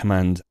hitting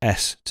Command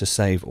S to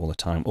save all the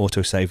time.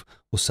 Autosave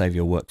will save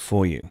your work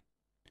for you.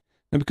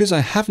 Now, because I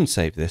haven't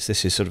saved this,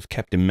 this is sort of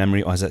kept in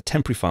memory or as a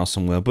temporary file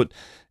somewhere, but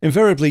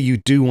invariably you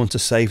do want to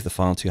save the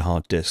file to your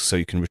hard disk so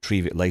you can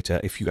retrieve it later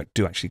if you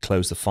do actually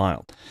close the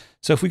file.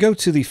 So if we go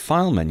to the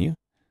File menu,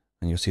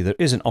 and you'll see there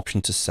is an option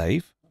to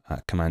save,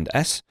 Command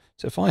S.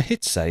 So if I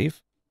hit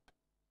save,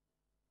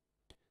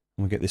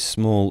 we'll get this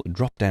small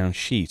drop-down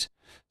sheet.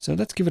 So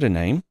let's give it a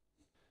name.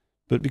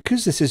 But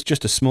because this is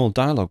just a small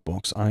dialog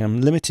box, I am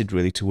limited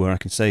really to where I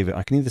can save it.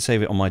 I can either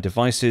save it on my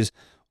devices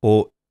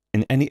or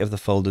in any of the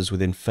folders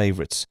within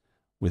favorites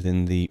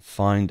within the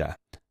Finder.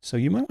 So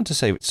you might want to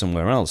save it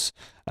somewhere else.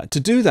 To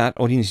do that,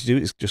 all you need to do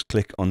is just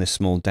click on this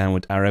small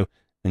downward arrow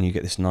and you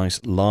get this nice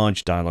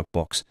large dialog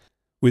box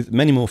with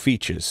many more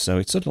features. So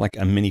it's sort of like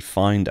a mini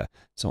Finder.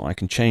 So I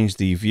can change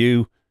the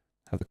view,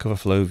 have the cover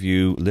flow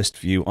view, list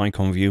view,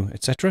 icon view,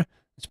 etc.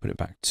 Let's put it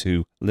back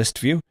to list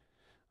view.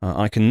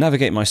 I can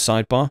navigate my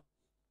sidebar.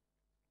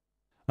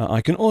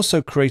 I can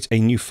also create a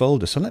new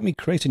folder. So let me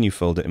create a new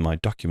folder in my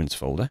Documents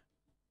folder.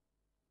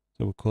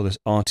 So we'll call this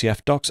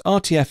RTF Docs.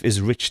 RTF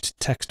is rich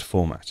text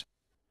format.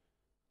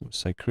 We'll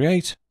say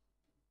create.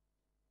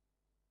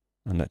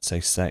 And let's say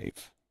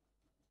save.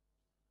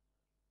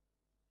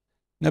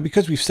 Now,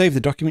 because we've saved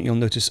the document, you'll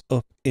notice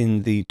up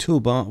in the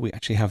toolbar, we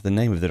actually have the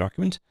name of the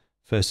document,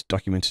 first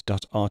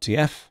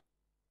document.rtf.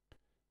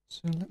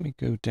 So let me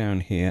go down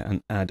here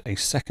and add a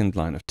second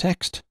line of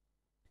text.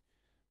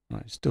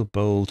 Right, still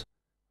bold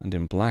and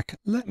in black.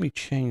 Let me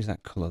change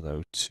that color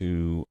though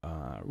to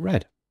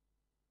red.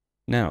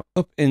 Now,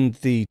 up in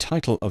the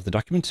title of the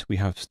document, we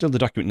have still the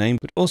document name,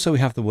 but also we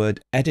have the word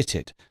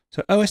edited.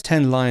 So OS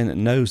X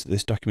Lion knows that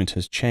this document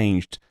has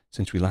changed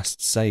since we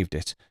last saved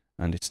it,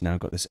 and it's now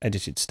got this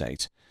edited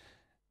state.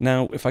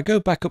 Now, if I go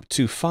back up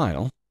to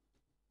File,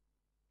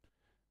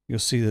 you'll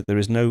see that there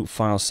is no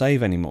file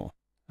save anymore.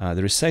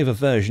 There is Save a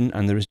Version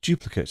and there is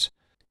Duplicate.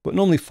 but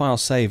normally file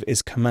save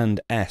is Command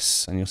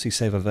S, and you'll see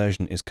save a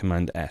version is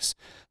Command S.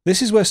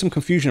 This is where some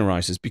confusion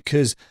arises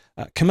because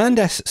Command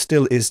S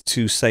still is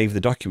to save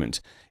the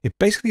document. It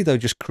basically, though,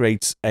 just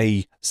creates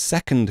a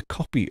second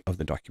copy of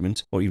the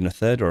document, or even a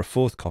third or a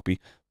fourth copy,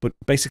 but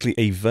basically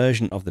a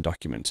version of the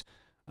document.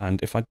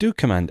 And if I do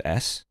Command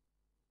S,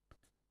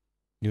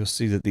 you'll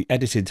see that the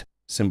edited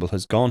symbol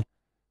has gone,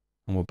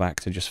 and we're back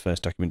to just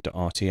first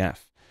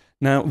document.rtf.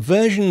 Now,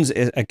 versions,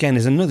 again,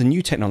 is another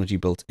new technology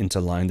built into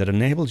Lion that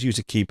enables you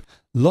to keep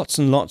lots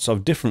and lots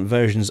of different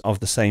versions of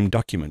the same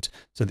document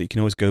so that you can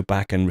always go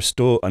back and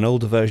restore an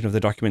older version of the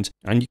document,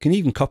 and you can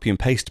even copy and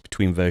paste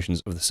between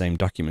versions of the same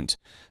document.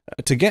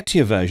 To get to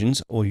your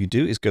versions, all you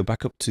do is go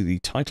back up to the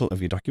title of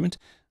your document,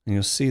 and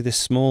you'll see this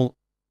small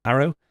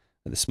arrow,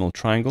 this small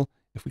triangle.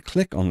 If we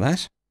click on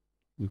that,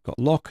 we've got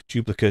Lock,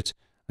 Duplicate,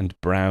 and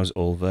Browse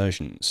All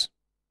Versions.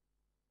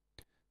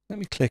 Let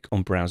me click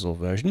on Browse All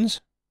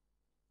Versions.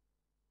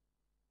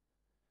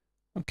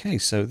 Okay,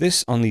 so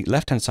this on the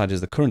left-hand side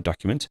is the current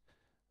document.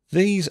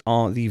 These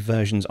are the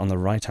versions on the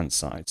right-hand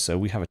side. So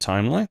we have a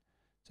timeline.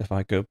 So if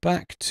I go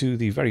back to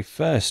the very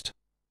first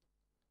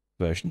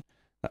version,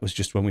 that was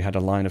just when we had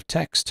a line of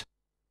text.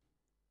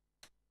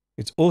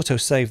 It's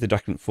auto-saved the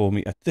document for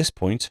me at this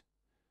point.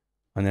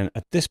 And then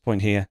at this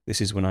point here, this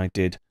is when I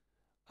did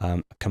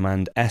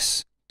Command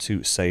S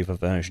to save a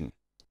version.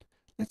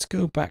 Let's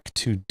go back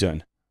to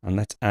Done, and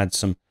let's add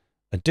some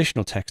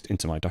additional text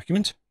into my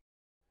document.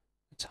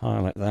 Let's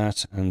highlight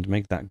that and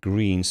make that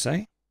green,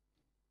 say.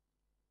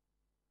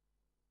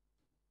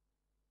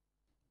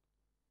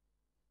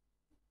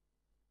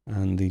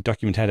 And the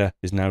document header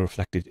is now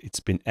reflected.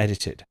 It's been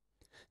edited.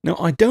 Now,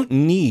 I don't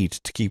need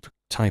to keep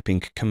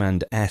typing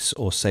Command S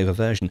or save a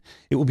version.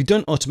 It will be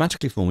done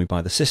automatically for me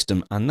by the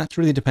system, and that's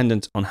really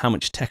dependent on how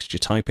much text you're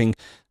typing,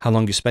 how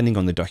long you're spending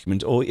on the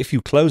document, or if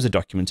you close the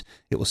document,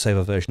 it will save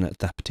a version at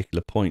that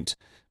particular point.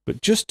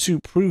 But just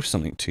to prove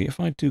something to you, if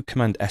I do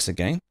Command S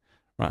again,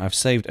 right, I've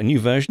saved a new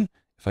version.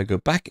 If I go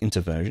back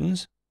into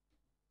versions,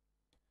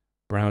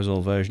 browse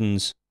all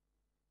versions.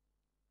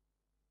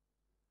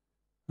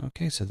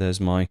 Okay, so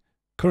there's my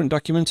current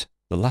document,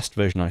 the last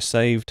version I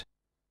saved.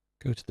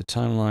 Go to the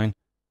timeline,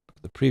 look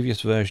at the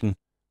previous version,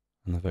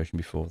 and the version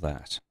before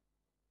that.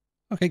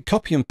 Okay,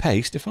 copy and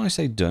paste. If I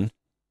say done,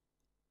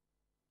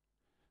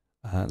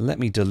 let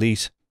me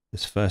delete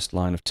this first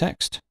line of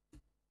text.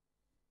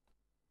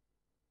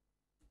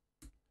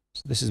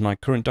 So this is my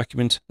current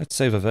document. Let's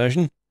save a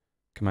version.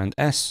 Command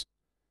S,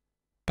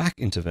 back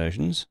into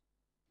versions,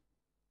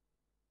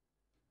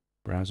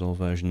 browse all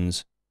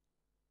versions.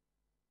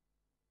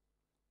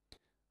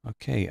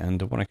 Okay, and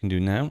what I can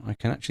do now, I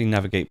can actually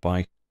navigate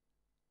by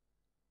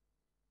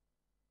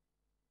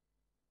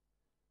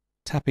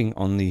tapping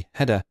on the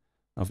header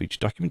of each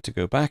document to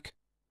go back.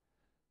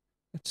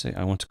 Let's say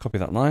I want to copy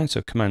that line,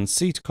 so Command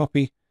C to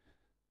copy,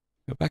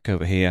 go back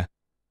over here.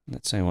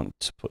 Let's say I want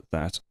to put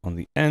that on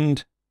the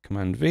end,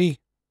 Command V,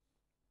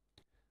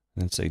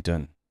 and then say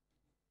done.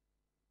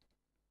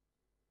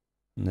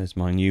 And there's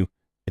my new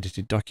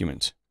edited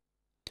document.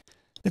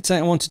 Let's say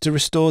I wanted to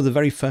restore the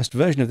very first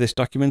version of this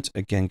document.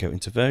 Again, go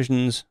into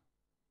versions,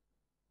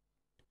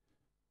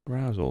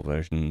 browse all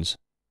versions,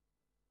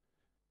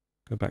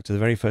 go back to the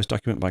very first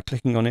document by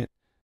clicking on it.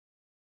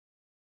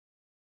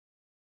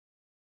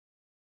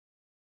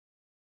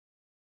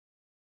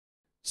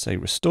 Say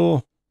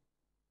restore.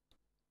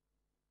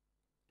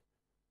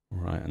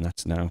 Right, and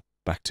that's now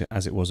back to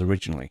as it was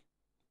originally.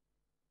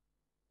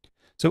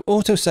 So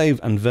autosave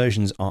and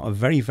versions are a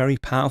very, very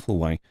powerful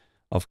way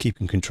of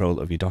keeping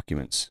control of your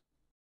documents.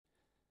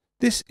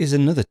 This is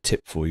another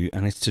tip for you,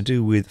 and it's to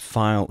do with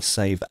file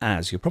save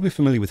as. You're probably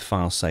familiar with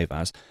file save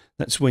as.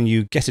 That's when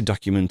you get a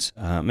document,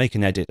 make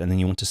an edit, and then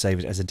you want to save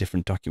it as a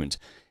different document.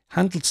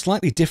 Handled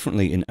slightly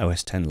differently in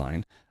OS X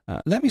Lion.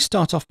 Let me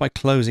start off by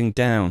closing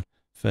down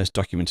first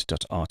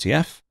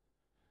document.rtf.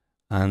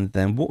 And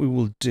then what we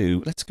will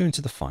do, let's go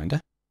into the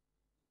Finder.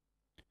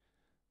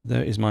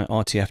 There is my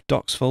RTF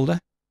docs folder.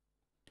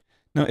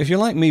 Now, if you're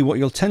like me, what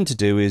you'll tend to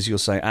do is you'll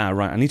say,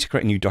 right, I need to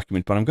create a new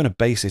document, but I'm going to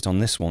base it on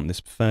this one, this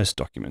first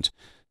document.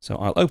 So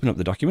I'll open up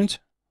the document,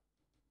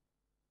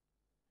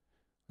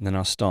 and then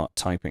I'll start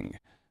typing.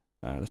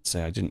 Let's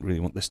say I didn't really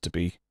want this to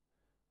be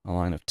a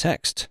line of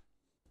text.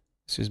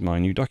 This is my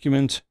new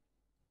document.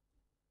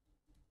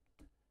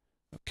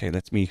 Okay,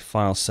 let me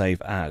file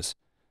save as.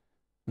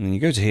 And then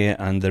you go to here,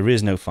 and there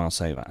is no file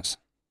save as.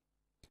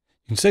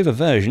 You can save a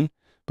version,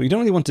 but you don't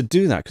really want to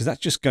do that because that's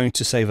just going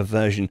to save a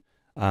version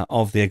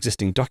of the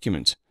existing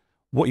document.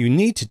 What you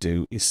need to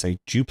do is say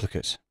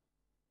duplicate.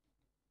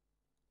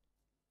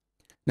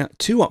 Now,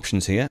 two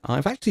options here.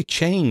 I've actually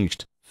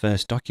changed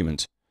first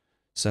document.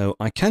 So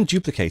I can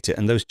duplicate it,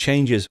 and those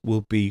changes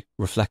will be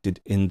reflected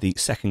in the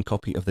second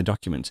copy of the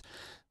document.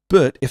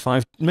 But if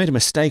I've made a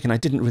mistake and I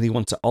didn't really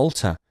want to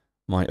alter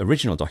my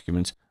original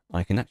document,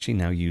 I can actually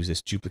now use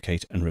this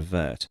duplicate and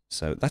revert.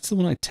 So that's the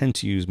one I tend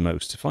to use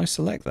most. If I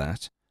select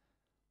that,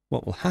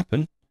 what will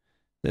happen,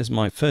 there's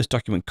my first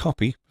document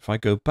copy. If I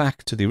go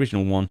back to the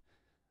original one,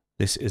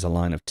 this is a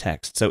line of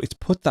text. So it's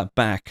put that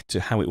back to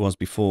how it was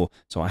before.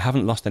 So I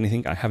haven't lost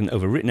anything. I haven't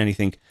overwritten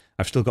anything.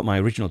 I've still got my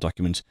original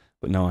document,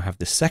 but now I have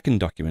this second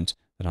document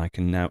that I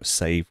can now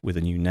save with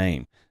a new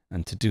name.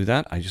 And to do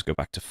that, I just go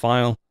back to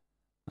File,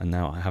 and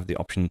now I have the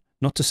option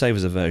not to save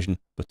as a version,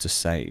 but to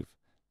save.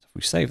 So if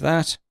we save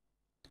that,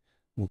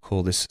 we'll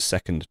call this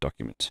second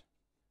document,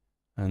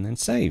 and then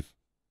save.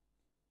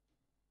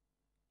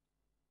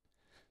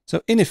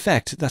 So in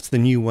effect, that's the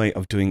new way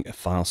of doing a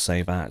file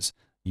save as.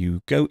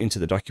 You go into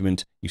the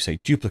document, you say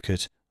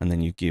duplicate, and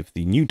then you give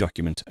the new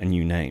document a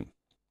new name.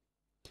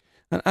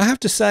 And I have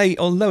to say,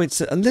 although it's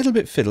a little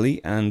bit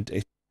fiddly and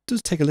it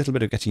does take a little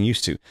bit of getting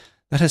used to,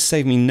 that has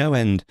saved me no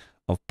end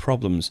of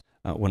problems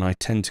when I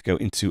tend to go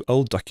into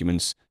old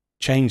documents,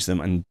 change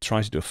them, and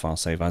try to do a file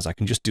save as. I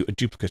can just do a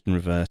duplicate and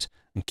revert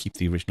and keep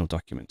the original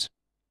document.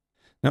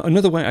 Now,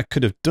 another way I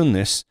could have done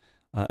this,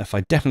 if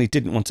I definitely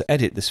didn't want to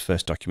edit this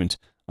first document,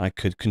 I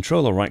could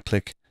Control or right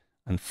click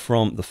and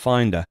from the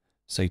Finder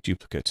say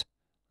duplicate,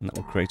 and that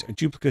will create a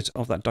duplicate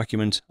of that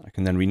document. I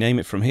can then rename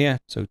it from here.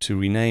 So to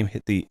rename,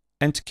 hit the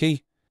Enter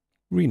key,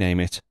 rename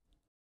it,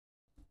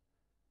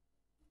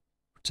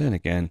 return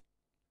again,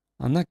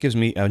 and that gives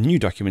me a new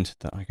document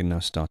that I can now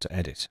start to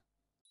edit.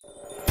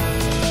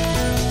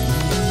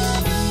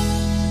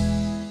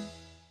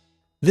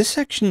 This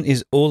section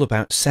is all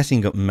about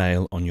setting up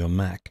mail on your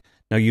Mac.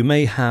 Now, you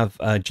may have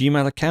a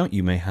Gmail account,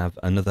 you may have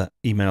another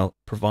email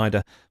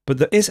provider, but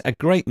there is a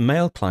great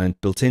mail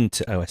client built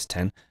into OS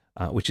X,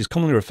 which is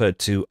commonly referred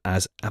to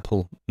as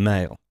Apple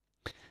Mail.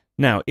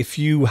 Now, if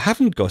you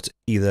haven't got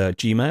either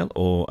Gmail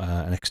or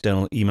an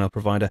external email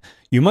provider,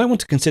 you might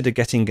want to consider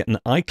getting an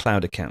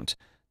iCloud account.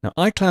 Now,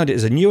 iCloud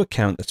is a new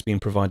account that's been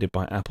provided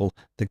by Apple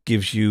that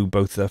gives you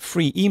both a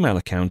free email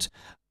account,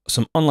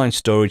 some online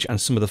storage,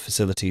 and some of the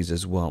facilities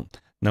as well.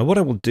 Now, what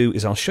I will do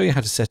is I'll show you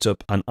how to set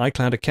up an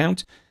iCloud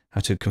account,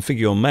 how to configure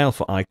your mail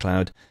for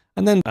iCloud,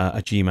 and then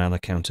a Gmail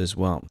account as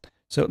well.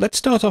 So let's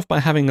start off by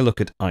having a look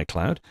at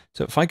iCloud.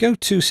 So if I go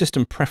to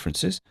System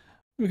Preferences,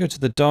 we go to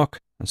the dock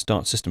and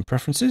start System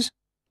Preferences.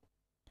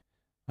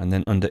 And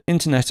then under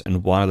Internet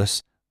and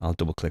Wireless, I'll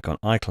double click on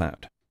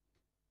iCloud.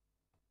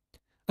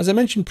 As I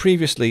mentioned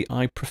previously,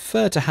 I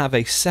prefer to have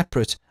a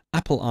separate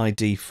Apple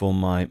ID for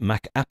my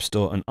Mac App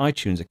Store and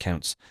iTunes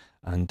accounts,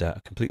 and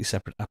a completely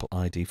separate Apple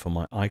ID for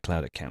my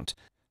iCloud account.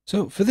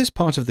 So for this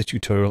part of the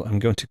tutorial, I'm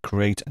going to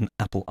create an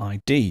Apple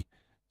ID.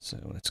 So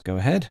let's go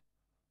ahead.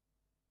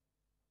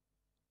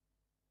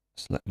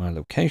 Select my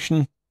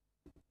location,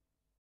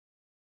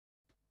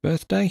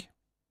 birthday,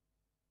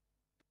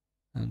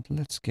 and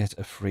let's get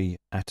a free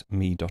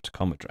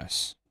 @me.com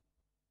address.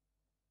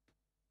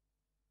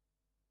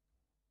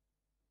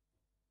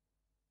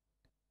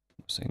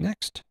 Say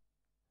next.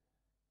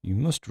 You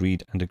must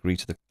read and agree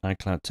to the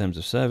iCloud Terms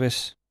of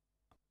Service.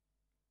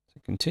 So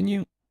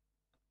continue.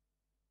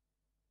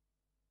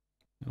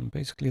 And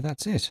basically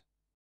that's it.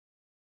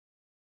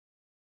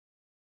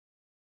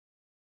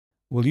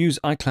 We'll use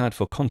iCloud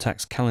for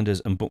contacts,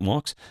 calendars, and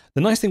bookmarks.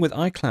 The nice thing with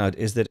iCloud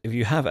is that if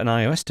you have an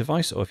iOS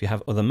device or if you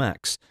have other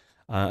Macs,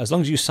 as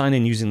long as you sign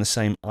in using the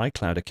same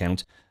iCloud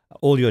account,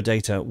 all your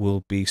data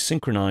will be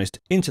synchronized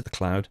into the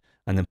cloud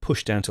and then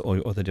pushed down to all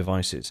your other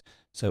devices.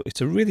 So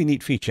it's a really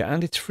neat feature,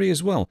 and it's free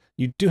as well.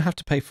 You do have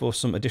to pay for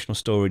some additional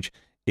storage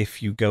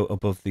if you go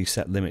above the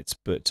set limits,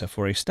 but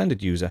for a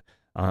standard user,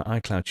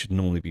 iCloud should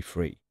normally be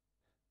free.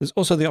 There's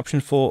also the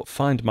option for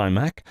Find My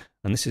Mac,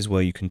 and this is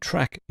where you can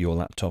track your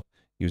laptop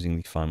using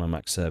the Find My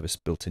Mac service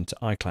built into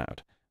iCloud.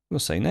 We'll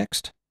say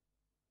next,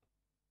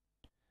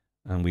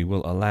 and we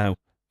will allow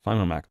Find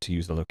My Mac to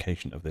use the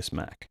location of this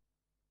Mac.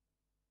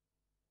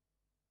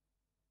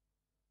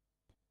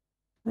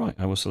 Right,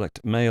 I will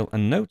select Mail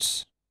and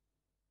Notes,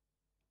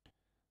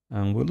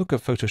 and we'll look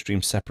at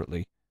PhotoStream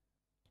separately,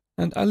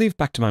 and I'll leave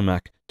Back to My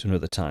Mac to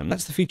another time.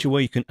 That's the feature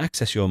where you can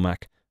access your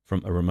Mac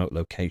from a remote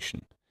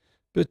location.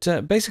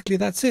 But basically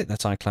that's it,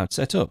 that's iCloud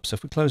set up. So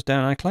if we close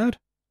down iCloud,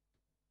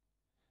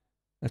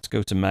 let's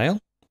go to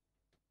Mail,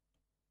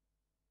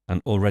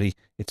 and already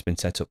it's been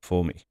set up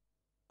for me.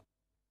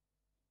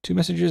 2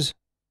 messages,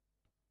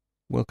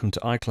 welcome to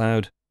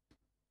iCloud,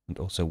 and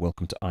also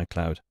welcome to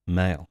iCloud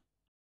Mail.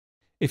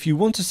 If you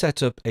want to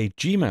set up a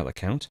Gmail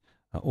account,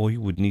 all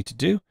you would need to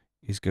do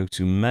is go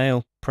to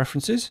Mail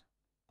Preferences.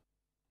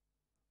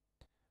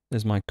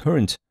 There's my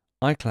current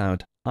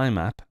iCloud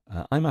IMAP.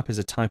 IMAP is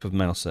a type of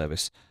mail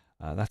service.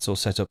 That's all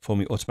set up for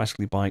me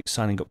automatically by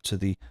signing up to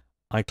the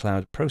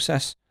iCloud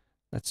process.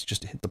 Let's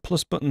just hit the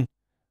plus button,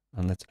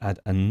 and let's add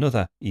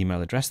another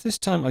email address. This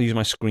time I'll use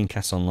my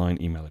Screencast Online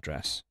email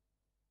address.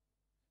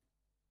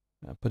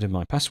 I'll put in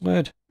my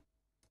password,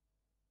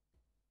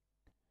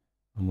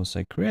 and we'll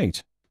say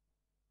create.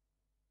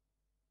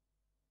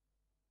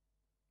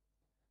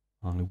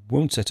 I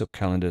won't set up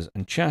calendars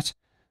and chat,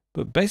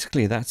 but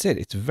basically that's it.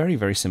 It's very,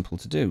 very simple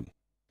to do.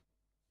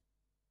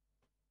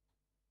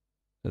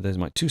 So there's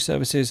my 2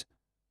 services,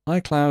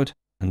 iCloud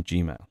and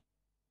Gmail.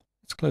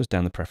 Let's close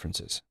down the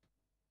preferences,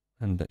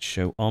 and let's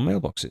show our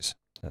mailboxes.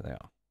 There they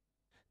are.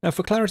 Now,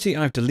 for clarity,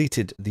 I've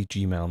deleted the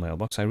Gmail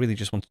mailbox. I really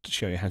just wanted to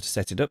show you how to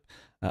set it up.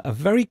 A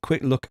very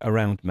quick look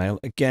around mail.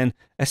 Again,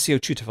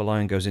 SCOtutor for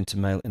Lion goes into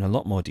mail in a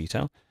lot more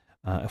detail.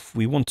 If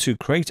we want to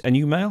create a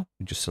new mail,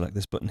 we just select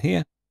this button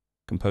here,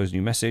 compose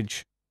new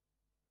message,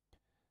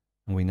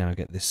 and we now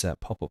get this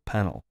pop-up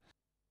panel.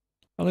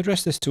 I'll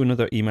address this to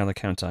another email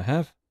account I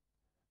have.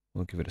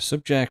 We'll give it a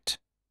subject.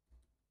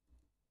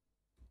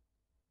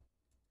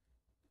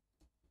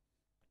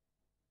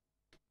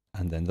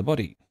 And then the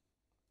body.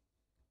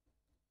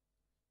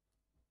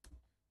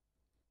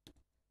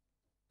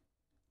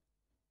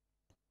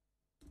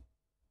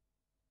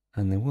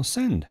 And then we'll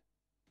send.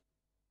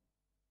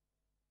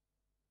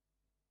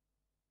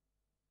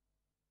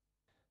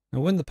 Now,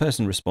 when the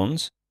person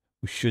responds,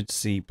 we should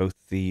see both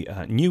the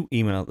new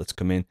email that's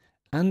come in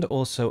and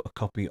also a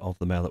copy of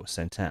the mail that was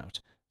sent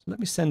out. So let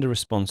me send a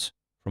response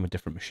from a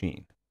different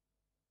machine.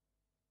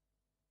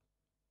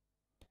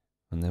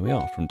 And there we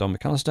are, from Don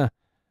McAllister.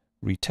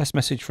 Read test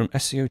message from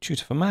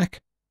SCOtutor for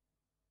Mac.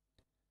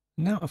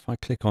 Now, if I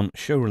click on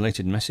Show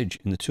Related Message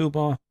in the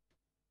toolbar,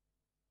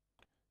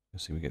 you'll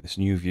see we get this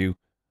new view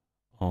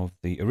of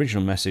the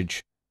original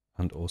message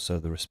and also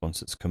the response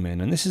that's come in.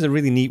 And this is a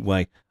really neat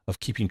way of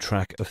keeping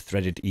track of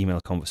threaded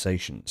email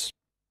conversations.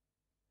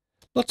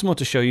 Lots more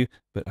to show you,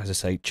 but as I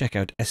say, check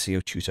out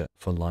SCOtutor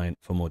for Lion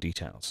for more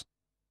details.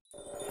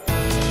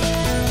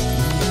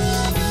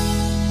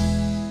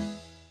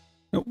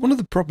 Now, one of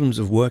the problems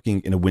of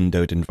working in a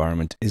windowed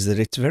environment is that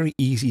it's very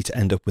easy to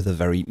end up with a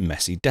very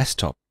messy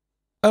desktop.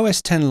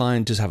 OS X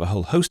Lion does have a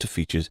whole host of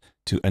features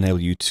to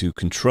enable you to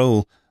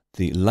control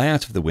the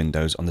layout of the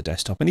windows on the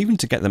desktop, and even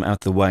to get them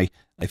out the way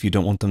if you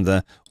don't want them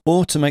there,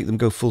 or to make them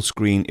go full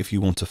screen if you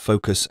want to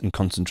focus and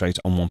concentrate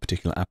on one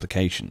particular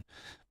application.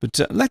 But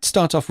let's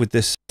start off with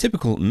this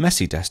typical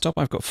messy desktop.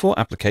 I've got 4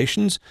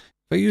 applications.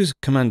 If I use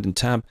Command and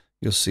Tab,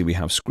 you'll see we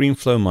have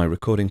ScreenFlow, my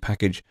recording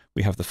package.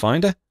 We have the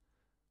Finder.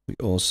 We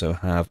also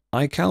have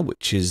iCal,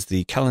 which is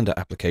the calendar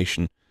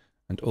application,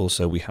 and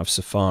also we have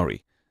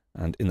Safari.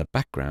 And in the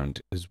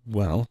background as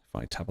well, if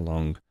I tab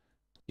along,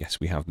 yes,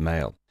 we have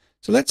Mail.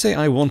 So let's say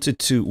I wanted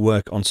to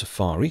work on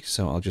Safari.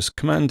 So I'll just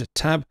Command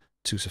Tab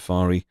to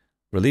Safari,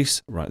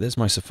 release. Right, there's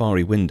my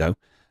Safari window.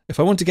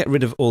 If I want to get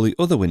rid of all the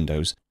other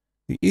windows,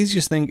 the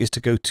easiest thing is to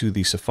go to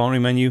the Safari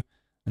menu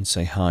and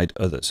say Hide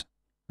Others.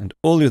 And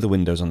all the other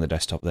windows on the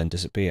desktop then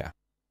disappear.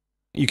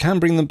 You can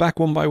bring them back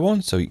one by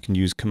one, so you can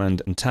use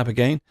Command and Tab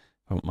again.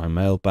 If I want my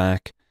Mail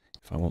back,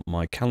 if I want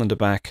my calendar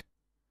back,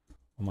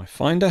 or my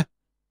Finder,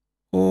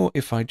 or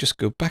if I just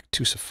go back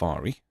to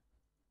Safari,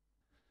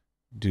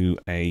 do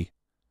a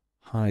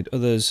Hide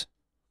Others,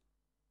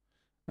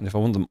 and if I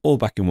want them all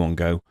back in one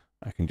go,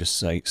 I can just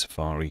say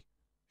Safari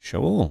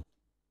Show All.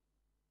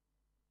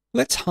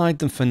 Let's hide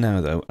them for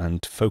now though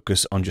and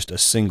focus on just a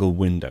single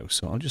window.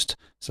 So I'll just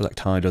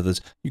select Hide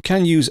Others. You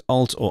can use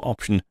Alt or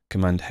Option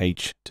Command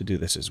H to do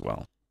this as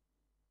well.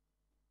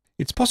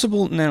 It's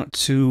possible now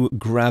to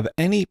grab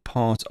any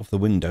part of the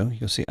window.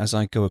 You'll see as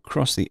I go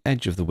across the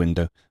edge of the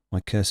window, my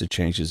cursor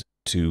changes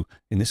to,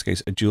 in this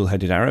case, a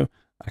dual-headed arrow.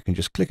 I can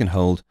just click and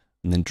hold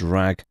and then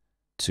drag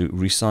to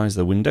resize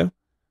the window.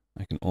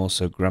 I can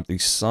also grab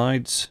these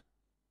sides.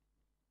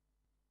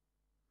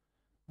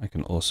 I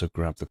can also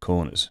grab the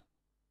corners.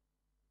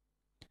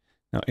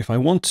 Now, if I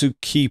want to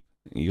keep,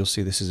 you'll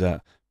see this is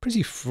a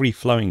pretty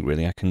free-flowing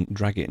really. I can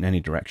drag it in any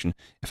direction.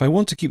 If I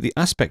want to keep the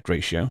aspect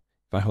ratio,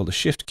 if I hold the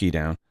Shift key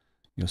down,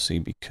 you'll see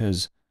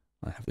because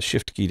I have the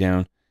Shift key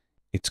down,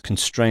 it's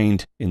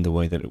constrained in the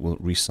way that it will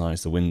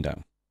resize the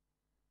window.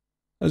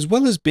 As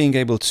well as being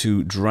able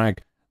to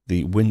drag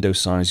the window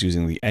size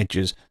using the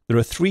edges, there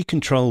are 3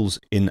 controls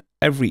in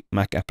every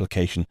Mac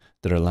application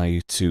that allow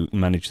you to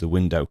manage the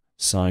window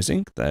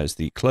sizing. There's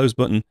the close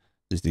button,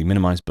 there's the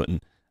minimize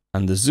button,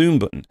 and the zoom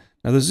button.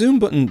 Now the zoom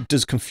button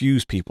does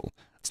confuse people.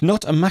 It's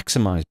not a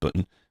maximize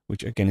button,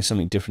 which again is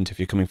something different if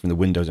you're coming from the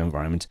Windows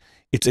environment.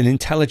 It's an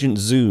intelligent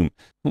zoom.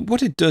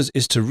 What it does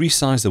is to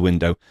resize the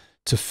window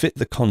to fit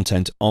the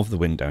content of the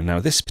window. Now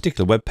this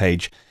particular web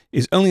page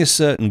is only a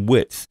certain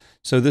width,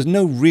 so there's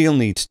no real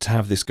need to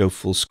have this go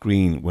full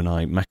screen when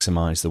I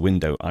maximize the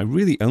window. I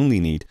really only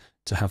need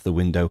to have the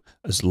window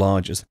as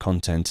large as the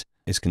content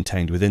is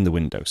contained within the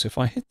window. So if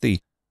I hit the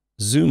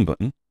zoom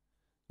button,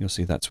 you'll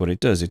see that's what it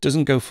does. It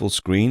doesn't go full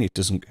screen. It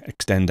doesn't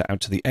extend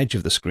out to the edge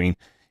of the screen.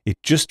 It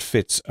just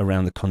fits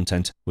around the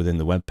content within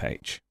the web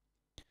page.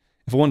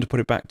 If I want to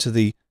put it back to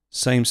the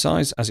same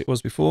size as it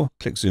was before,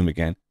 click zoom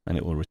again and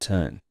it will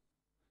return.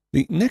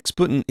 The next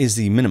button is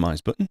the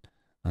minimize button,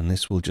 and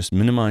this will just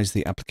minimize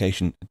the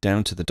application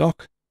down to the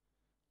dock.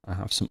 I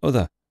have some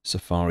other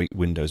Safari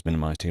windows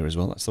minimized here as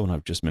well. That's the one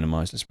I've just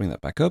minimized. Let's bring that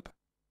back up.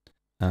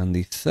 And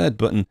the third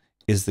button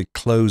is the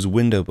close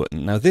window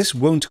button. Now this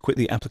won't quit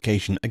the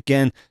application.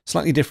 Again,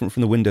 slightly different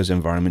from the Windows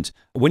environment.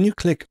 When you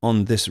click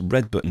on this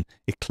red button,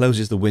 it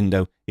closes the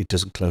window. It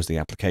doesn't close the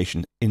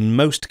application. In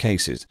most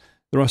cases,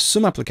 there are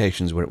some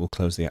applications where it will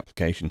close the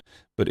application,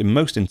 but in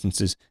most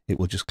instances, it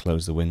will just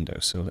close the window.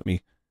 So let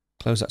me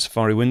close that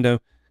Safari window.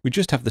 We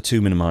just have the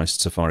 2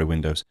 minimized Safari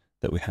windows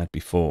that we had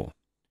before.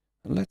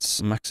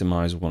 Let's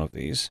maximize one of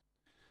these.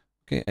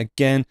 Okay,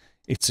 again,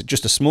 it's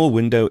just a small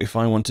window. If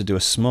I want to do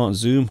a smart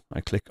zoom,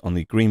 I click on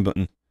the green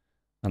button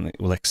and it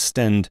will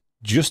extend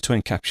just to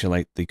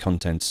encapsulate the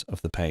contents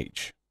of the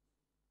page.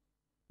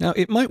 Now,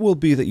 it might well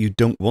be that you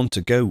don't want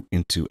to go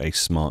into a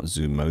smart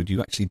zoom mode. You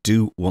actually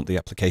do want the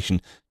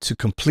application to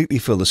completely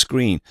fill the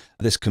screen.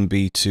 This can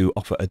be to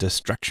offer a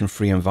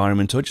distraction-free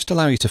environment or just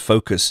allow you to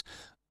focus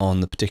on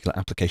the particular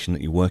application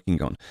that you're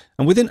working on.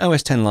 And within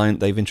OS X Lion,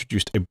 they've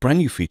introduced a brand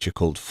new feature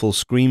called full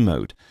screen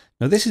mode.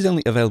 Now, this is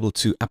only available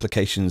to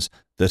applications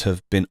that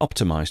have been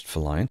optimized for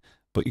Lion,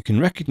 but you can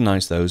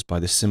recognize those by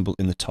the symbol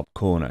in the top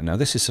corner. Now,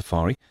 this is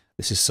Safari.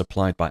 This is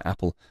supplied by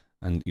Apple,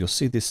 and you'll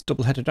see this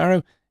double-headed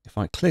arrow. If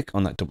I click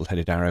on that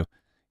double-headed arrow,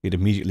 it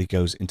immediately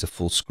goes into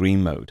full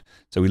screen mode.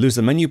 So we lose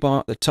the menu bar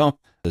at the top.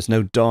 There's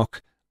no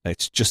dock.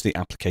 It's just the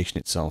application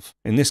itself.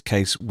 In this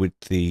case, with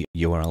the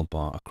URL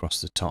bar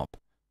across the top.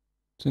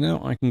 So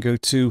now I can go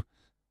to,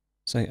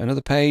 say,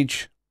 another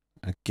page.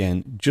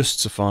 Again,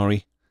 just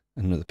Safari.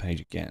 Another page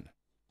again.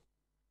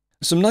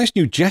 Some nice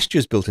new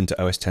gestures built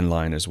into OS X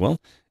Lion as well.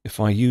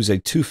 If I use a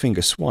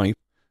two-finger swipe,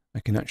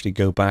 I can actually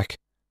go back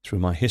through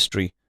my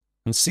history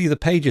and see the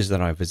pages that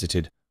I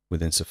visited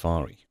within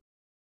Safari.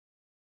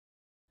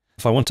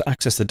 If I want to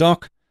access the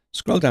dock,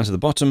 scroll down to the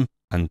bottom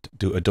and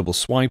do a double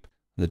swipe,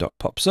 and the dock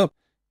pops up.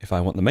 If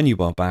I want the menu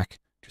bar back,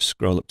 just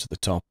scroll up to the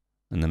top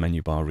and the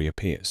menu bar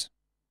reappears.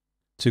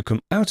 To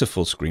come out of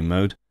full screen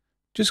mode,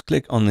 just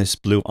click on this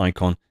blue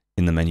icon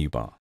in the menu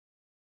bar.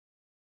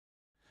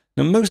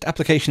 Now, most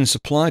applications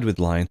supplied with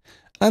Lion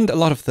and a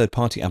lot of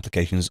third-party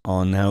applications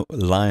are now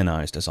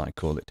Lionized, as I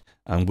call it,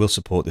 and will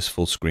support this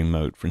full screen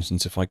mode. For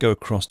instance, if I go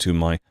across to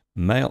my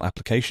Mail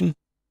application,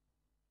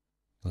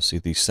 you'll see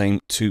these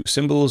same two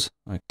symbols.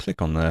 I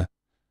click on there,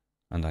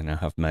 and I now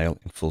have Mail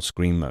in full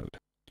screen mode.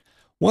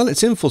 While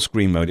it's in full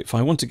screen mode, if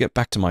I want to get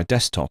back to my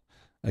desktop,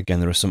 again,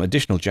 there are some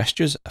additional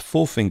gestures. A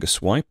four-finger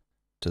swipe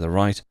to the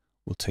right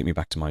will take me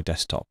back to my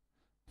desktop.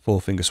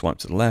 Four-finger swipe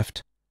to the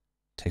left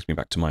takes me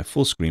back to my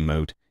full screen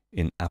mode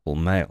in Apple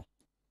Mail.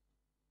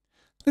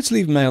 Let's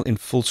leave Mail in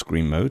full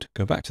screen mode,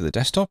 go back to the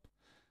desktop.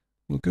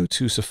 We'll go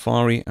to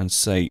Safari and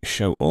say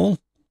Show All.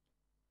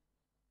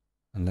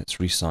 And let's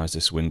resize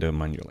this window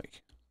manually.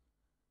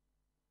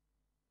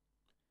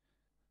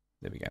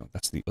 There we go.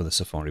 That's the other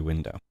Safari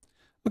window.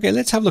 Okay,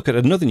 let's have a look at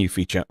another new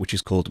feature, which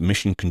is called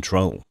Mission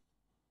Control.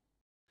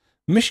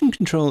 Mission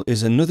Control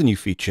is another new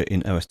feature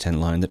in OS X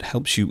Lion that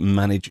helps you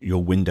manage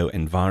your window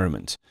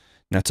environment.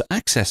 Now, to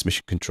access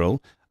Mission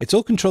Control, it's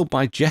all controlled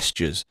by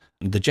gestures,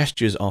 and the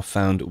gestures are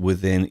found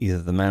within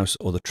either the mouse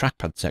or the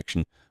trackpad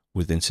section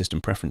within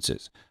System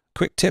Preferences.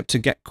 Quick tip to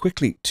get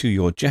quickly to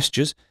your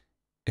gestures: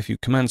 if you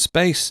command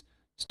space,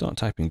 start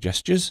typing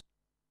gestures,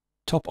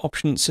 top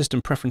option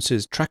System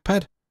Preferences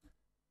trackpad,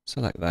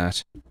 select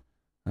that,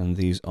 and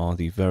these are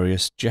the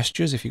various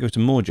gestures. If you go to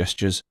more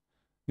gestures,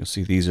 you'll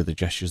see these are the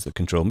gestures that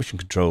control Mission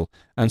Control.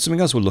 And something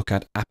else we'll look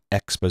at, App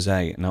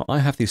Expose. Now, I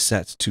have these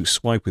set to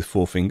swipe with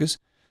four fingers.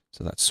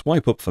 So that's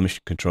swipe up for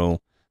Mission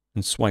Control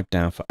and swipe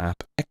down for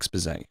App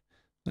Expose.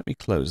 Let me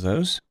close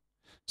those.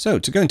 So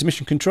to go into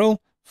Mission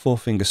Control,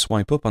 four-finger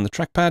swipe up on the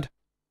trackpad,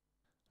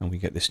 and we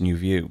get this new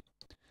view.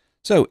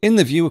 So in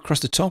the view across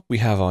the top, we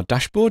have our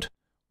dashboard,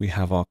 we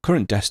have our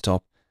current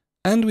desktop,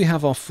 and we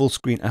have our full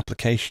screen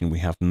application. We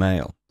have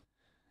Mail.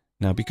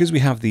 Now, because we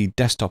have the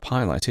desktop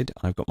highlighted,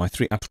 I've got my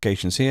three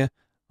applications here: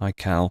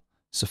 iCal,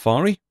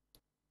 Safari,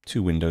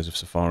 two windows of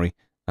Safari,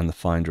 and the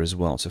Finder as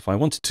well. So if I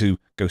wanted to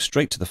go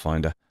straight to the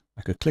Finder,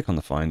 I could click on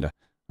the Finder,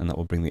 and that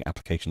will bring the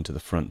application to the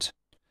front.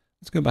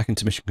 Let's go back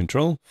into Mission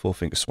Control,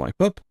 four-finger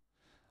swipe up.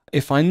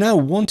 If I now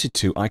wanted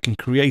to, I can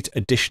create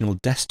additional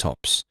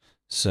desktops.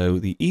 So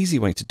the easy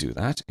way to do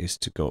that is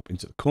to go up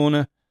into the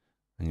corner,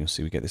 and you'll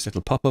see we get this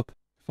little pop-up.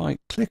 If I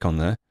click on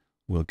there,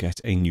 we'll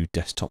get a new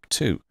desktop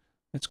 2.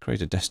 Let's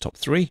create a desktop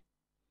 3.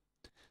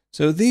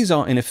 So these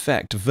are in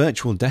effect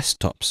virtual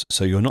desktops,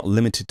 so you're not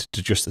limited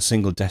to just a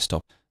single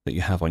desktop that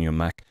you have on your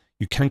Mac.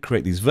 You can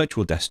create these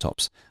virtual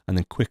desktops and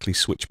then quickly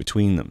switch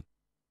between them.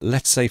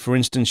 Let's say, for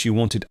instance, you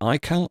wanted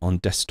iCal on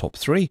desktop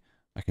 3.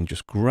 I can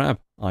just grab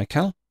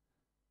iCal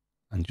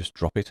and just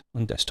drop it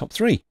on desktop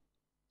 3.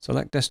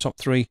 Select desktop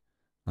 3,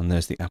 and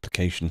there's the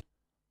application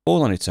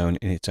all on its own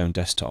in its own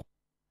desktop.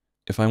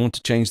 If I want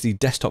to change the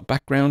desktop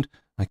background,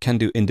 I can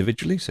do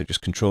individually, so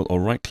just Control or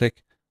right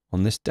click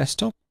on this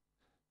desktop.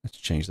 Let's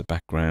change the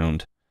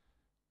background.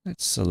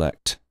 Let's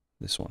select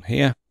this one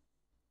here.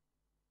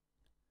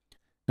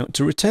 Now,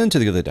 to return to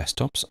the other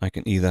desktops, I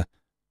can either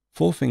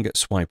four-finger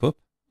swipe up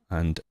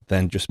and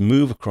then just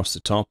move across the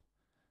top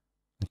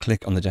and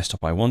click on the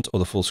desktop I want or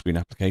the full screen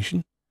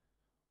application.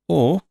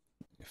 Or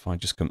if I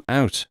just come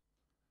out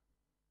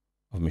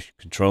of Mission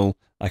Control,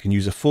 I can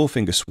use a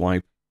four-finger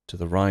swipe to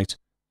the right.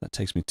 That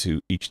takes me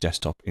to each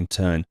desktop in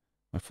turn,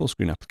 my full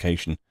screen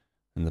application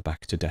and the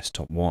back to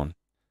desktop 1.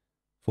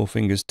 Four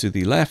fingers to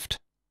the left,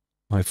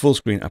 my full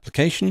screen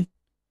application,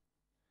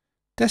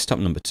 desktop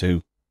number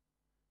 2,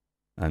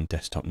 and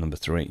desktop number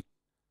 3.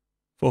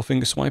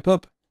 Four-finger swipe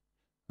up,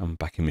 I'm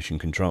back in Mission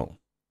Control.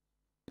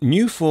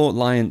 New for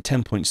Lion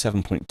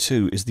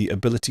 10.7.2 is the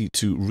ability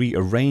to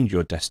rearrange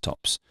your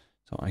desktops.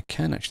 So I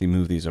can actually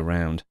move these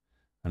around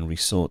and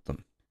resort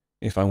them.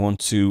 If I want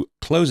to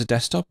close a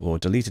desktop or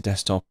delete a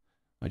desktop,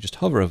 I just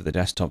hover over the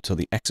desktop till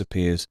the X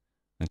appears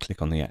and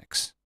click on the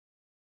X.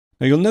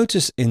 Now you'll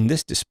notice in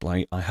this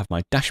display I have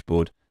my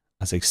dashboard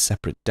as a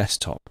separate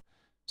desktop.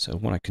 So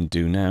what I can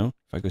do now,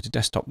 if I go to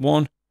desktop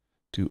 1,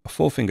 do a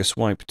 4-finger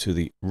swipe to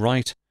the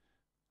right,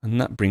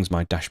 and that brings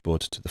my dashboard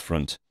to the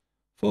front.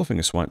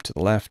 4-finger swipe to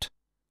the left,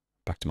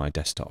 back to my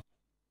desktop.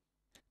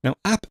 Now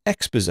App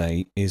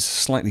Exposé is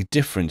slightly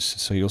different.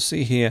 So you'll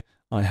see here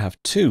I have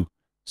 2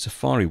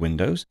 Safari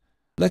windows.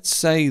 Let's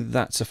say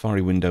that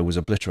Safari window was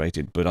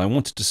obliterated, but I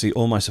wanted to see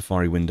all my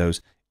Safari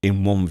windows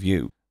in one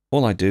view.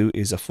 All I do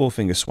is a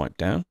 4-finger swipe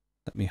down.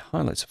 Let me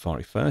highlight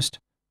Safari first.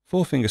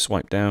 4-finger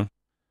swipe down,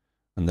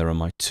 and there are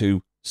my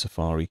 2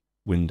 Safari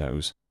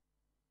windows.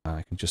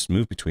 I can just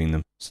move between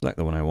them, select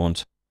the one I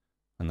want,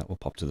 and that will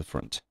pop to the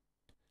front.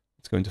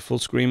 Let's go into full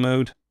screen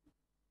mode,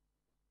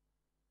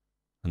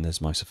 and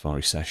there's my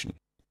Safari session.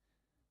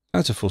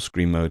 Out of full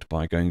screen mode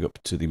by going up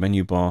to the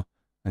menu bar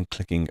and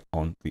clicking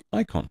on the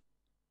icon.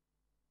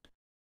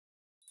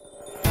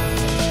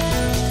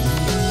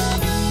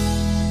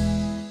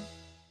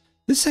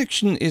 This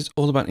section is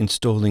all about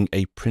installing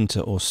a printer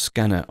or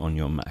scanner on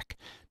your Mac.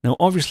 Now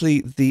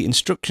obviously the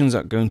instructions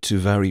are going to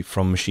vary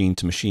from machine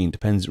to machine,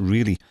 depends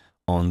really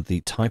on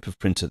the type of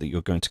printer that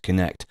you're going to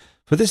connect.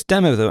 For this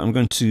demo though, I'm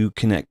going to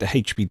connect a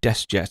HP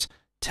DeskJet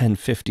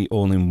 1050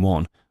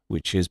 all-in-one,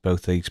 which is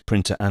both a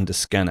printer and a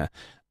scanner.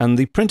 And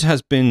the printer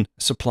has been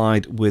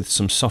supplied with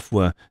some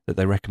software that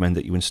they recommend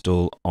that you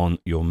install on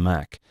your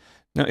Mac.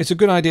 Now it's a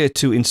good idea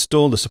to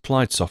install the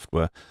supplied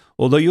software,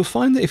 although you'll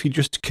find that if you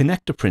just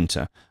connect a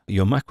printer,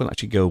 your Mac will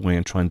actually go away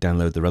and try and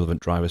download the relevant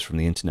drivers from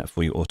the internet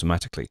for you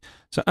automatically.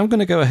 So I'm going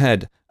to go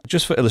ahead,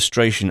 just for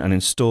illustration, and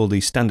install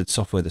the standard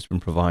software that's been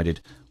provided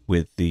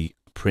with the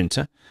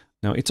printer.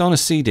 Now it's on a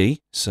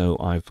CD, so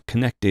I've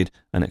connected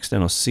an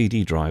external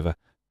CD driver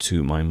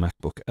to my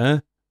MacBook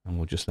Air, and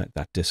we'll just let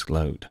that disk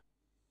load.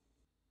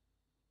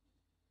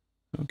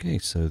 Okay,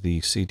 so the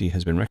CD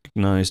has been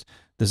recognized.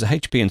 There's a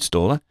HP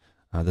installer.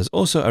 There's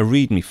also a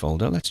README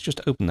folder. Let's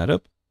just open that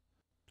up.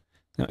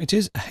 Now it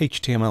is a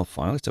HTML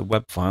file, it's a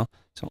web file,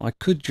 so I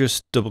could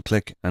just double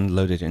click and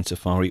load it in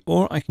Safari,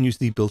 or I can use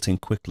the built-in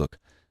quick look.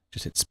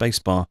 Just hit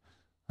spacebar,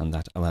 and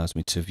that allows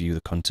me to view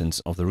the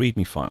contents of the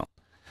README file.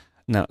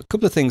 Now a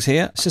couple of things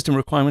here. System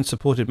requirements: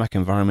 supported Mac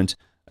environment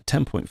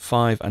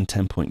 10.5 and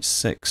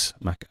 10.6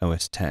 Mac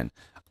OS X.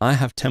 I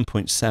have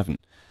 10.7.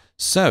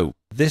 So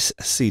this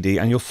CD,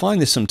 and you'll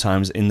find this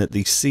sometimes in that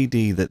the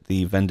CD that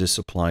the vendors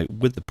supply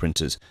with the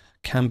printers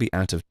can be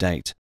out of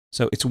date.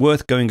 So it's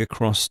worth going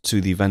across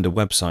to the vendor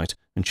website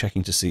and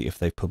checking to see if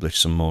they've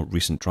published some more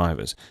recent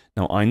drivers.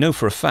 Now I know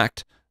for a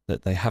fact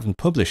that they haven't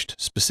published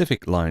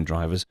specific Lion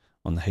drivers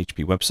on the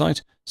HP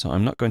website, so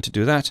I'm not going to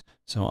do that.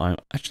 So I'm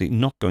actually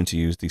not going to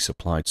use the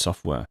supplied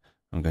software.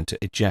 I'm going to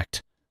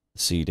eject the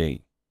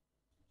CD.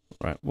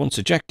 Right, once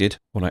ejected,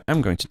 what I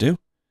am going to do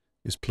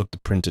is plug the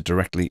printer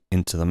directly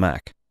into the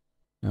Mac.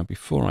 Now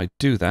before I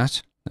do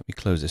that, let me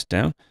close this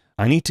down.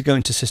 I need to go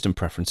into System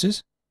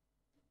Preferences.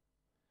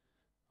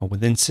 Or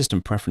within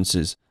System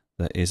Preferences,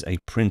 there is a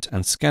print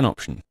and scan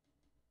option.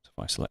 So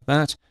if I select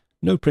that,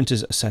 no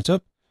printers are set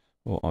up,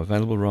 or are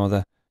available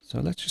rather. So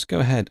let's just go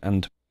ahead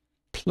and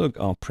plug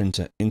our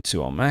printer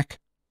into our Mac.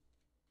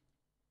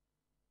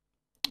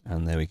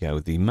 And there we go.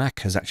 The Mac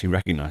has actually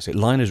recognized it.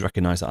 Lion has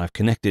recognized that I've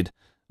connected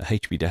a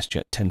HP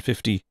DeskJet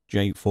 1050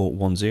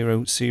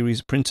 J410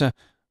 series printer.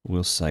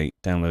 We'll say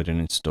download and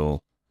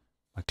install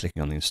by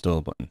clicking on the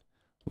install button.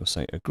 We'll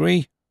say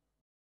agree.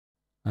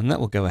 And that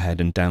will go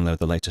ahead and download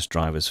the latest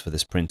drivers for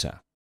this printer.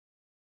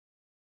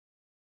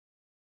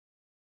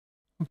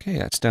 Okay,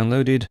 that's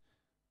downloaded,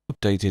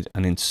 updated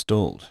and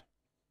installed.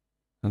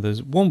 Now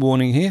there's one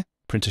warning here,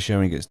 printer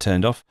sharing is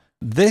turned off.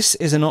 This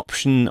is an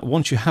option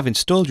once you have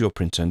installed your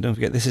printer, and don't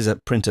forget this is a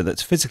printer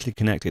that's physically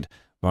connected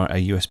via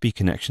a USB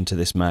connection to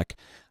this Mac.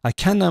 I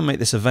can now make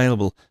this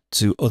available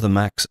to other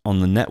Macs on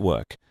the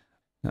network.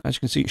 Now, as you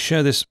can see,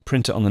 share this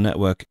printer on the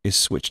network is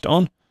switched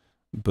on,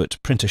 but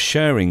printer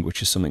sharing,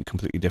 which is something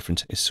completely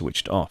different, is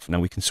switched off. Now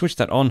we can switch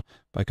that on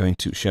by going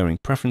to Sharing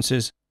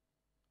Preferences,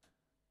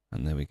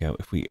 and there we go.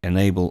 If we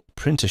enable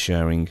printer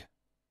sharing,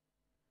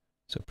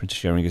 so printer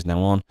sharing is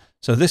now on.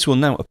 So this will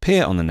now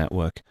appear on the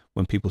network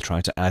when people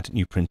try to add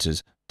new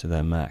printers to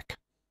their Mac.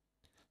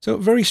 So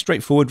very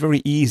straightforward,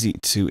 very easy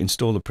to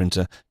install the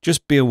printer.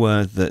 Just be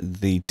aware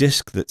that the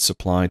disk that's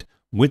supplied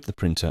with the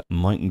printer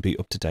mightn't be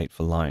up to date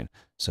for Lion.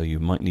 So you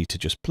might need to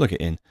just plug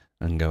it in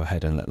and go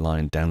ahead and let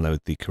Lion download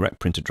the correct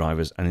printer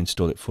drivers and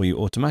install it for you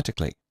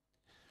automatically.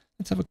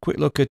 Let's have a quick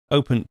look at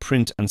Open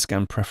Print and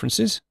Scan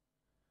Preferences.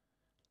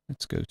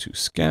 Let's go to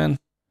Scan.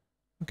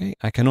 Okay,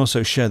 I can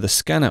also share the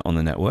scanner on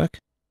the network.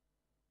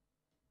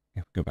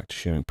 If we go back to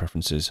Sharing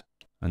Preferences,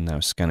 and now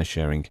scanner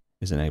sharing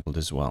is enabled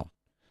as well.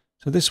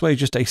 So this way,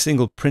 just a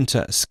single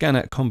printer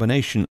scanner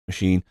combination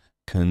machine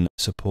can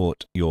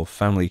support your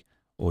family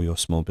or your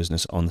small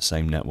business on the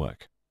same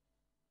network.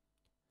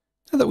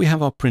 Now that we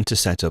have our printer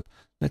set up,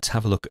 let's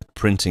have a look at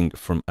printing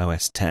from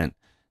OS X.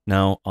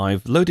 Now,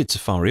 I've loaded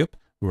Safari up.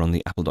 We're on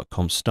the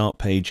apple.com start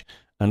page.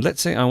 And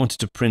let's say I wanted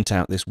to print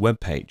out this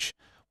web page.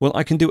 Well,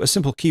 I can do a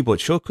simple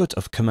keyboard shortcut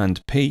of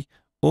Command P,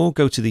 or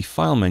go to the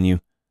File menu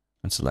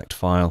and select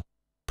File,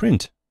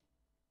 Print.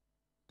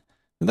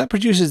 And that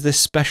produces this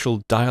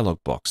special dialog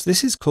box.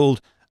 This is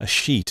called a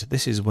sheet.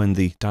 This is when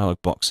the dialog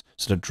box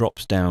sort of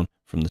drops down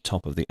from the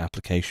top of the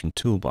application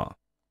toolbar.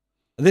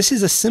 This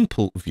is a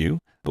simple view,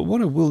 but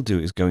what I will do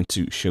is going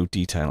to show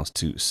details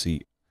to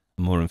see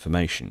more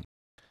information.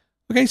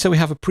 Okay, so we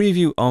have a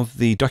preview of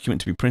the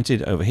document to be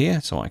printed over here,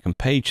 so I can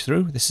page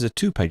through. This is a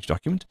 2-page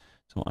document,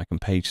 so I can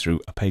page through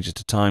a page at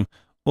a time,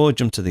 or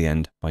jump to the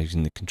end by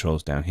using the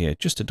controls down here,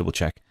 just to double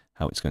check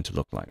how it's going to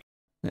look like.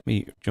 Let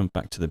me jump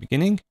back to the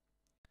beginning.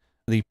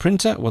 The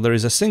printer, well, there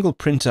is a single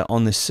printer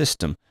on this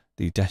system,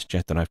 the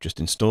DeskJet that I've just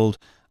installed.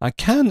 I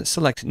can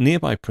select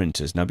nearby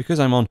printers. Now, because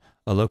I'm on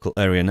a local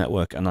area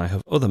network and I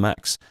have other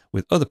Macs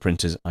with other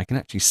printers, I can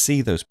actually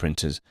see those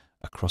printers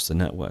across the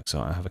network.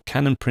 So I have a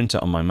Canon printer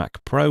on my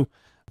Mac Pro.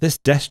 This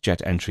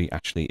DeskJet entry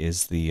actually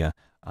is the,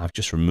 I've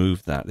just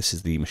removed that. This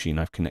is the machine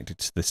I've connected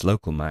to this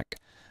local Mac.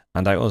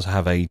 And I also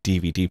have a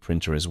DVD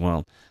printer as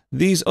well.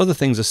 These other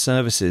things are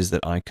services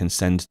that I can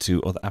send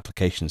to other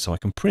applications, so I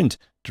can print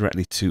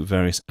directly to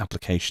various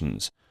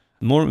applications.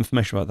 More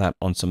information about that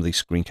on some of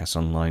these Screencast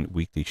Online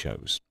weekly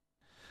shows.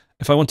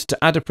 If I wanted to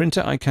add a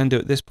printer, I can do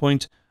at this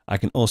point. I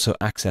can also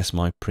access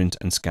my print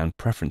and scan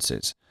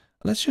preferences.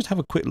 Let's just have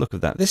a quick look at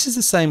that. This is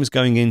the same as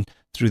going in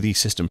through the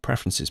System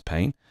Preferences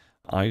pane.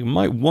 I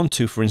might want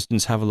to, for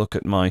instance, have a look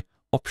at my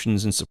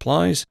options and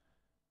supplies.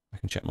 I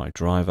can check my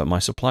driver, my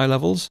supply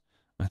levels.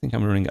 I think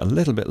I'm running a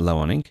little bit low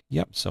on ink.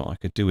 Yep, so I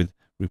could do with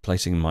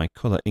replacing my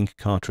color ink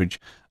cartridge.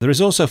 There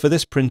is also for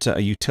this printer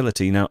a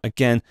utility. Now,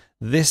 again,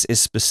 this is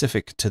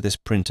specific to this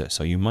printer,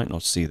 so you might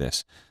not see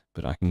this,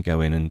 but I can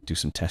go in and do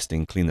some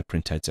testing, clean the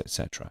print heads,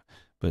 etc.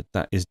 But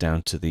that is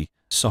down to the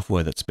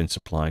software that's been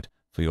supplied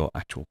for your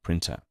actual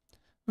printer.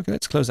 Okay,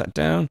 let's close that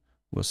down.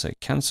 We'll say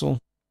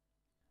cancel,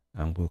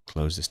 and we'll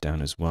close this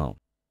down as well.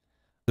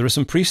 There are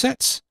some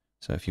presets.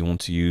 So if you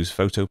want to use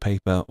photo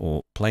paper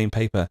or plain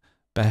paper,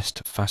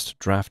 best, fast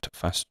draft,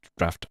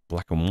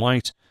 black and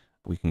white.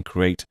 We can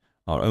create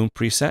our own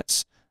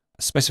presets,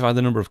 specify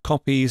the number of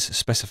copies,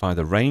 specify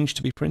the range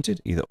to be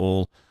printed, either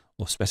all,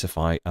 or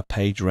specify a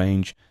page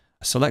range.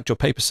 Select your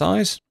paper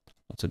size,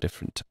 lots of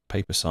different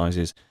paper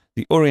sizes,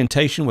 the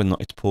orientation, whether or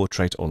not it's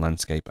portrait or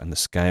landscape, and the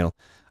scale.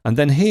 And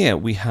then here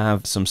we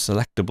have some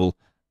selectable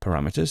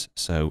parameters.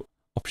 So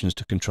options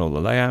to control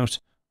the layout,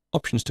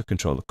 options to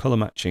control the color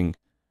matching,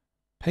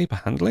 paper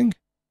handling,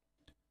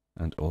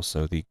 and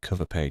also the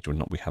cover page, whether or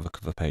not we have a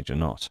cover page or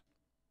not.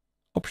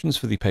 Options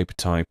for the paper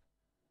type,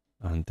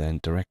 and then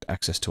direct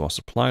access to our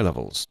supply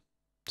levels.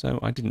 So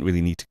I didn't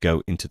really need to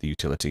go into the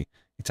utility.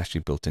 It's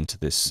actually built into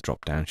this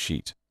drop-down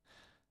sheet.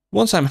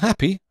 Once I'm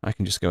happy, I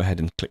can just go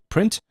ahead and click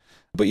print.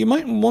 But you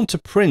might want to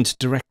print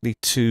directly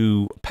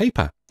to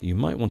paper. You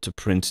might want to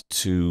print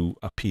to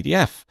a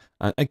PDF.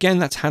 Again,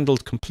 that's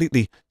handled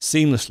completely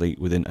seamlessly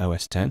within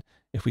OS X.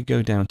 If we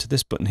go down to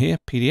this button here,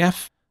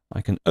 PDF, I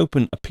can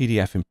open a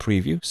PDF in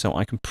preview, so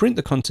I can print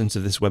the contents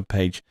of this web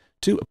page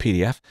to a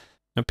PDF.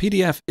 Now,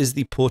 PDF is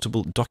the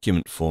portable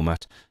document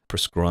format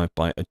prescribed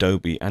by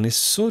Adobe and is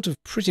sort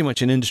of pretty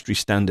much an industry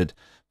standard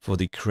for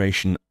the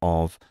creation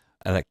of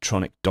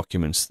electronic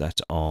documents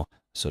that are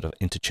sort of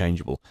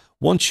interchangeable.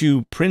 Once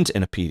you print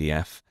in a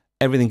PDF,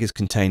 everything is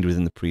contained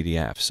within the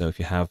PDF. So if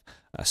you have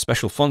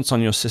special fonts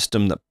on your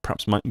system that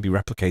perhaps might be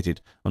replicated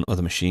on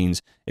other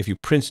machines, if you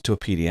print to a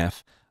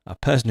PDF, a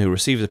person who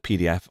receives a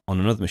PDF on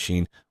another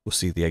machine will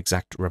see the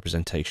exact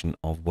representation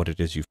of what it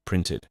is you've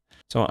printed.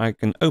 So I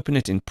can open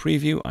it in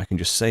preview. I can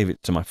just save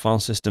it to my file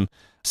system,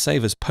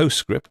 save as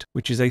PostScript,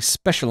 which is a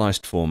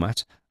specialized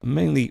format,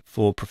 mainly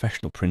for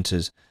professional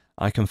printers.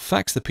 I can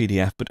fax the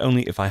PDF, but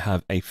only if I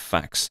have a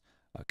fax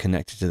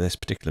connected to this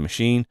particular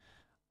machine.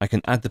 I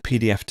can add the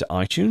PDF to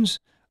iTunes.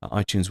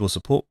 iTunes will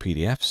support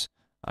PDFs.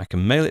 I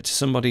can mail it to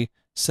somebody,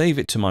 save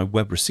it to my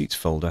web receipts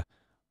folder,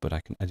 but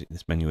I can edit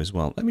this menu as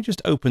well. Let me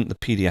just open the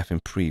PDF in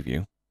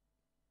preview.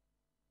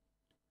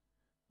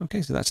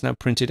 Okay, so that's now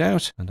printed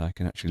out, and I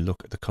can actually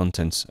look at the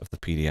contents of the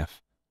PDF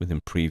within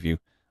preview.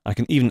 I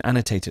can even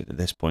annotate it at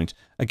this point.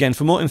 Again,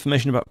 for more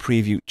information about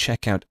preview,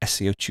 check out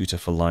SCOtutor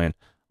for Lion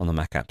on the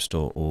Mac App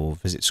Store, or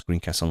visit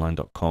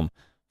screencastonline.com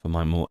for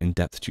my more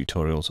in-depth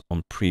tutorials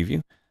on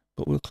preview.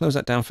 But we'll close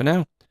that down for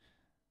now.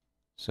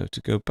 So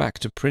to go back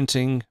to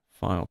printing,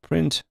 file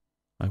print,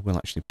 I will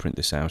actually print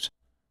this out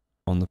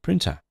on the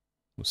printer.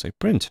 We'll say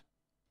print.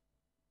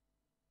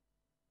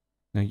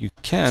 Now you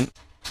can,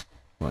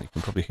 well, you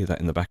can probably hear that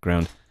in the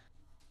background.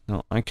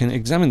 Now I can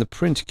examine the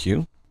print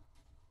queue.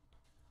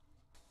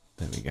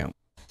 There we go.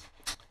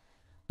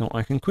 Now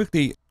I can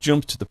quickly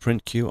jump to the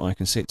print queue. I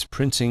can see it's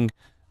printing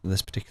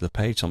this particular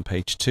page on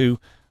page 2.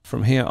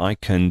 From here I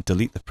can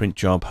delete the print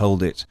job,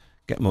 hold it,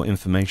 get more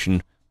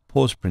information,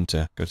 pause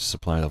printer, go to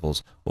supply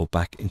levels, or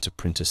back into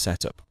printer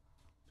setup.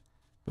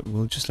 But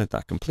we'll just let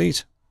that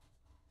complete.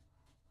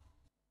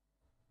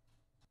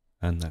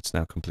 And that's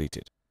now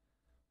completed.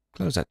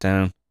 Close that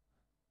down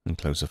and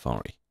close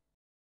Safari.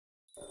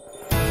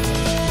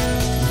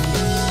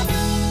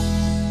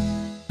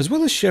 As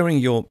well as sharing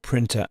your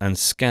printer and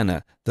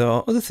scanner, there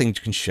are other things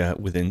you can share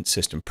within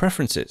System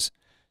Preferences.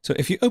 So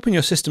if you open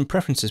your System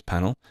Preferences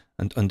panel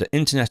and under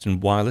Internet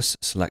and Wireless,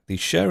 select the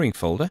Sharing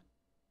folder.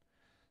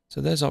 So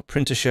there's our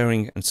printer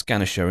sharing and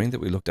scanner sharing that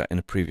we looked at in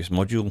a previous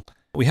module.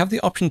 We have the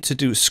option to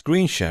do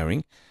screen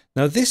sharing.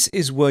 Now this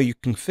is where you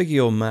configure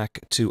your Mac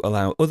to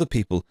allow other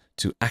people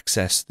to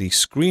access the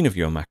screen of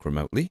your Mac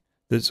remotely.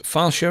 There's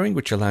file sharing,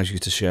 which allows you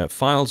to share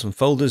files and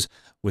folders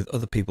with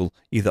other people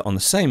either on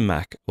the same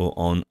Mac or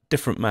on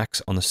different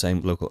Macs on the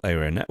same local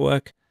area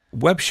network.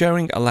 Web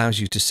sharing allows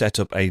you to set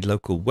up a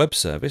local web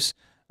service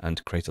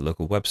and create a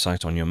local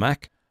website on your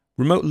Mac.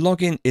 Remote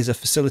login is a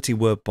facility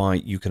whereby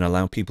you can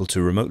allow people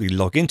to remotely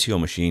log into your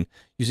machine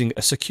using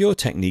a secure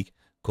technique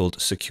called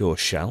Secure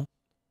Shell.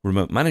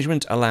 Remote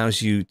management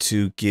allows you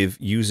to give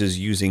users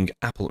using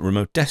Apple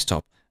Remote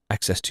Desktop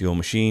access to your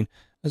machine,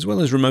 as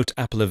well as remote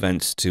Apple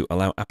events to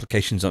allow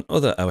applications on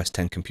other OS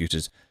X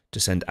computers to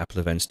send Apple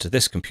events to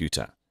this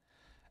computer.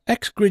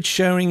 Xgrid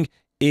sharing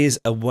is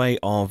a way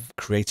of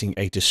creating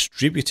a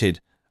distributed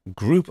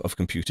group of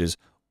computers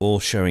all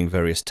sharing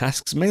various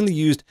tasks, mainly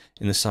used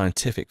in the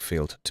scientific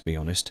field, to be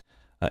honest.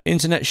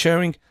 Internet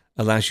sharing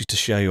allows you to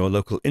share your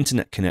local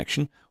internet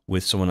connection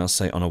with someone else,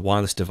 say on a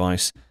wireless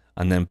device,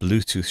 and then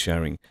Bluetooth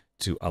sharing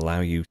to allow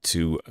you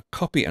to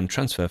copy and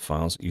transfer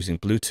files using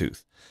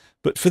Bluetooth.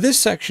 But for this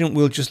section,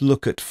 we'll just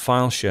look at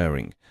file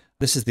sharing.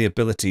 This is the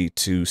ability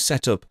to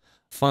set up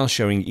file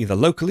sharing either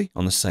locally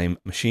on the same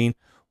machine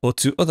or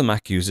to other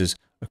Mac users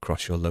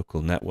across your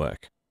local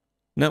network.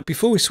 Now,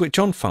 before we switch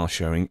on file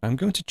sharing, I'm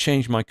going to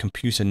change my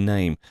computer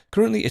name.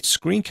 Currently, it's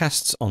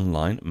Screencasts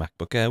Online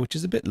MacBook Air, which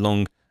is a bit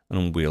long and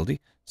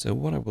unwieldy. So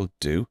what I will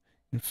do,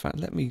 in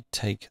fact, let me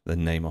take the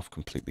name off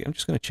completely. I'm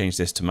just going to change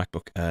this to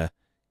MacBook Air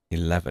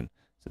 11.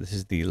 So this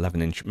is the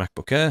 11-inch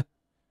MacBook Air,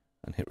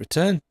 and hit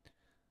return.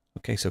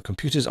 Okay, so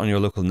computers on your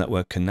local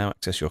network can now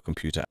access your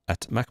computer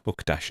at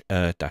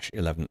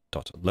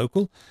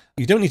macbook-air-11.local.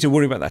 You don't need to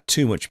worry about that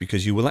too much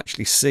because you will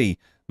actually see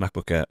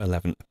MacBook Air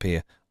 11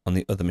 appear on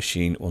the other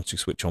machine once you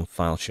switch on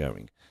file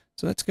sharing.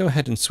 So let's go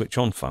ahead and switch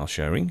on file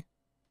sharing.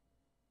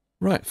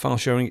 Right, file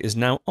sharing is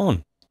now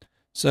on.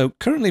 So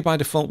currently by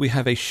default we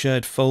have a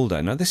shared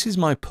folder. Now this is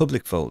my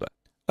public folder.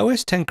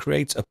 OS X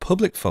creates a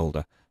public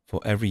folder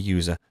for every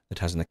user that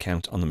has an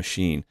account on the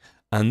machine.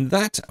 And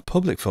that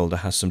public folder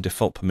has some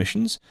default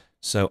permissions.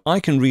 So I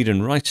can read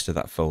and write to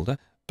that folder,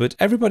 but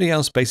everybody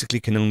else basically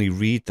can only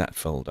read that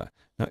folder.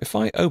 Now if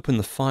I open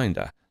the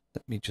Finder,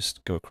 let me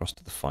just go across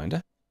to the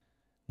Finder.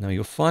 Now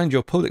you'll find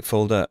your public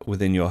folder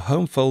within your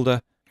home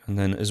folder, and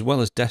then as well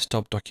as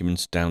desktop,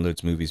 documents,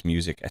 downloads, movies,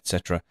 music,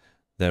 etc.,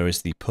 there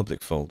is the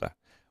public folder.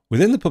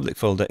 Within the public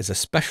folder is a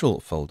special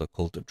folder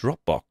called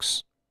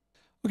Dropbox.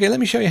 Okay, let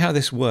me show you how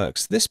this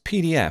works. This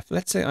PDF,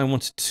 let's say I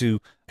wanted to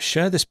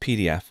share this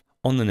PDF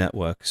on the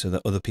network so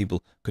that other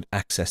people could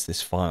access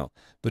this file,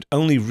 but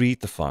only read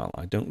the file.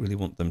 I don't really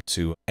want them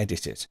to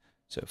edit it.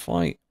 So if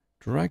I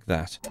drag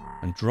that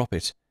and drop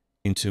it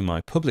into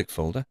my public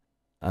folder,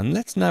 and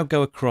let's now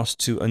go across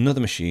to another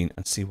machine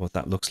and see what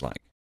that looks like.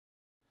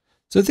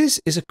 So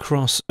this is a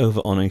crossover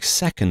on a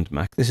second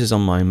Mac. This is on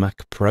my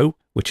Mac Pro,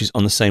 which is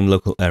on the same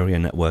local area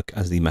network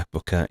as the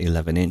MacBook Air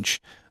 11-inch.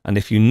 And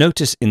if you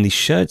notice in the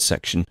shared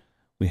section,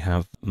 we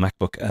have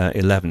MacBook Air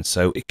 11.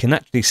 So it can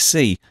actually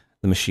see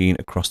the machine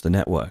across the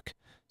network.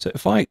 So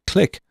if I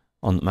click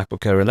on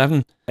MacBook Air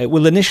 11, it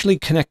will initially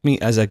connect me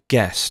as a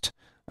guest.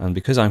 And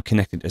because I'm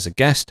connected as a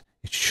guest,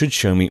 it should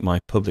show me my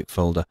public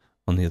folder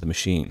on the other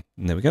machine.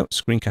 And there we go,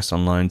 Screencast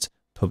Online's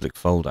public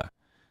folder.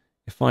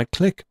 If I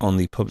click on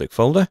the public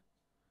folder,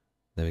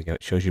 there we go,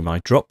 it shows you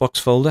my Dropbox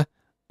folder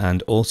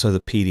and also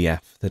the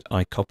PDF that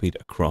I copied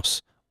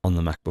across on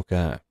the MacBook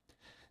Air.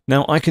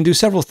 Now I can do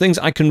several things.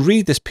 I can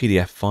read this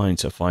PDF fine.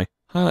 So if I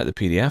highlight the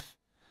PDF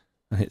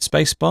and hit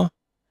spacebar,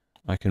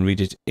 I can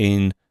read it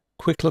in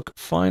Quick Look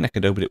fine. I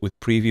can open it with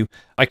Preview.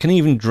 I can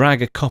even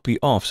drag a copy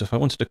off. So if I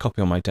wanted a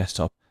copy on my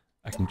desktop,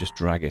 I can just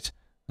drag it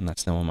and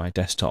that's now on my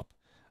desktop.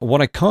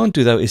 What I can't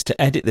do though is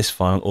to edit this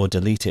file or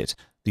delete it.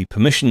 The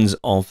permissions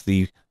of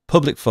the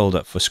public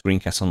folder for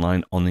Screencast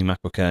Online on the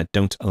MacBook Air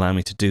don't allow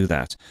me to do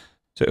that.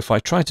 So if I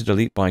try to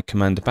delete by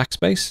Command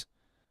backspace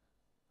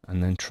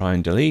and then try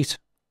and delete,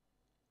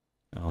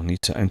 I'll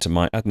need to enter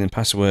my admin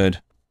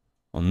password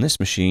on this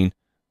machine,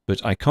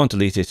 but I can't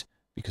delete it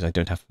because I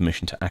don't have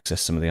permission to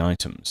access some of the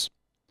items.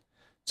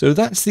 So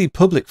that's the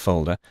public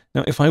folder.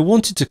 Now if I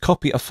wanted to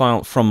copy a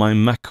file from my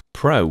Mac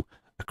Pro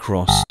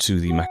across to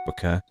the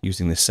MacBook Air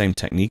using the same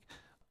technique,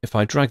 if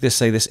I drag this,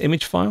 say this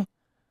image file,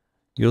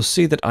 you'll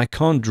see that I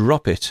can't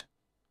drop it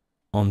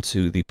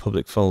onto the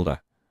public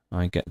folder.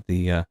 I get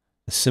the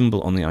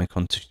symbol on the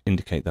icon to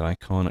indicate that I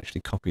can't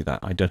actually copy that.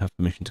 I don't have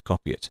permission to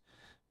copy it.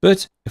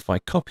 But if I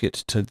copy it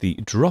to the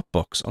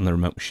Dropbox on the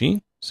remote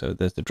machine, so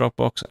there's the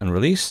Dropbox and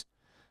release,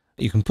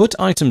 you can put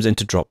items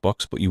into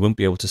Dropbox, but you won't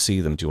be able to see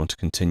them. Do you want to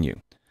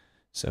continue?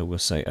 So we'll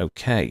say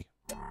OK.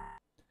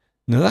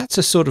 Now that's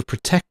a sort of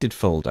protected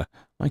folder.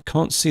 I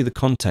can't see the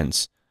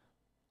contents,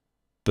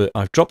 but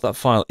I've dropped that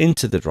file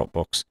into the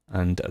Dropbox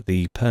and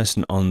the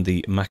person on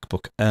the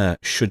MacBook Air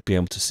should be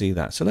able to see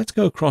that. So let's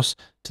go across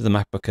to the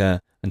MacBook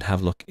Air and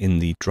have a look in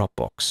the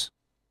Dropbox.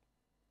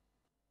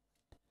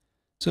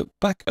 So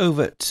back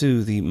over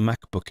to the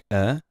MacBook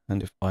Air,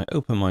 and if I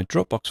open my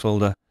Dropbox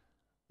folder,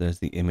 there's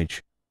the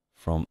image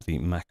from the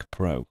Mac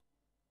Pro.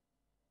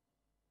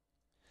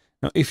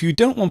 Now, if you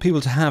don't want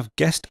people to have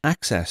guest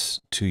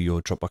access to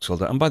your Dropbox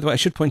folder, and by the way, I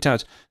should point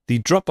out, the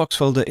Dropbox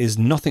folder is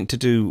nothing to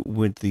do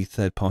with the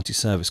third-party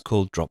service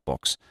called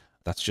Dropbox.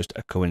 That's just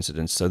a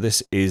coincidence. So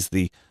this is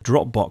the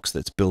Dropbox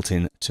that's built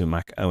in to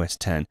Mac OS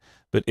X.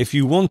 But if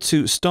you want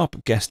to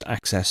stop guest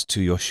access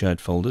to your shared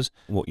folders,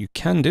 what you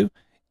can do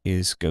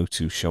is go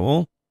to Show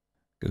All,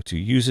 go to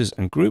Users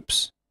and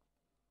Groups,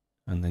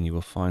 and then you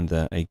will find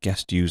there a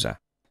guest user.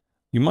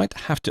 You might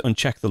have to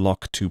uncheck the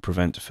lock to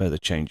prevent further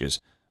changes,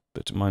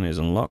 but mine is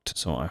unlocked,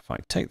 so if I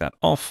take that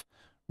off,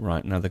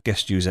 right now the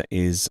guest user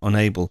is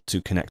unable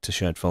to connect to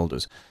shared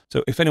folders.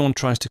 So if anyone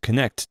tries to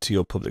connect to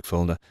your public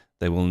folder,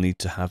 they will need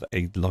to have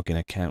a login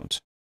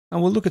account.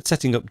 And we'll look at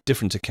setting up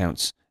different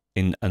accounts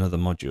in another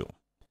module.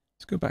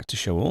 Let's go back to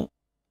Show All,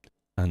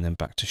 and then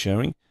back to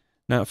Sharing.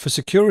 Now, for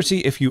security,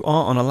 if you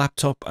are on a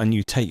laptop and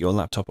you take your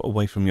laptop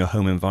away from your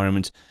home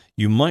environment,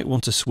 you might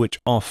want to switch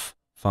off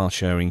file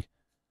sharing.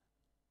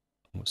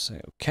 We'll say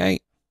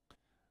OK.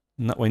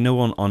 And that way, no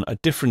one on a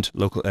different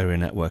local area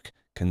network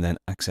can then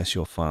access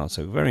your file.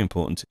 So very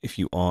important, if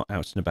you are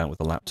out and about with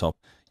a laptop,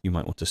 you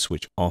might want to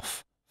switch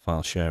off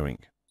file sharing.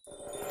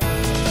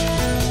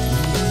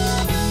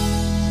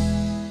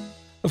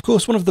 Of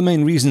course, one of the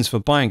main reasons for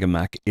buying a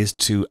Mac is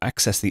to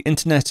access the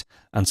internet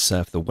and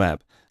surf the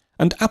web.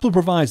 And Apple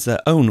provides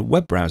their own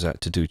web browser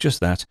to do just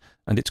that,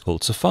 and it's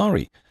called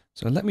Safari.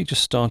 So let me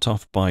just start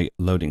off by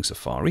loading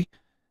Safari.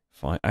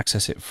 If I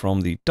access it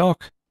from the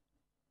dock,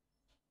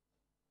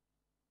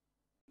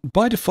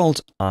 by default,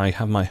 I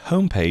have my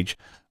home page,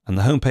 and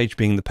the home page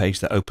being the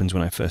page that opens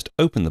when I first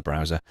open the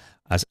browser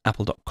as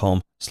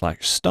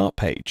apple.com/start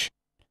page.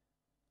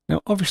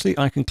 Now, obviously,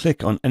 I can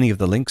click on any of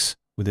the links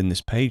within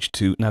this page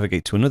to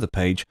navigate to another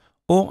page,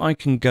 or I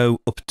can go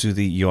up to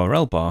the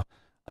URL bar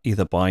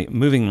either by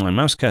moving my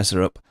mouse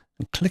cursor up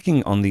and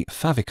clicking on the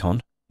favicon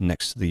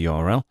next to the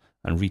URL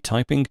and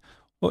retyping,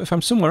 or if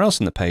I'm somewhere else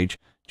in the page,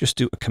 just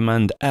do a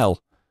Command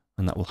L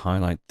and that will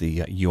highlight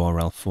the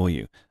URL for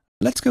you.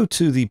 Let's go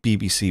to the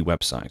BBC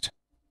website,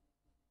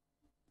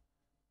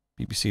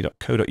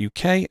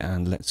 bbc.co.uk,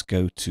 and let's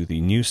go to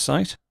the news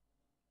site.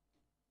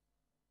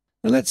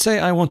 Now let's say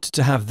I wanted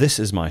to have this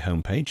as my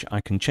home page. I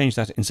can change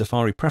that in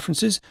Safari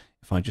Preferences.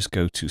 If I just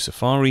go to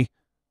Safari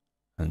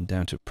and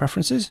down to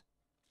Preferences,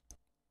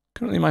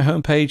 currently my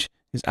home page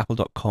is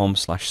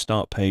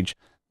apple.com/start page.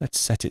 Let's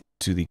set it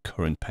to the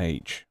current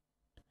page.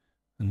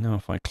 And now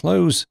if I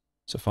close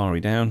Safari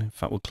down, in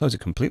fact we'll close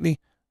it completely,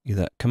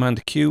 either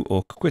Command Q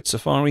or quit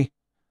Safari.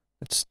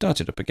 Let's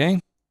start it up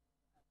again,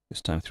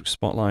 this time through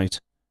Spotlight,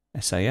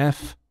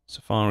 SAF,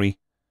 Safari,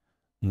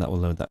 and that will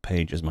load that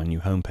page as my new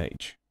home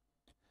page.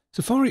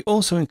 Safari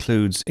also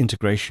includes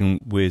integration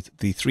with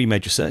the three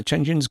major search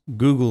engines,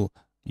 Google,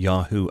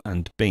 Yahoo,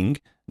 and Bing.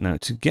 Now,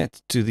 to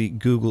get to the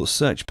Google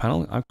search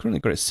panel, I've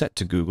currently got it set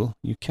to Google.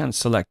 You can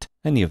select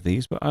any of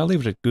these, but I'll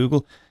leave it at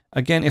Google.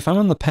 Again, if I'm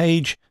on the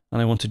page and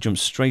I want to jump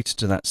straight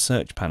to that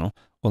search panel,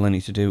 all I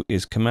need to do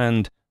is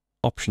Command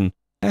Option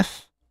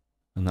F,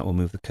 and that will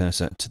move the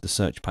cursor to the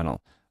search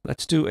panel.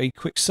 Let's do a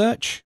quick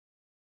search.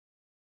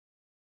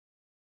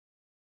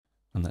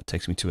 And that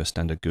takes me to a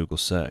standard Google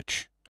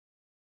search.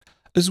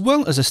 As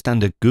well as a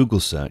standard Google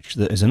search,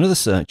 there is another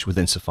search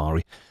within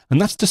Safari,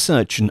 and that's to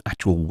search an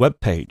actual web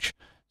page.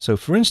 So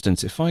for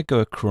instance, if I go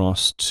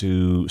across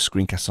to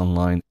Screencast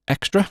Online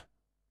Extra,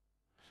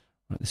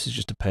 this is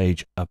just a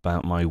page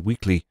about my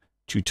weekly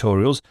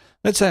tutorials.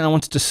 Let's say I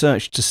wanted to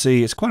search to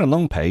see, it's quite a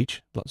long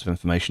page, lots of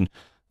information.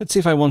 Let's see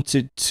if I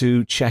wanted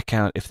to check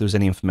out if there was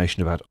any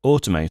information about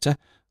Automator.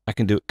 I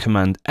can do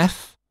Command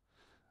F,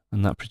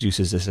 and that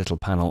produces this little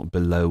panel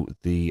below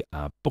the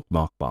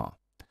bookmark bar.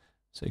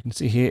 So you can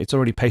see here, it's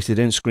already pasted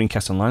in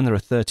Screencast Online. There are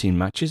 13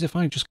 matches. If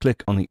I just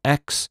click on the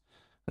X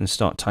and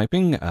start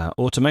typing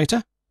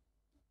Automator.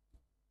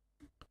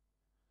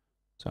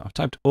 So I've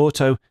typed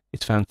auto,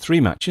 it's found 3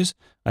 matches,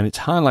 and it's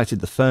highlighted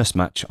the first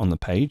match on the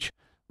page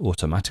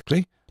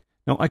automatically.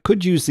 Now I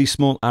could use these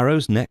small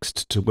arrows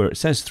next to where it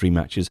says 3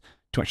 matches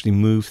to actually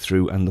move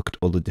through and look at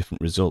all the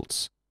different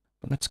results.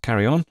 But let's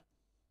carry on.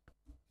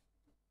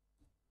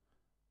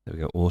 There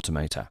we go,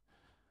 Automator.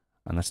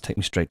 And let's take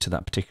me straight to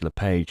that particular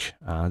page.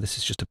 This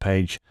is just a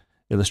page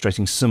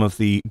illustrating some of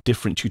the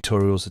different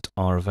tutorials that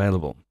are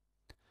available.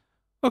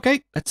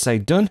 Okay, let's say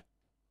done.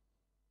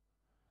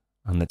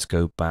 And let's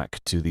go back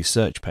to the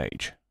search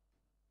page.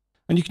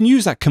 And you can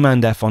use that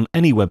Command F on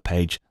any web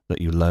page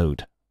that you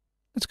load.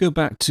 Let's go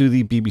back to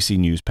the BBC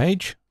News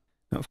page.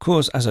 Now, of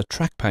course, as a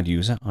trackpad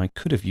user, I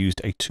could have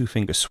used a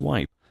 2-finger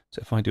swipe.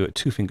 So if I do a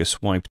 2-finger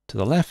swipe to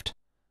the left,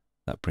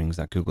 that brings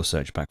that Google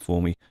search back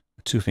for me.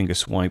 A 2-finger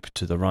swipe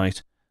to the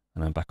right,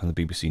 and I'm back on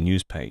the BBC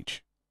News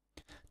page.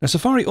 Now,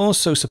 Safari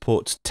also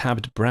supports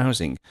tabbed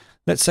browsing.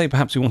 Let's say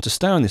perhaps we want to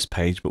stay on this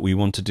page, but we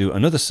want to do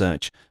another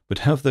search, but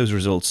have those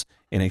results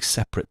in a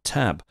separate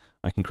tab.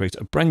 I can create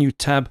a brand new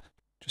tab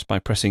just by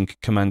pressing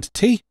Command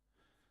T,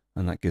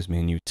 and that gives me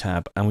a new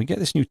tab, and we get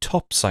this new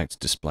top sites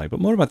display, but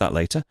more about that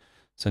later.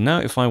 So now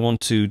if I want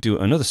to do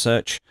another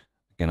search,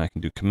 again, I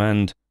can do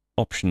Command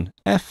Option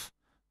F.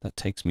 That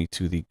takes me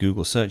to the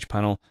Google search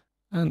panel,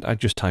 and I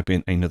just type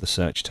in another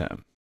search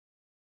term.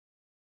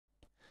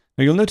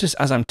 Now you'll notice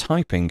as I'm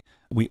typing,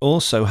 we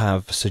also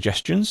have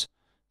suggestions.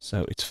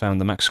 So it's found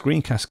the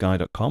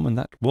MacScreencastGuide.com, and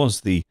that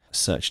was the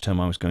search term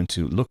I was going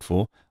to look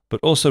for, but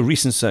also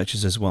recent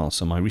searches as well.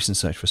 So my recent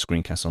search for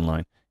Screencast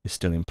Online is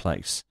still in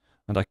place.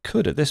 And I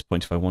could, at this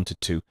point, if I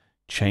wanted to,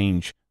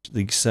 change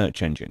the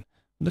search engine.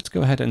 Let's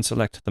go ahead and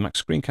select the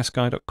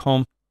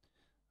MacScreencastGuide.com,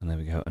 and there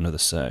we go, another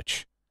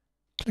search.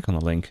 Click on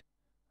the link,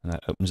 and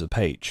that opens the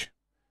page.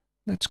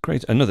 Let's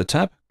create another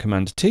tab,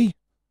 Command T,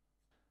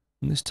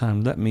 and this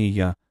time let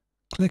me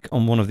click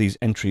on one of these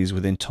entries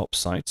within top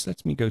sites.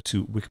 Let me go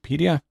to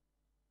Wikipedia.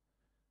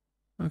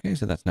 Okay,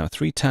 so that's now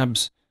 3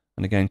 tabs,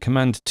 and again,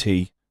 Command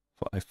T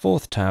for a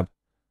 4th tab,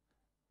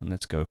 and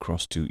let's go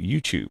across to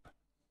YouTube.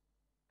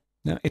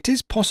 Now, it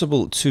is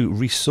possible to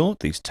resort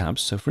these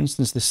tabs. So for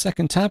instance, this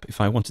second tab,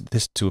 if I wanted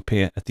this to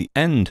appear at the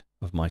end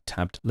of my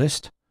tabbed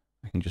list,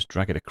 I can just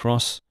drag it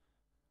across.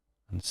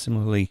 And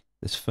similarly,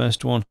 this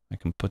first one, I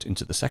can put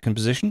into the second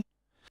position.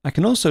 I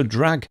can also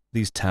drag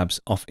these tabs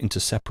off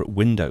into separate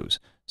windows.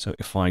 So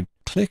if I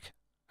click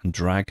and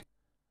drag,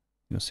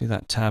 you'll see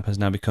that tab has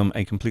now become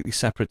a completely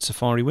separate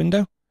Safari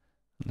window.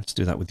 And let's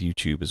do that with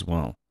YouTube as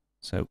well.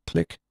 So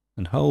click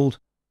and hold,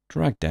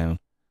 drag down,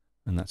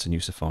 and that's a new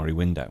Safari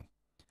window.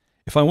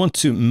 If I want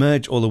to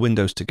merge all the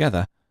windows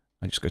together,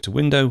 I just go to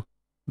Window,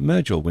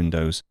 Merge All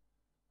Windows,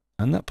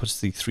 and that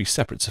puts the 3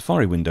 separate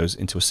Safari windows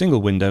into a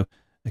single window,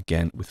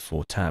 again with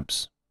 4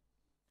 tabs.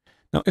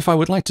 Now, if I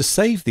would like to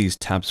save these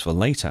tabs for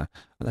later,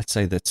 let's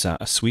say that's a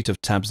suite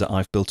of tabs that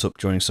I've built up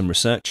during some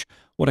research,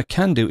 what I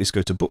can do is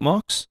go to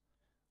Bookmarks,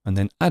 and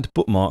then add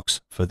bookmarks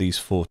for these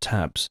 4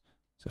 tabs.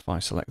 So if I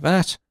select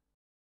that,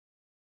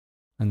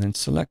 and then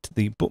select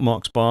the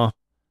Bookmarks bar,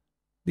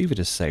 leave it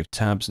as Saved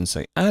Tabs, and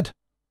say Add,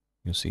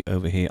 you'll see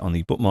over here on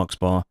the Bookmarks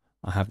bar,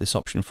 I have this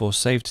option for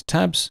Saved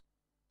Tabs.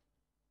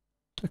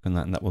 Click on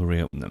that and that will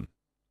reopen them.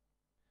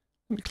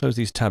 Let me close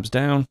these tabs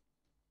down.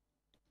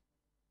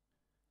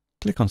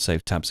 Click on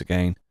Save Tabs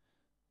again,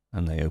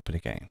 and they open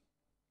again.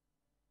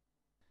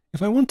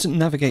 If I want to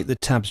navigate the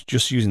tabs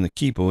just using the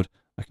keyboard,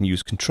 I can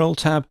use Control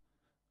Tab,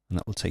 and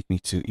that will take me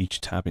to each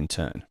tab in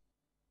turn.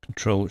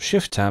 Control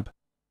Shift Tab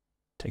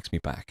takes me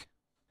back.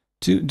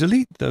 To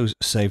delete those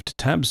saved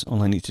tabs,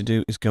 all I need to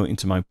do is go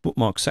into my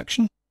Bookmarks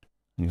section.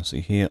 And you'll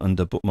see here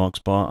under Bookmarks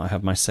bar, I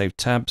have my saved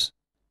tabs.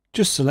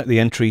 Just select the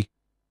entry,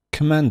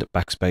 Command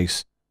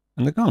Backspace,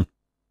 and they're gone.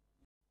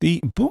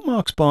 The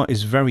Bookmarks bar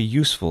is very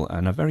useful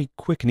and a very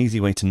quick and easy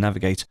way to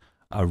navigate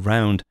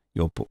around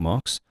your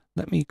bookmarks.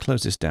 Let me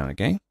close this down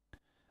again.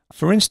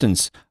 For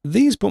instance,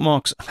 these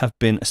bookmarks have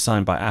been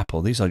assigned by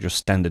Apple. These are just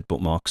standard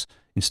bookmarks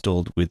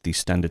installed with the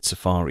standard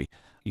Safari.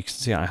 You can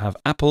see I have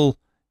Apple,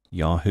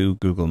 Yahoo,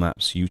 Google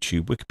Maps,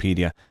 YouTube,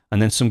 Wikipedia,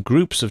 and then some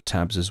groups of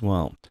tabs as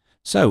well.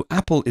 So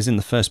Apple is in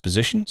the first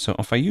position. So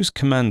if I use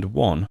Command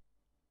 1,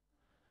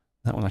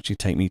 that will actually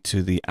take me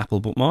to the Apple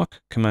bookmark.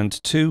 Command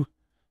 2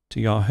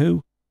 to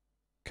Yahoo.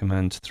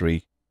 Command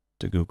 3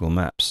 to Google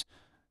Maps.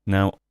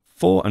 Now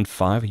 4 and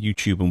 5 are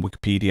YouTube and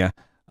Wikipedia.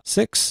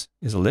 6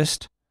 is a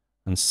list,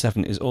 and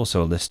 7 is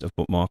also a list of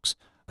bookmarks.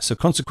 So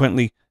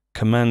consequently,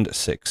 Command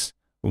 6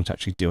 won't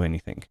actually do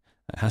anything.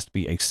 It has to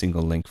be a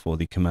single link for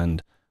the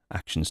command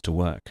actions to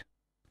work.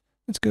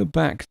 Let's go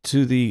back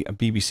to the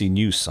BBC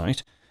News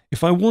site.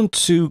 If I want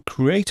to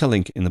create a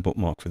link in the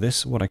bookmark for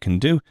this, what I can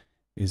do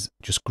is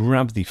just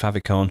grab the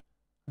favicon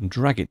and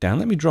drag it down.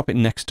 Let me drop it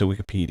next to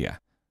Wikipedia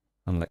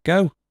and let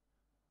go.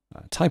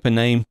 Type a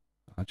name.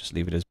 I'll just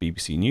leave it as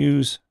BBC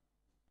News.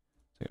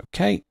 Say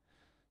OK.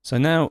 So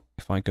now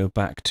if I go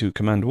back to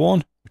Command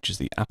 1, which is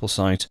the Apple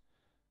site,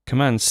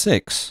 Command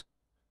 6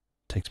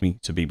 takes me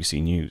to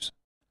BBC News.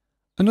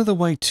 Another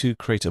way to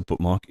create a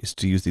bookmark is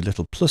to use the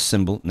little plus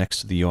symbol next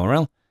to the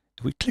URL.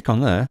 If we click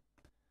on there,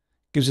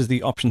 it gives us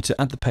the option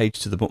to add the page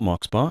to the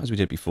bookmarks bar, as we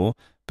did before,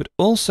 but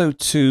also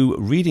to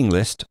reading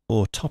list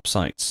or top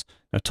sites.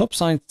 Now, top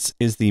sites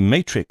is the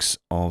matrix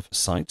of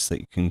sites that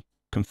you can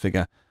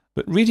configure,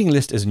 but reading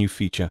list is a new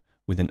feature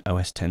within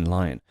OS X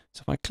Lion.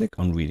 So if I click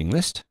on reading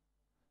list,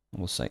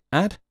 we'll say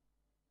add.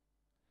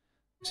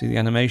 See the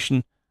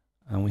animation,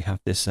 and we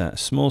have this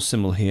small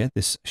symbol here,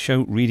 this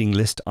show reading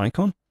list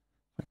icon.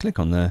 If I click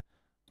on there,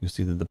 you'll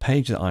see that the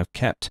page that I've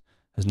kept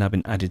has now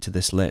been added to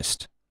this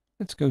list.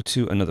 Let's go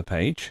to another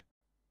page,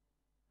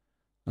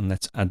 and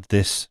let's add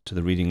this to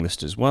the reading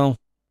list as well.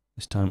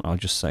 This time I'll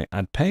just say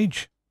add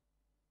page,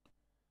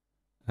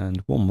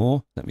 and one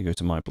more. Let me go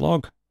to my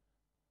blog,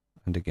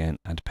 and again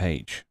add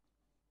page.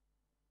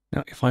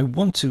 Now if I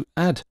want to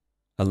add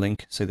a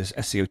link, say this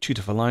SCOtutor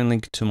for Lion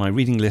link, to my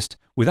reading list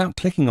without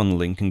clicking on the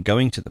link and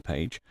going to the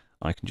page,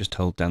 I can just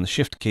hold down the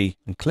Shift key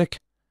and click,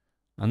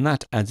 and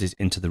that adds it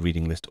into the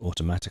reading list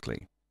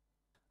automatically.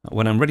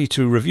 When I'm ready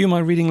to review my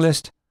reading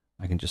list,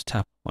 I can just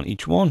tap on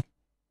each one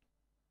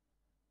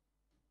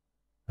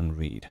and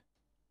read.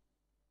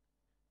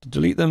 To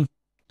delete them,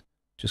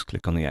 just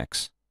click on the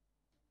X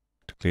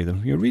to clear them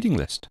from your reading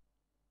list.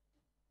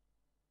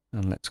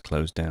 And let's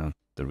close down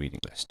the reading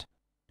list.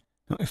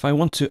 Now, if I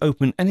want to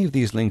open any of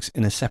these links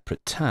in a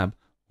separate tab,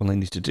 all I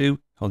need to do,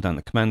 hold down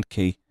the Command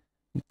key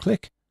and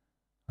click,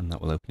 and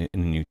that will open it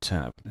in a new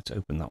tab. Let's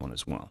open that one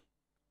as well.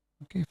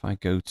 Okay, if I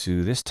go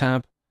to this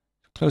tab,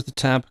 close the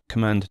tab,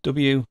 Command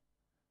W.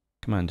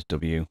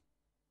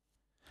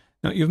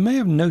 Now, you may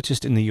have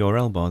noticed in the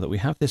URL bar that we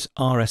have this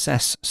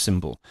RSS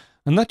symbol,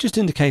 and that just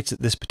indicates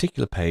that this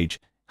particular page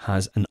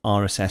has an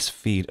RSS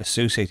feed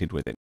associated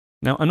with it.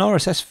 Now, an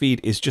RSS feed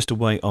is just a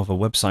way of a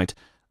website,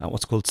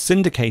 what's called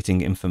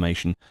syndicating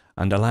information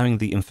and allowing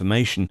the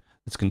information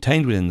that's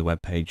contained within the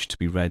web page to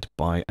be read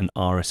by an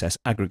RSS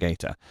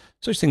aggregator,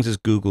 such things as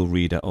Google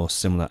Reader or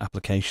similar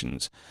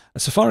applications.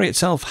 Safari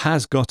itself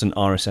has got an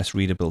RSS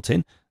reader built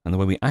in, and the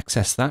way we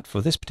access that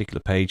for this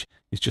particular page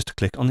is just to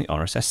click on the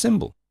RSS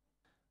symbol.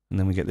 And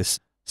then we get this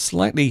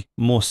slightly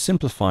more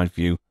simplified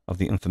view of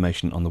the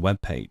information on the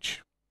web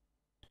page.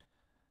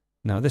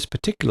 Now, this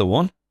particular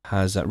one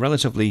has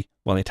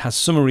it has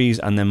summaries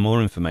and then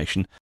more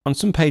information. On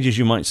some pages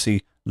you might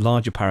see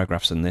larger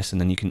paragraphs than this,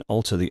 and then you can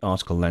alter the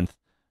article length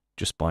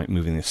just by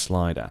moving this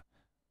slider.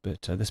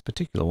 But this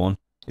particular one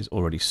is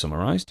already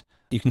summarized.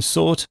 You can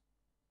sort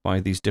by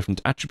these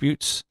different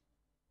attributes,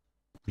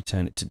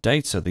 return it to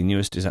date, so the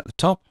newest is at the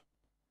top.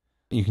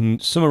 You can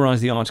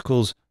summarize the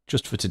articles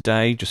just for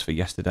today, just for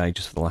yesterday,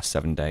 just for the last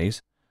 7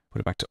 days.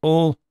 Put it back to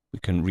all. We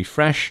can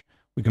refresh.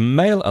 We can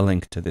mail a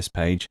link to this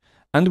page,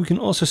 and we can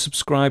also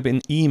subscribe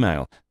in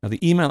email. Now,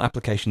 the email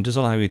application does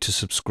allow you to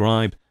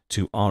subscribe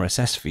to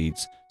RSS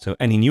feeds, so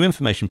any new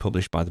information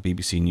published by the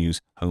BBC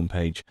News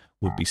homepage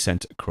will be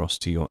sent across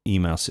to your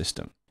email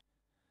system.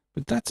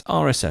 But that's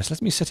RSS.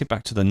 Let me set it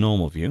back to the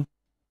normal view.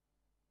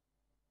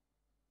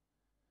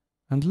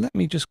 And let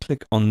me just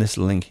click on this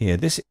link here.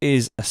 This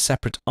is a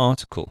separate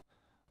article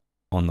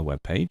on the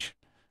web page.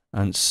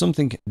 And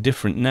something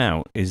different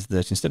now is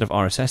that instead of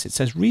RSS, it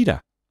says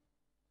Reader.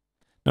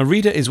 Now,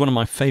 Reader is one of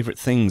my favorite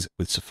things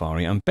with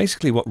Safari, and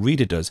basically what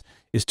Reader does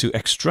is to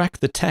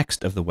extract the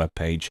text of the web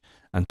page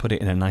and put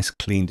it in a nice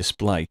clean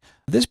display.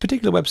 This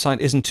particular website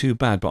isn't too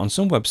bad, but on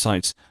some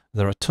websites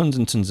there are tons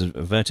and tons of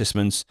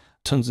advertisements,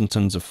 tons and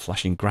tons of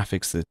flashing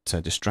graphics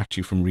that distract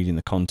you from reading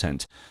the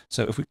content.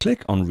 So if we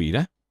click on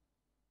Reader,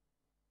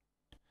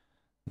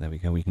 there we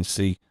go, we can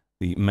see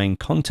the main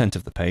content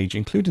of the page,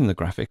 including the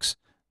graphics,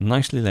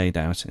 nicely laid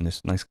out in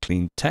this nice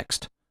clean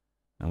text,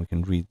 and we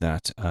can read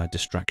that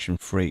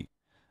distraction-free.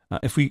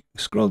 If we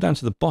scroll down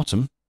to the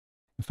bottom,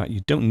 in fact,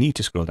 you don't need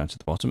to scroll down to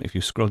the bottom. If you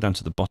scroll down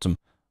to the bottom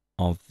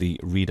of the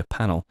Reader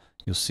panel,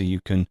 you'll see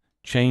you can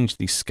change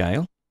the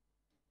scale.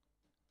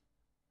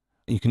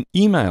 You can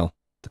email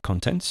the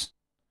contents.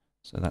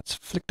 So that's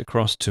flicked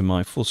across to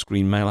my full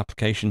screen mail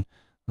application,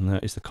 and there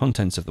is the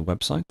contents of the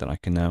website that I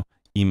can now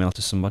email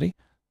to somebody.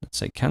 Let's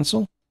say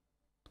cancel.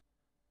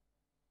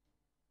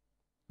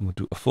 And we'll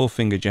do a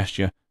 4-finger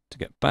gesture to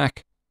get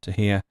back to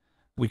here.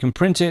 We can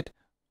print it,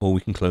 or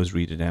we can close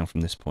Reader down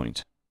from this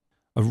point.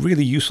 A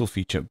really useful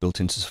feature built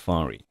into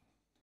Safari.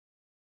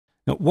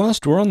 Now,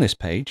 whilst we're on this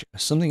page,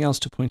 something else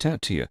to point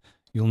out to you.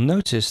 You'll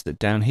notice that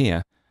down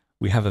here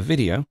we have a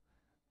video,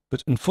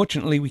 but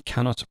unfortunately we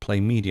cannot play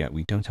media.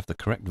 We don't have the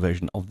correct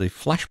version of the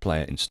Flash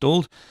player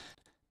installed.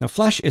 Now,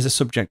 Flash is a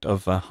subject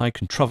of high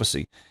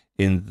controversy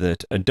in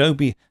that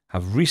Adobe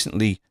have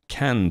recently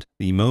canned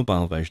the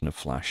mobile version of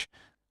Flash,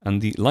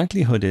 and the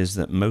likelihood is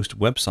that most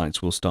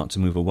websites will start to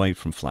move away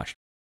from Flash.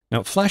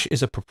 Now, Flash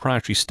is a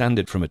proprietary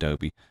standard from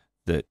Adobe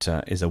that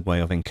is a way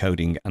of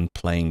encoding and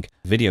playing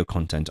video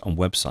content on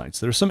websites.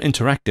 There are some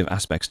interactive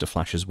aspects to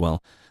Flash as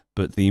well,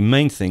 but the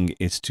main thing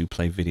is to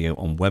play video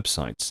on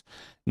websites.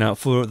 Now,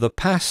 for the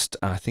past,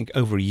 I think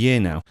over a year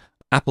now,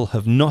 Apple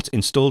have not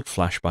installed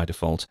Flash by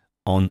default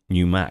on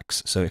new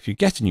Macs. So if you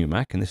get a new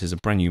Mac, and this is a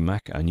brand new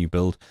Mac, a new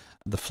build,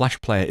 the Flash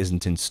player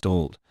isn't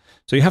installed.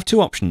 So you have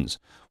two options.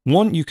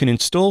 One, you can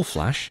install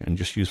Flash and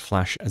just use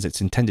Flash as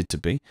it's intended to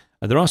be.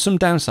 There are some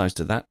downsides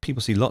to that.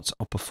 People see lots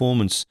of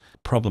performance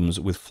problems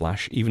with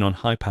Flash. Even on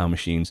high power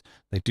machines,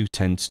 they do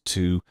tend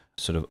to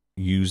sort of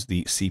use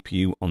the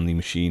CPU on the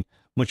machine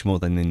much more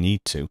than they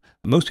need to.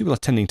 Most people are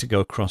tending to go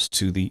across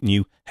to the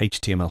new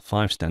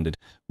HTML5 standard,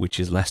 which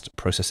is less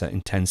processor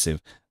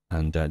intensive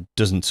and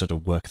doesn't sort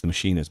of work the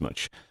machine as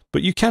much.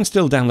 But you can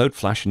still download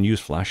Flash and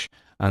use Flash,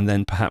 and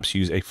then perhaps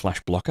use a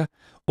Flash blocker,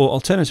 or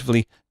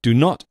alternatively, do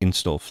not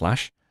install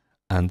Flash,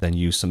 and then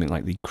use something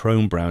like the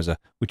Chrome browser,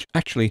 which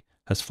actually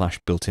has Flash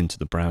built into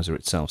the browser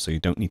itself, so you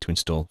don't need to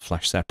install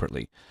Flash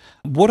separately.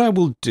 What I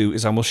will do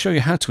is I will show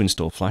you how to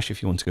install Flash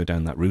if you want to go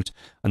down that route,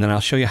 and then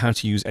I'll show you how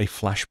to use a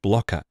Flash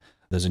blocker.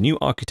 There's a new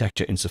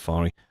architecture in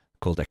Safari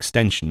called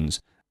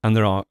extensions, and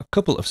there are a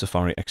couple of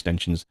Safari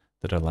extensions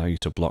that allow you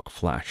to block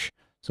Flash.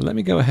 So let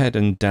me go ahead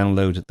and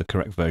download the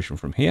correct version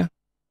from here.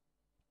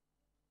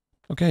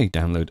 Okay,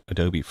 download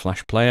Adobe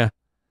Flash Player.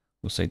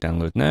 We'll say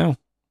download now.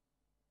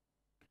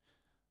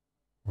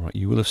 All right,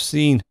 you will have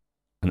seen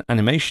an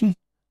animation.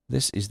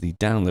 This is the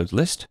download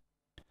list.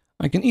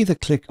 I can either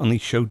click on the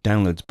Show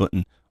Downloads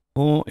button,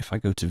 or if I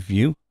go to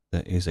View,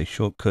 there is a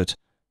shortcut,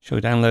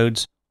 Show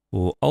Downloads,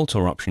 or Alt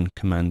or Option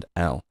Command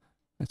L.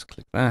 Let's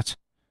click that,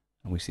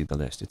 and we see the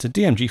list. It's a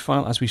DMG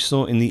file, as we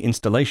saw in the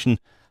installation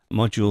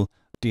module.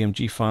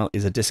 DMG file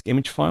is a disk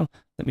image file.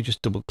 Let me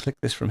just double click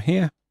this from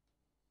here.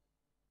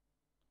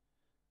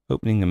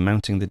 Opening and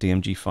mounting the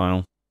DMG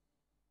file.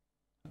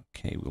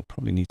 Okay, we'll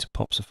probably need to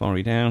pop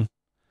Safari down.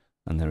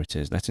 And there it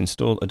is. Let's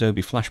install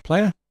Adobe Flash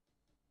Player.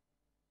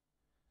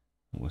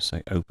 We'll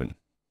say open.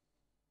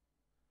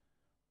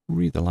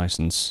 Read the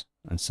license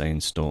and say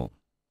install.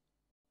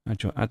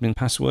 Add your admin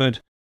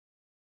password.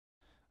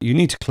 You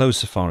need to close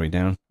Safari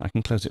down. I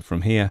can close it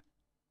from here.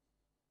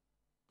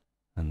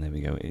 And there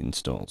we go, it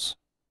installs.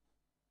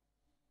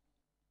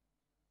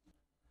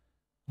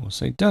 We'll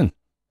say done.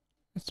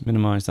 Let's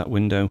minimize that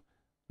window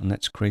and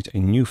let's create a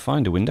new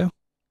Finder window.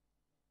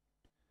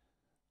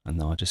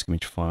 And our disk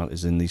image file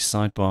is in the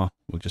sidebar.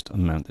 We'll just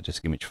unmount the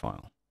disk image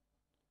file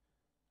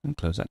and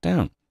close that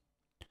down.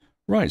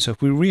 Right, so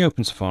if we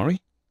reopen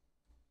Safari,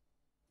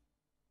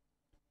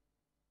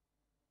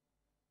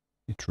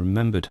 it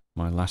remembered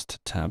my last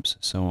tabs.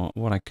 So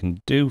what I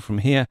can do from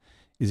here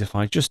is if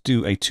I just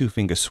do a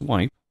two-finger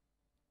swipe,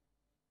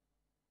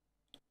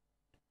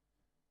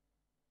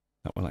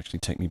 that will actually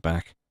take me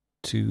back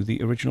to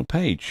the original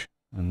page.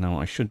 And now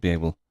I should be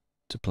able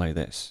to play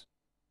this.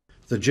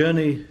 The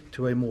journey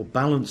to a more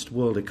balanced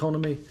world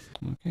economy.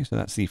 Okay, so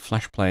that's the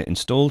Flash Player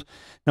installed.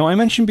 Now, I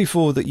mentioned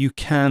before that you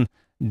can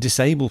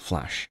disable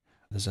Flash.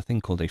 There's a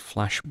thing called a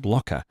Flash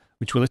blocker,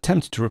 which will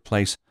attempt to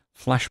replace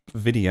Flash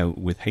video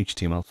with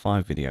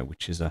HTML5 video,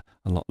 which is a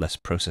lot less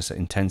processor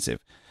intensive.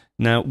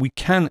 Now, we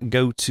can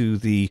go to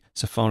the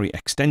Safari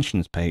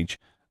extensions page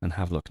and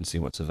have a look and see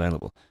what's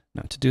available.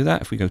 Now, to do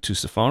that, if we go to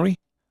Safari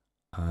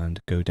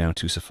and go down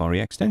to Safari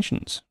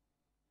extensions.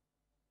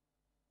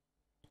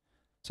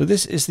 So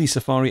this is the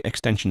Safari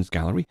extensions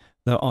gallery.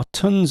 There are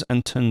tons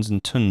and tons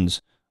and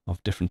tons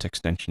of different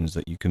extensions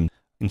that you can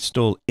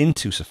install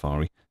into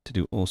Safari to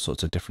do all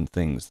sorts of different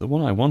things. The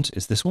one I want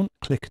is this one,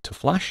 Click to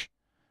Flash.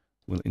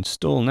 We'll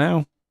install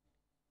now.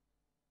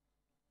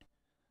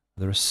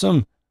 There are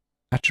some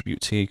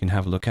attributes here you can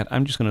have a look at.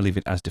 I'm just going to leave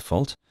it as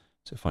default.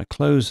 So if I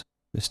close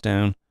this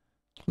down,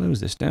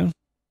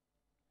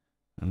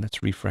 and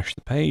let's refresh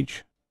the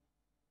page.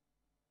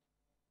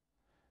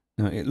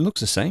 Now it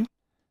looks the same.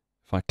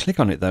 If I click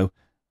on it though,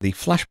 the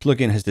Flash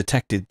plugin has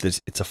detected that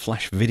it's a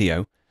Flash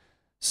video.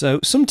 So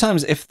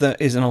sometimes if there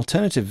is an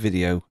alternative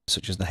video,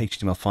 such as the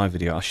HTML5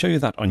 video, I'll show you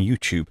that on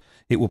YouTube,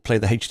 it will play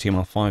the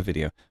HTML5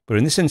 video. But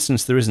in this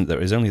instance, there isn't.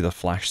 There is only the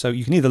Flash. So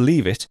you can either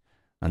leave it,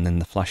 and then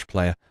the Flash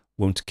player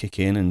won't kick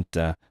in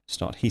and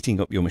start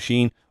heating up your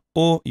machine,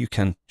 or you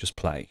can just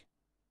play.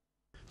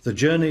 The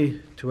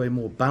journey to a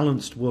more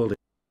balanced world.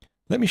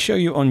 Let me show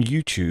you on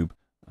YouTube.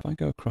 If I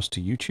go across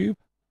to YouTube,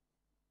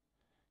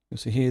 you'll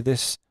see here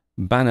this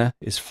banner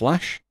is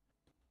Flash.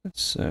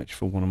 Let's search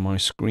for one of my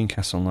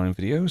Screencast Online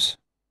videos.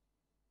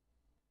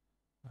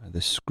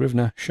 This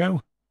Scrivener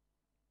show.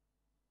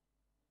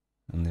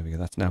 And there we go,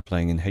 that's now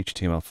playing in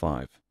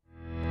HTML5.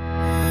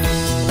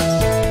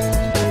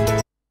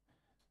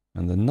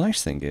 And the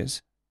nice thing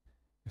is,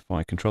 if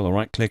I control or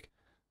right click,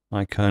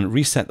 I can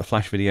reset the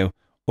Flash video,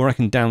 or I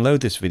can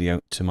download this video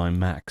to my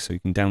Mac. So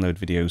you can download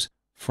videos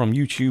from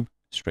YouTube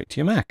straight to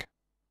your Mac.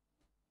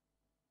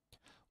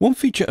 One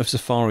feature of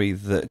Safari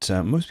that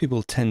most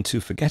people tend to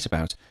forget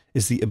about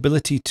is the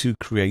ability to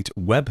create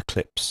web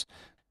clips.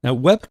 Now,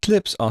 web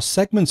clips are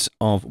segments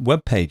of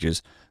web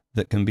pages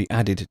that can be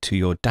added to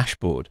your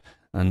dashboard.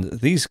 And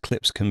these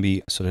clips can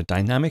be sort of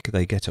dynamic.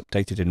 They get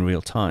updated in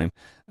real time.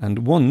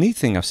 And one neat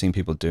thing I've seen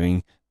people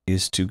doing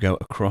is to go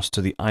across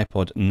to the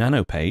iPod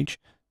Nano page.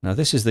 Now,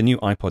 this is the new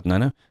iPod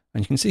Nano.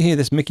 And you can see here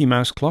this Mickey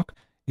Mouse clock.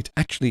 It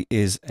actually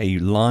is a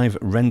live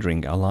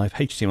rendering, a live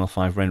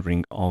HTML5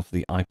 rendering of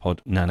the iPod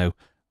Nano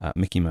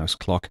Mickey Mouse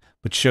clock,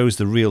 which shows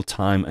the real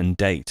time and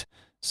date.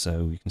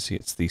 So you can see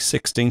it's the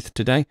 16th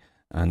today,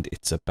 and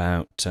it's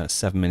about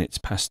 7 minutes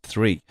past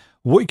 3.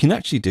 What you can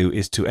actually do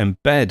is to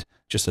embed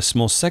just a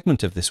small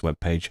segment of this web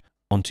page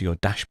onto your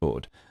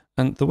dashboard.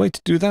 And the way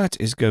to do that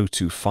is go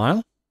to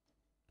File,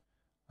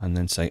 and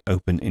then say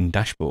Open in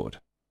Dashboard.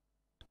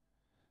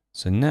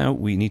 So now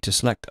we need to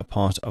select a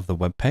part of the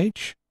web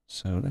page.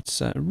 So let's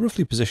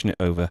roughly position it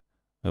over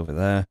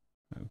there.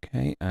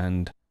 Okay,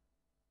 and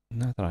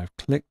now that I've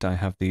clicked, I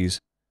have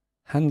these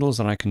handles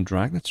that I can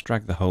drag. Let's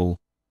drag the whole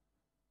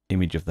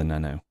image of the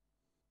Nano.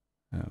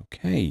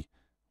 Okay,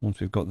 once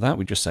we've got that,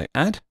 we just say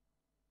Add.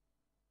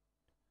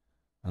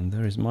 And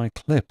there is my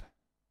clip.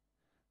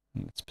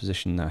 And let's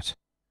position that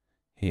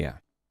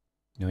here.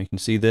 Now you can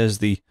see there's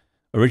the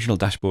original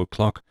dashboard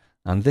clock,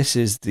 and this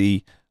is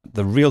the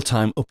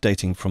real-time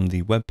updating from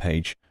the web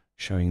page,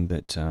 showing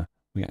that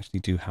we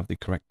actually do have the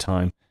correct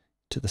time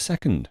to the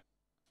second.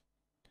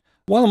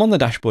 While I'm on the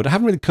dashboard, I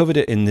haven't really covered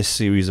it in this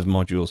series of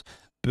modules,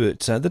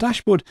 But the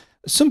dashboard,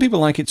 some people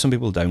like it, some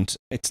people don't.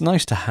 It's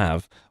nice to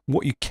have.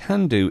 What you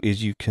can do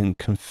is you can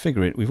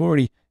configure it. We've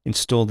already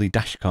installed the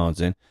dash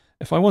cards in.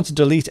 If I want to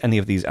delete any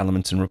of these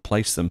elements and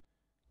replace them,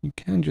 you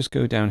can just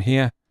go down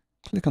here,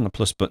 click on the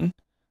plus button.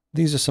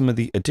 These are some of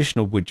the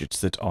additional widgets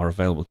that are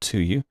available to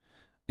you.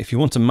 If you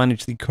want to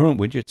manage the current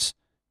widgets,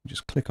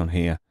 just click on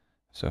here.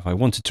 So if I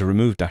wanted to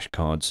remove dash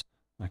cards,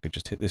 I could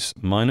just hit this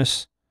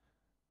minus.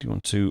 Do you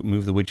want to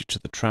move the widget to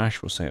the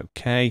trash? We'll say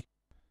OK.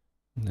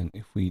 And then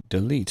if we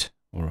delete,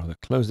 or rather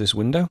close this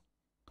window,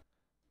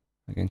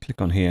 again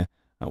click on here,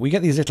 we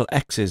get these little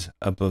X's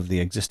above the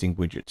existing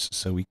widgets,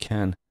 so we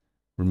can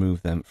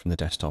remove them from the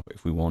desktop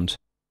if we want.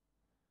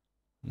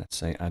 Let's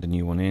say add a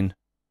new one in,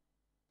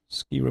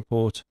 ski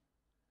report.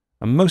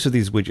 And most of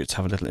these widgets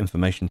have a little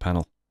information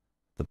panel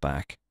at the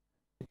back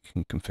that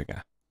you can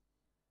configure.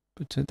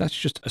 But that's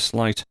just a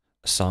slight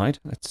aside.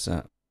 Let's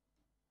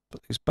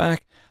put these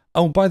back.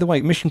 Oh, by the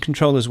way, mission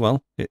control as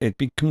well. It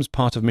becomes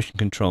part of mission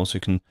control, so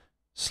you can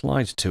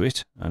slide to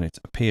it and it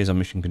appears on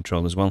mission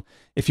control as well.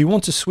 If you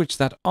want to switch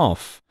that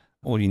off,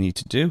 all you need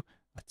to do,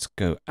 let's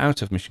go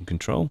out of mission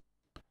control.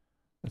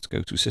 Let's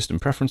go to system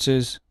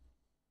preferences.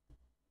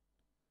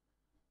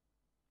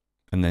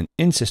 And then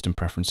in system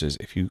preferences,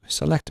 if you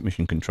select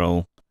mission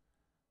control,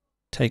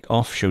 take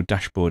off show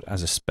dashboard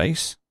as a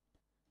space.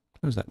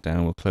 Close that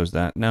down, we'll close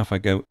that. Now if I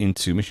go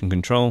into mission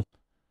control,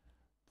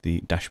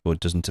 the dashboard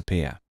doesn't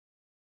appear.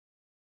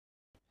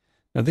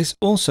 Now this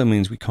also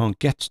means we can't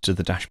get to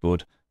the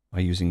dashboard by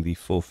using the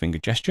four-finger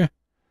gesture.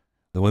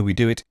 The way we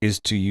do it is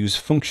to use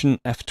function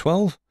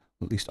F12,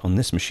 at least on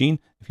this machine.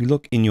 If you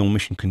look in your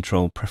mission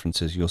control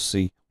preferences, you'll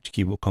see which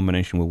keyboard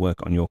combination will work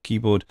on your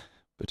keyboard.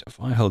 But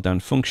if I hold down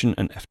function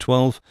and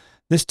F12,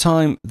 this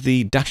time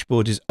the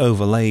dashboard is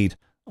overlaid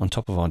on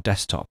top of our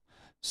desktop.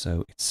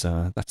 So it's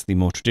that's the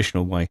more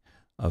traditional way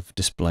of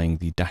displaying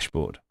the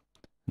dashboard.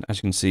 And as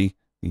you can see,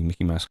 the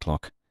Mickey Mouse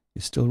clock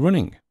is still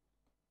running.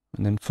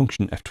 And then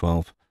function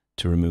F12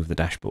 to remove the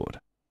dashboard.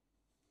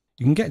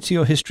 You can get to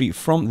your history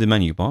from the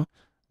menu bar.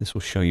 This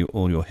will show you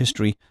all your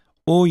history.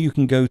 Or you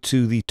can go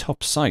to the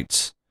top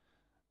sites.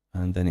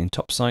 And then in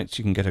top sites,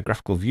 you can get a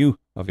graphical view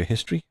of your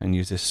history and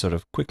use this sort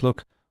of quick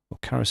look or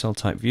carousel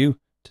type view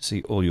to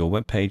see all your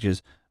web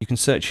pages. You can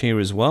search here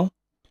as well.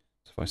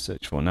 So if I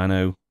search for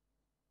Nano,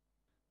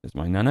 there's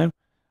my Nano.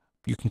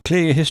 You can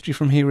clear your history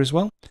from here as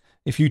well.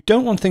 If you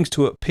don't want things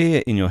to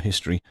appear in your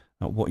history,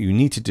 what you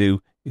need to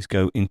do is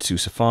go into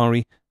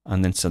Safari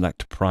and then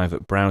select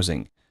private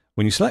browsing.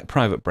 When you select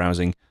private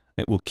browsing,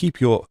 it will keep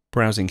your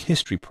browsing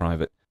history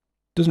private.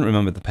 It doesn't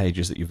remember the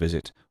pages that you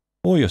visit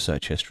or your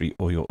search history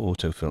or your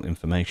autofill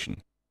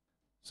information.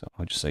 So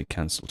I'll just say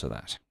cancel to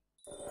that.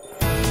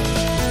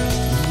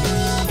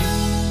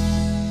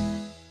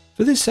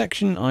 For this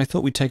section, I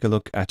thought we'd take a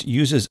look at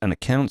users and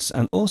accounts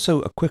and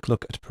also a quick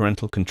look at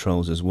parental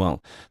controls as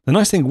well. The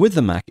nice thing with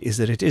the Mac is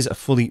that it is a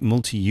fully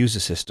multi-user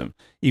system.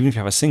 Even if you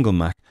have a single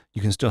Mac,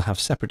 you can still have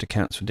separate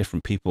accounts for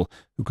different people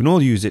who can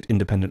all use it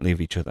independently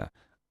of each other.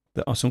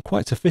 There are some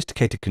quite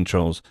sophisticated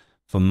controls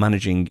for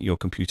managing your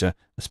computer,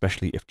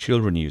 especially if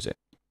children use it.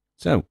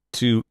 So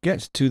to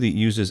get to the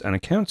users and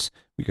accounts,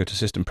 we go to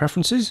System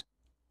Preferences.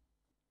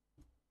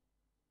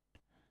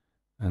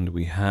 And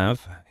we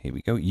have, here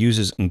we go,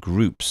 Users and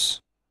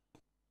Groups.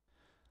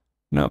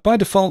 Now, by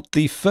default,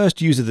 the first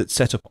user that's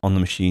set up on the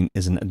machine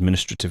is an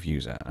administrative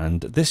user.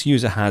 And this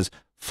user has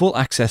full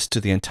access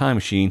to the entire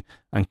machine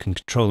and can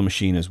control the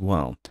machine as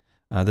well.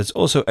 There's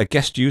also a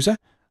guest user.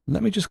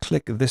 Let me just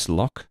click this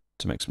lock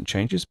to make some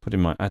changes, put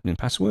in my admin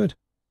password.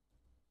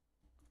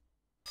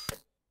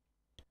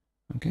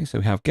 Okay, so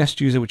we have guest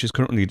user, which is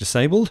currently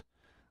disabled.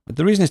 But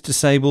the reason it's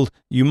disabled,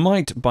 you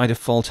might by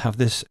default have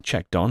this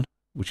checked on,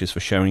 which is for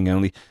sharing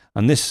only.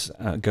 And this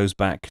goes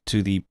back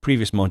to the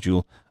previous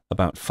module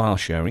about file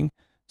sharing.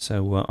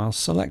 So I'll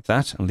select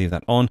that and leave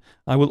that on.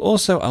 I will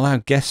also allow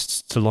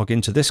guests to log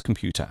into this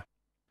computer.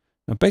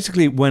 Now,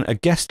 basically, when a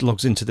guest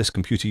logs into this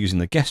computer using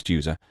the guest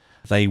user,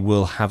 they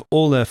will have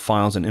all their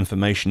files and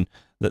information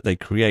that they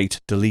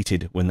create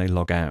deleted when they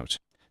log out.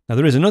 Now,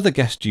 there is another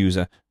guest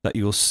user that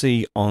you'll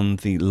see on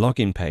the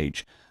login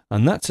page,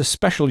 and that's a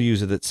special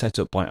user that's set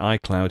up by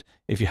iCloud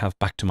if you have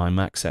Back to My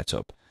Mac set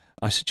up.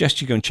 I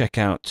suggest you go and check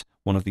out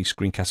one of the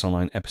Screencast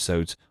Online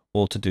episodes,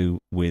 all to do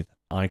with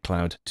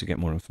iCloud, to get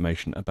more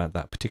information about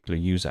that particular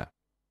user.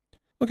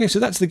 Okay, so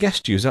that's the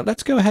guest user.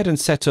 Let's go ahead and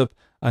set up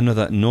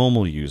another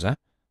normal user.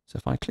 So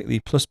if I click the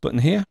plus button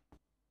here,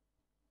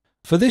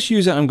 for this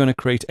user, I'm going to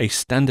create a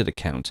standard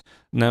account.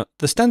 Now,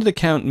 the standard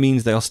account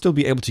means they'll still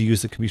be able to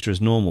use the computer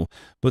as normal,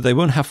 but they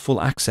won't have full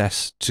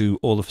access to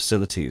all the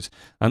facilities.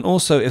 And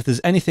also, if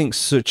there's anything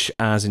such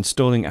as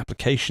installing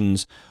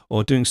applications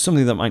or doing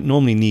something that might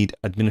normally need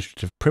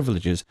administrative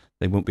privileges,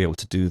 they won't be able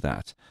to do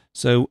that.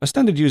 So a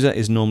standard user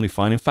is normally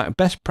fine. In fact,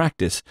 best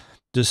practice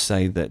does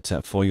say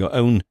that for your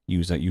own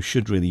user, you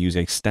should really use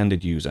a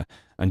standard user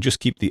and just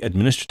keep the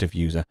administrative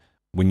user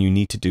when you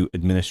need to do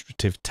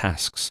administrative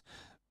tasks.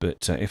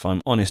 But if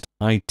I'm honest,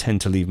 I tend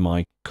to leave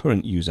my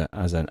current user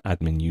as an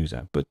admin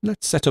user. But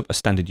let's set up a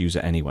standard user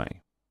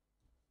anyway.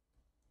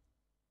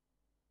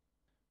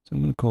 So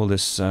I'm going to call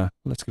this,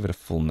 let's give it a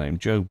full name,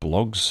 Joe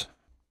Blogs.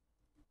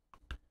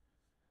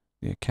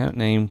 The account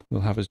name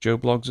we'll have as Joe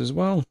Blogs as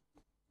well.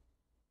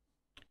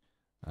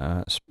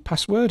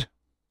 Password.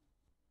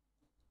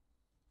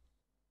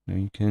 Now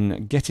you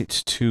can get it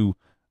to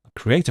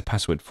create a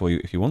password for you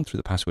if you want through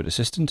the password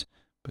assistant,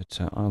 but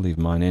I'll leave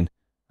mine in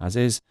as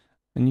is.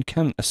 And you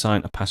can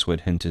assign a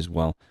password hint as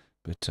well,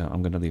 but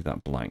I'm going to leave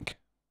that blank.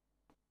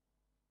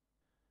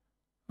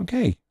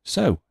 Okay,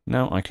 so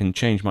now I can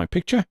change my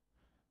picture.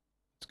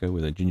 Let's go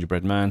with a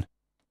gingerbread man.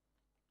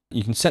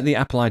 You can set the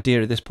Apple ID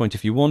at this point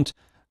if you want.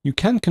 You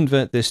can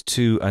convert this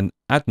to an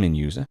admin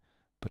user,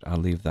 but I'll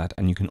leave that.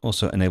 And you can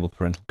also enable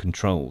parental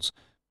controls,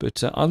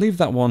 but I'll leave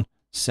that one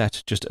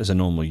set just as a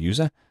normal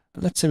user.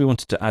 Let's say we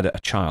wanted to add a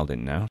child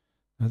in now.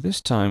 Now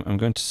this time I'm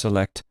going to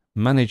select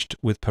Managed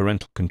with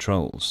Parental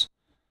Controls.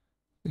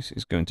 This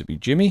is going to be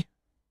Jimmy,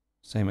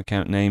 same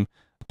account name,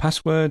 a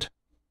password,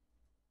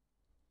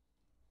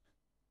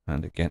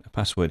 and again a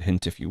password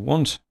hint if you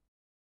want.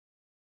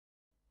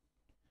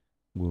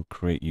 We'll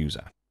create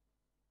user.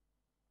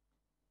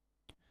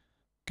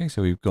 Okay,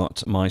 so we've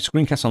got my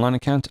Screencast Online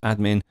account,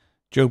 admin,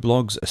 Joe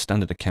Blogs, a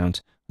standard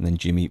account, and then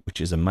Jimmy, which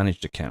is a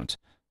managed account.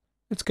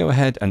 Let's go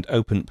ahead and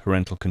open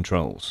Parental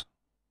Controls.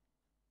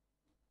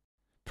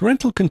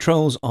 Parental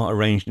controls are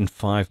arranged in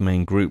 5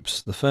 main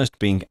groups. The first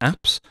being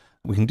apps.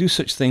 We can do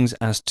such things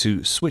as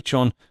to switch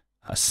on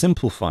a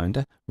simple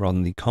finder rather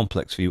than the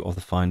complex view of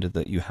the finder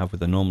that you have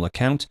with a normal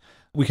account.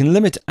 We can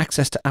limit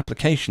access to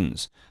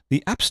applications.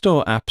 The App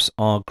Store apps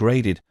are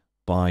graded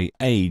by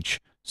age,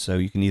 so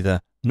you can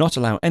either not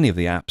allow any of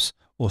the apps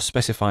or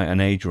specify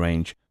an age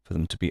range for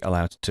them to be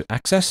allowed to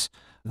access.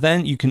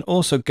 Then you can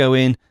also go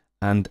in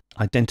and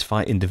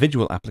identify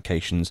individual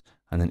applications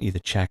and then either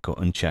check or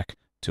uncheck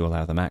to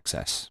allow them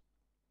access.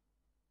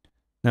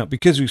 Now,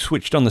 because we've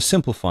switched on the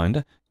simple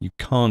finder, you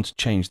can't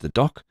change the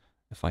dock.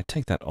 If I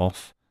take that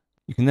off,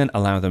 you can then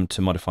allow them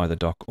to modify the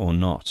dock or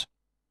not.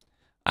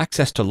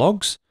 Access to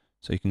logs,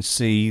 so you can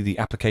see the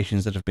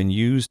applications that have been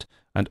used,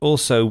 and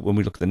also when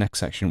we look at the next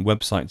section,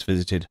 websites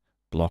visited,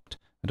 blocked,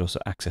 and also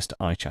access to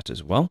iChat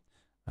as well.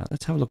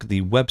 Let's have a look at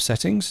the web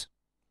settings.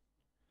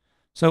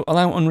 So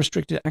allow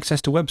unrestricted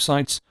access to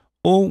websites,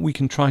 or we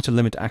can try to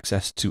limit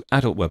access to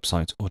adult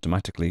websites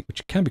automatically,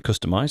 which can be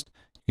customized.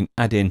 You can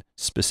add in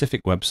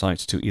specific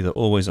websites to either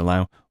always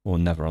allow or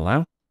never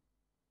allow.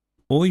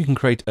 Or you can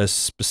create a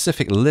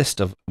specific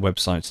list of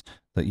websites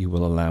that you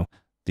will allow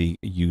the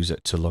user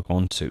to log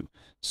on to.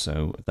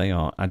 So they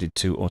are added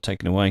to or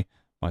taken away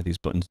by these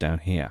buttons down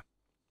here.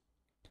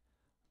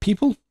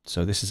 People,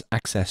 so this is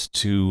access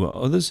to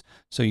others.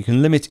 So you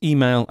can limit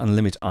email and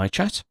limit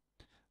iChat.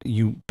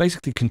 You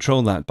basically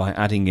control that by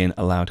adding in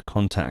allowed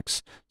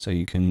contacts. So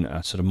you can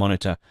sort of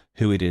monitor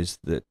who it is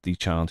that the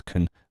child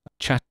can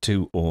chat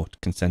to or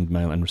can send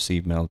mail and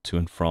receive mail to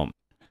and from.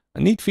 A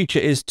neat feature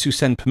is to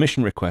send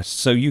permission requests.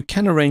 So you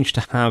can arrange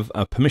to have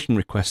a permission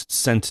request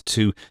sent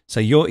to,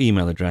 say, your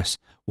email address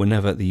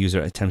whenever the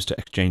user attempts to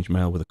exchange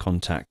mail with a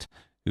contact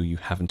who you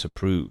haven't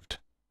approved.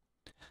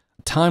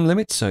 Time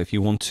limits, so if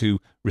you want to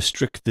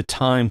restrict the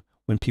time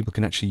when people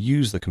can actually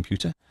use the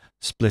computer,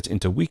 split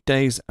into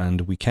weekdays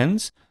and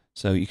weekends.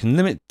 So you can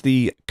limit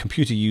the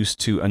computer use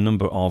to a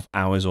number of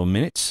hours or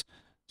minutes.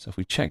 So if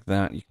we check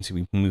that, you can see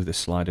we can move this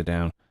slider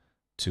down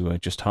to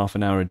just half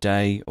an hour a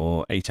day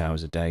or 8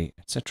 hours a day,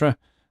 etc.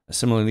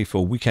 Similarly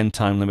for weekend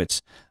time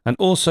limits and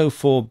also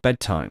for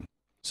bedtime.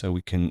 So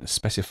we can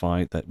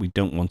specify that we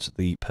don't want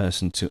the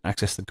person to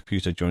access the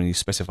computer during these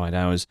specified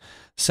hours,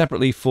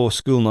 separately for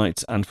school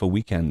nights and for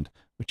weekend,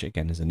 which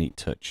again is a neat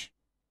touch.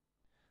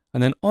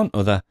 And then on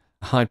other,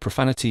 hide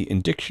profanity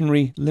in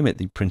dictionary, limit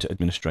the printer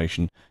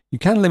administration. You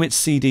can limit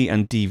CD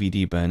and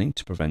DVD burning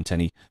to prevent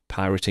any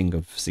pirating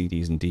of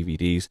CDs and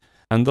DVDs.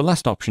 And the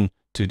last option,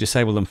 to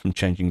disable them from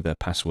changing their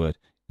password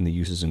in the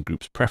users and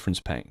groups preference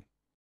pane.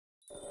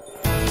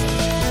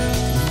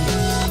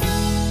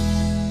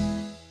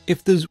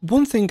 If there's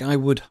one thing I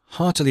would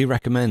heartily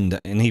recommend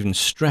and even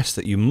stress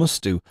that you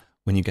must do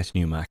when you get a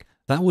new Mac,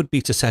 that would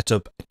be to set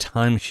up a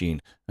Time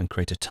Machine and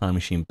create a Time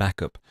Machine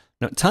backup.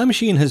 Now, Time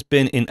Machine has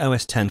been in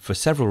OS X for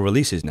several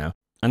releases now,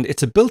 and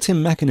it's a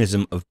built-in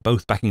mechanism of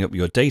both backing up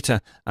your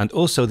data and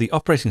also the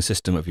operating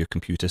system of your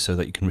computer so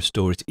that you can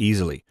restore it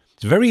easily.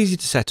 It's very easy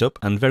to set up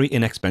and very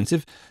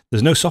inexpensive.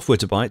 There's no software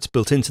to buy, it's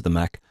built into the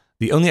Mac.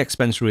 The only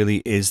expense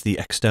really is the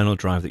external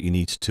drive that you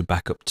need to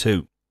back up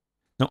to.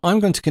 Now I'm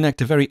going to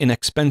connect a very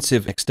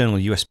inexpensive external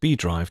USB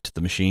drive to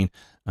the machine,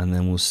 and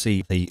then we'll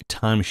see the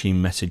Time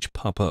Machine message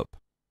pop up.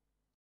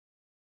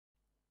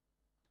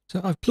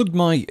 So I've plugged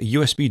my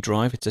USB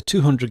drive, it's a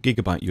 200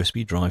 gigabyte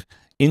USB drive,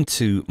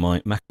 into my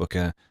MacBook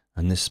Air,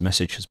 and this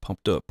message has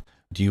popped up.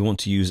 Do you want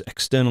to use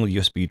external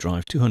USB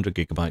drive 200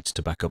 gigabytes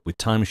to back up with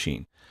Time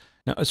Machine?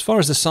 Now, as far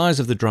as the size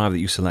of the drive that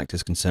you select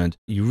is concerned,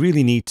 you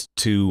really need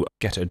to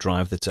get a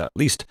drive that's at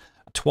least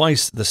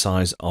twice the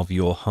size of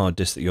your hard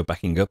disk that you're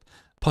backing up,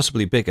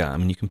 possibly bigger. I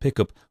mean, you can pick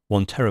up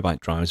 1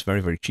 terabyte drives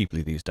very, very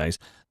cheaply these days.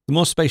 The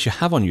more space you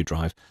have on your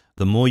drive,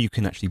 the more you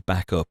can actually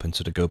back up and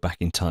sort of go back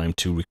in time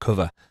to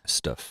recover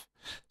stuff.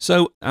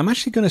 So I'm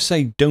actually going to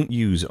say don't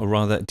use, or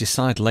rather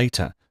decide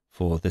later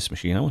for this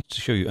machine. I want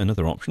to show you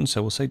another option,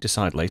 so we'll say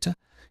decide later.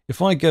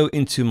 If I go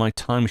into my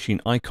time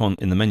machine icon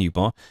in the menu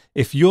bar,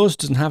 if yours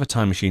doesn't have a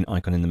time machine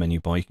icon in the menu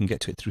bar, you can get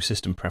to it through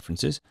system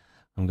preferences.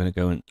 I'm going to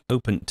go and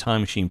open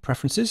time machine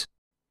preferences.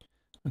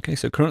 Okay,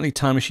 so currently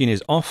time machine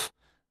is off,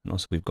 and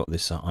also we've got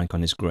this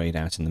icon is grayed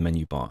out in the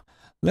menu bar.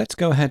 Let's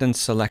go ahead and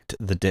select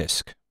the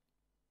disk.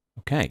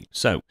 Okay,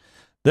 so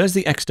there's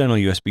the external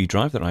USB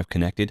drive that I've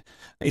connected.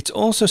 It's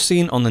also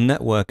seen on the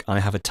network I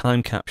have a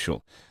time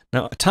capsule.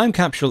 Now, a time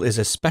capsule is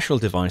a special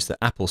device that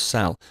Apple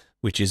sell,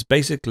 which is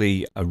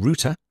basically a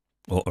router,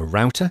 or a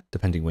router,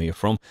 depending where you're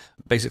from,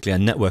 basically a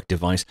network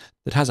device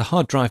that has a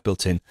hard drive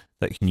built in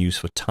that you can use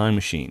for Time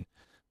Machine.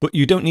 But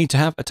you don't need to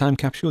have a time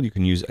capsule. You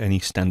can use any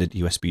standard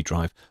USB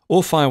drive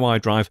or FireWire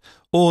drive,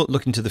 or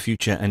look into the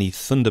future, any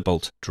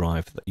Thunderbolt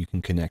drive that you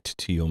can connect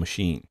to your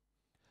machine.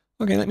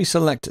 Okay, let me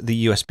select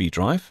the USB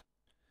drive,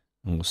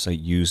 and we'll say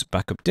use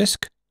backup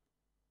disk.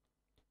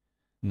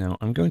 Now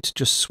I'm going to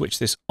just switch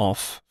this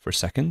off for a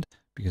second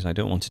because I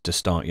don't want it to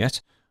start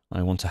yet.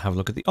 I want to have a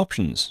look at the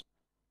options.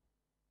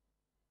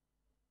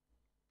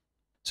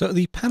 So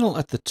the panel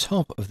at the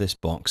top of this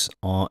box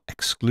are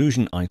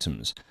exclusion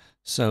items.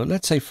 So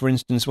let's say, for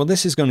instance, well,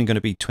 this is only going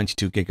to be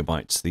 22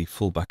 gigabytes. The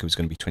full backup is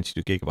going to be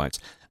 22 gigabytes,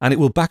 and it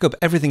will back up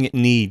everything it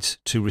needs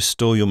to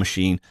restore your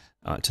machine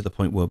to the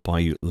point whereby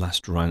you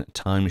last ran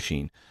Time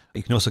Machine.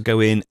 You can also go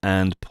in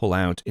and pull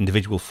out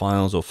individual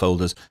files or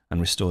folders and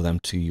restore them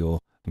to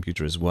your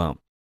computer as well.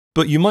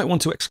 But you might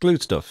want to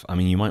exclude stuff. I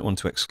mean, you might want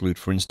to exclude,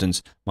 for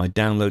instance, my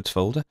downloads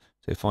folder.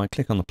 So if I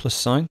click on the plus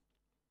sign,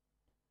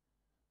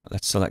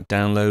 let's select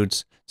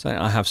downloads. Say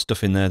I have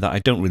stuff in there that I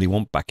don't really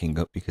want backing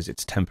up because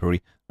it's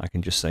temporary. I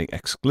can just say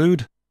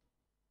exclude.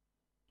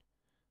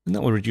 And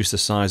that will reduce the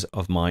size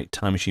of my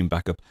Time Machine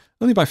backup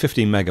only by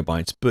 15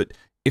 megabytes. But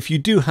if you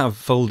do have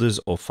folders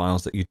or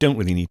files that you don't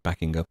really need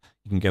backing up,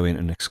 you can go in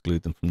and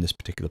exclude them from this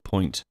particular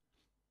point.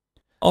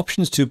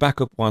 Options to back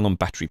up while on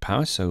battery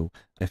power. So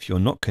if you're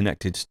not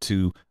connected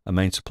to a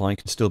main supply, you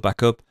can still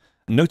back up.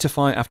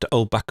 Notify after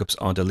old backups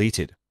are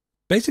deleted.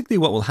 Basically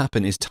what will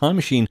happen is Time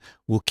Machine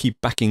will keep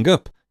backing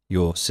up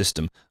your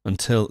system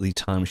until the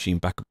Time Machine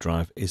backup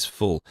drive is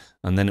full,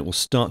 and then it will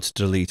start to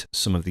delete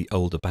some of the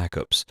older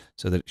backups,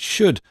 so that it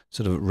should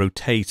sort of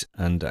rotate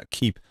and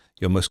keep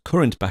your most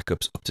current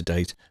backups up to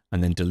date,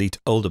 and then delete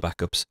older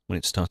backups when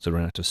it starts to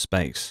run out of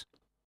space.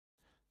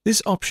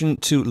 This option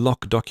to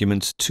lock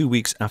documents 2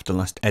 weeks after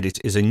last edit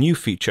is a new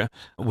feature.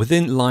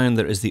 Within Lion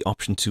there is the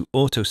option to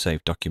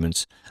autosave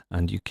documents,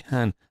 and you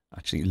can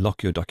actually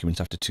lock your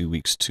documents after 2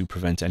 weeks to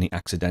prevent any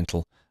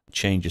accidental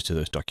changes to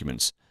those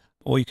documents.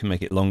 Or you can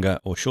make it longer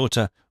or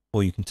shorter,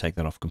 or you can take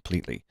that off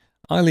completely.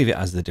 I leave it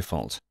as the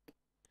default.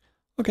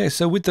 Okay,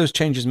 so with those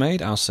changes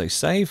made, I'll say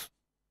save,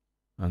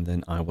 and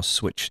then I will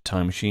switch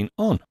Time Machine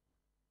on.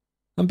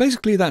 And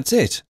basically that's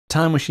it.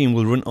 Time Machine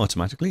will run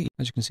automatically.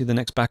 As you can see, the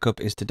next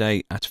backup is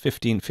today at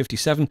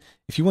 15:57.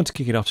 If you want to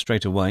kick it off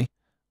straight away,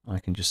 I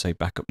can just say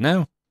backup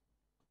now,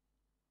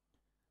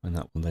 and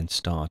that will then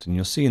start. And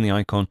you'll see in the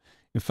icon,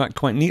 in fact,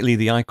 quite neatly,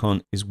 the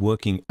icon is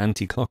working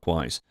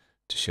anti-clockwise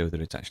to show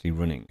that it's actually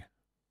running.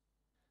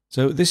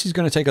 So this is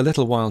going to take a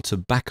little while to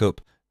back up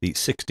the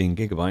 16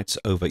 gigabytes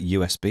over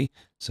USB.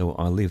 So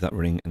I'll leave that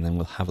running, and then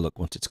we'll have a look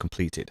once it's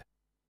completed.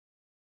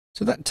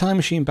 So that Time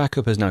Machine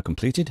backup has now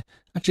completed.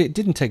 Actually, it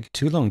didn't take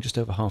too long, just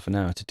over half an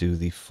hour to do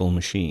the full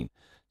machine.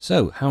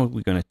 So how are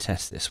we going to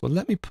test this? Well,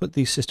 let me put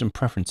the system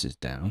preferences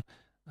down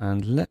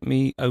and let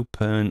me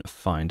open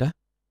Finder.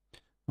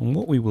 And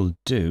what we will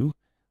do,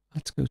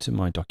 let's go to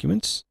my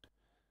documents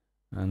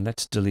and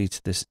let's delete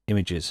this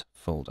images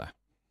folder.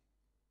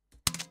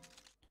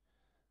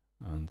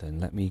 And then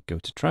let me go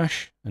to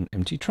trash and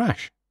empty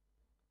trash.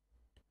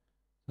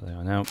 So they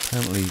are now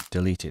permanently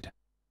deleted.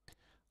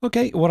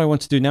 Okay, what I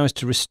want to do now is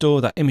to restore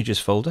that images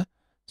folder.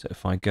 So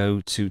if I go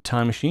to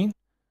Time Machine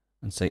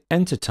and say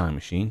enter Time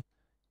Machine,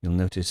 you'll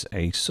notice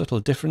a subtle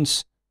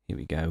difference. Here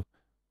we go.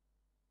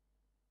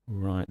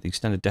 Right, the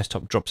standard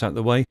desktop drops out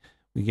the way.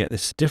 We get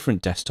this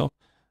different desktop,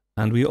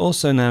 and we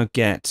also now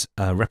get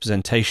a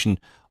representation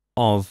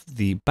of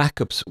the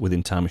backups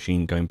within Time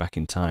Machine going back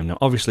in time. Now,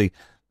 obviously,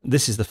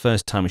 this is the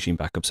first Time Machine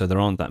backup, so there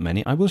aren't that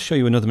many. I will show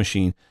you another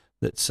machine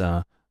that's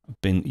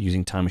been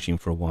using Time Machine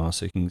for a while,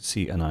 so you can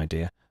see an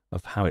idea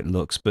of how it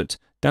looks. But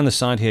down the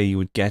side here, you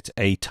would get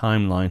a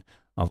timeline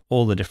of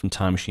all the different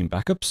Time Machine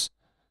backups.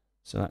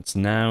 So that's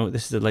now,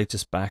 this is the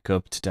latest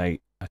backup to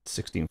date at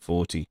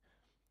 1640.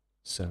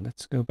 So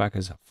let's go back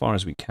as far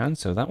as we can.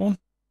 So that one.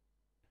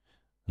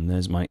 And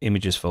there's my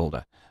images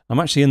folder. I'm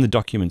actually in the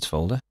documents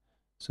folder.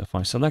 So if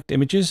I select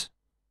images,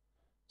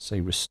 say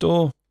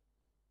restore,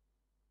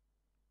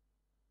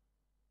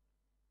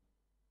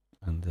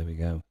 and there we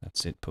go.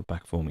 That's it, put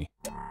back for me.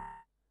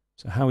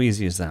 So how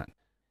easy is that?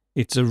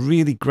 It's a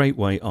really great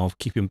way of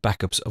keeping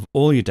backups of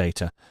all your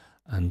data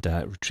and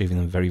retrieving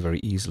them very,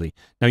 very easily.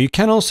 Now, you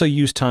can also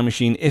use Time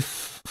Machine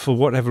if, for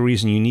whatever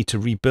reason, you need to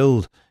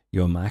rebuild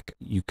your Mac.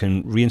 You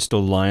can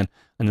reinstall Lion,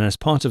 and then as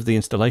part of the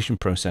installation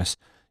process,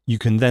 you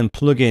can then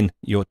plug in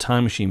your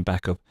Time Machine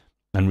backup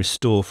and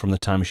restore from the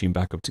Time Machine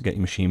backup to get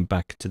your machine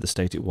back to the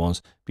state it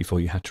was before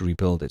you had to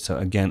rebuild it. So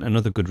again,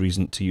 another good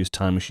reason to use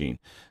Time Machine.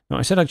 Now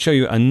I said I'd show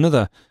you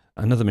another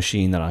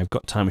machine that I've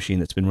got Time Machine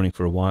that's been running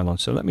for a while on.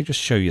 So let me just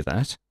show you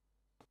that.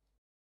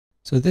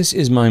 So this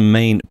is my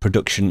main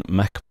production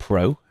Mac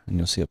Pro, and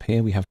you'll see up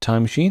here we have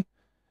Time Machine.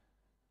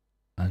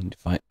 And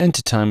if I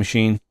enter Time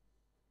Machine,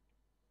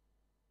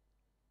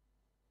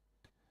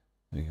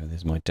 there we go,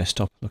 there's my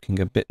desktop looking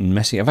a bit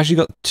messy. I've actually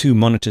got two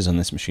monitors on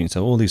this machine,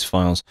 so all these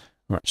files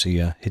are actually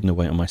hidden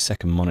away on my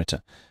second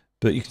monitor.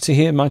 But you can see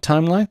here my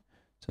timeline.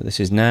 So this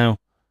is now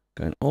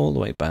going all the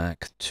way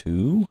back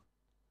to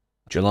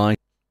July.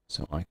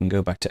 So I can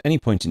go back to any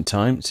point in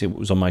time, see what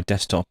was on my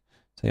desktop,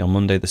 say on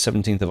Monday the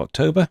 17th of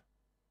October.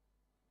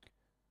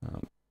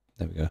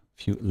 There we go, a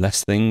few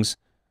less things.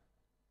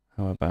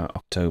 How about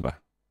October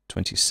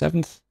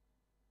 27th?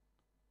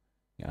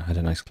 Yeah, I had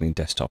a nice clean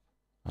desktop.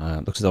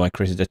 Looks as though I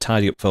created a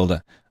tidy up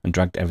folder and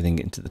dragged everything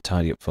into the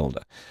tidy up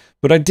folder.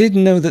 But I did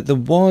know that there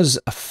was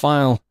a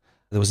file,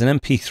 there was an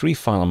MP3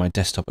 file on my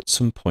desktop at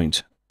some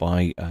point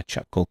by a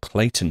chap called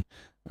Clayton.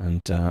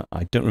 And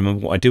I don't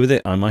remember what I did with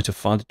it. I might have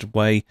filed it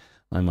away.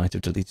 I might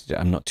have deleted it.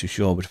 I'm not too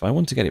sure. But if I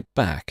want to get it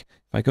back,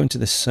 if I go into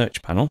this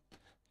search panel,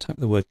 type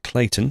the word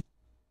Clayton,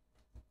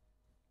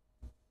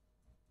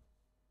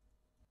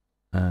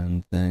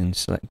 and then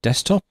select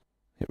desktop,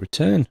 hit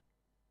return.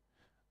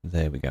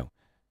 There we go.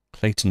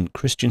 Clayton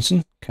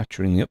Christensen,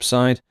 Capturing the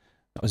Upside.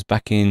 That was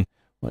back in,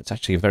 well, it's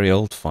actually a very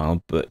old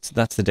file, but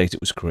that's the date it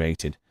was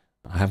created.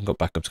 I haven't got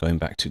backups going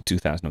back to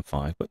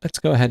 2005, but let's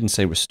go ahead and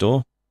say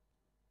restore.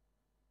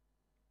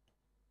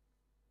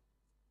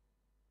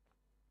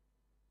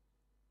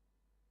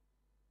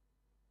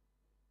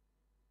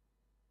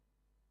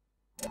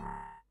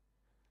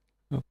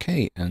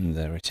 Okay, and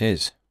there it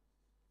is.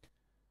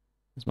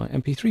 There's my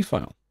MP3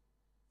 file.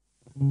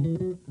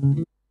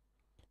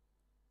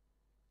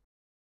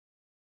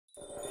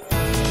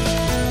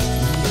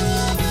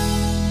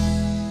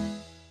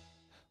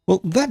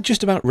 Well, that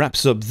just about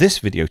wraps up this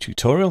video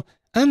tutorial,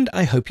 and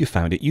I hope you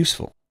found it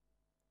useful.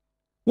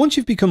 Once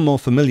you've become more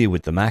familiar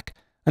with the Mac,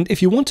 and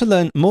if you want to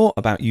learn more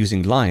about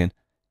using Lion,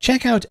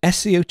 check out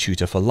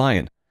SCOtutor for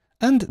Lion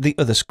and the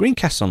other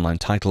Screencasts Online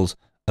titles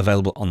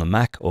available on the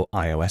Mac or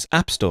iOS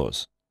app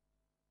stores.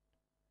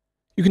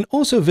 You can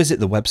also visit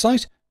the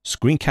website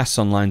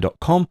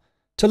screencastsonline.com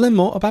to learn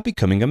more about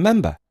becoming a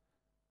member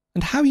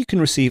and how you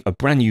can receive a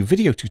brand new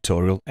video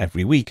tutorial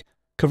every week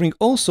covering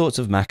all sorts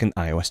of Mac and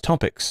iOS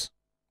topics.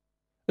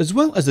 As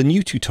well as the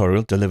new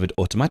tutorial delivered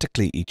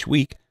automatically each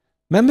week,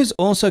 members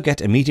also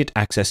get immediate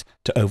access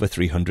to over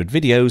 300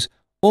 videos,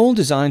 all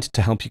designed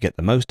to help you get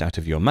the most out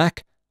of your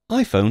Mac,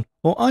 iPhone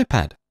or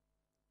iPad.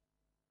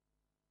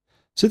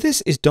 So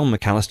this is Don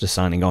McAllister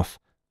signing off,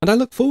 and I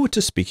look forward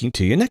to speaking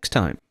to you next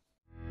time.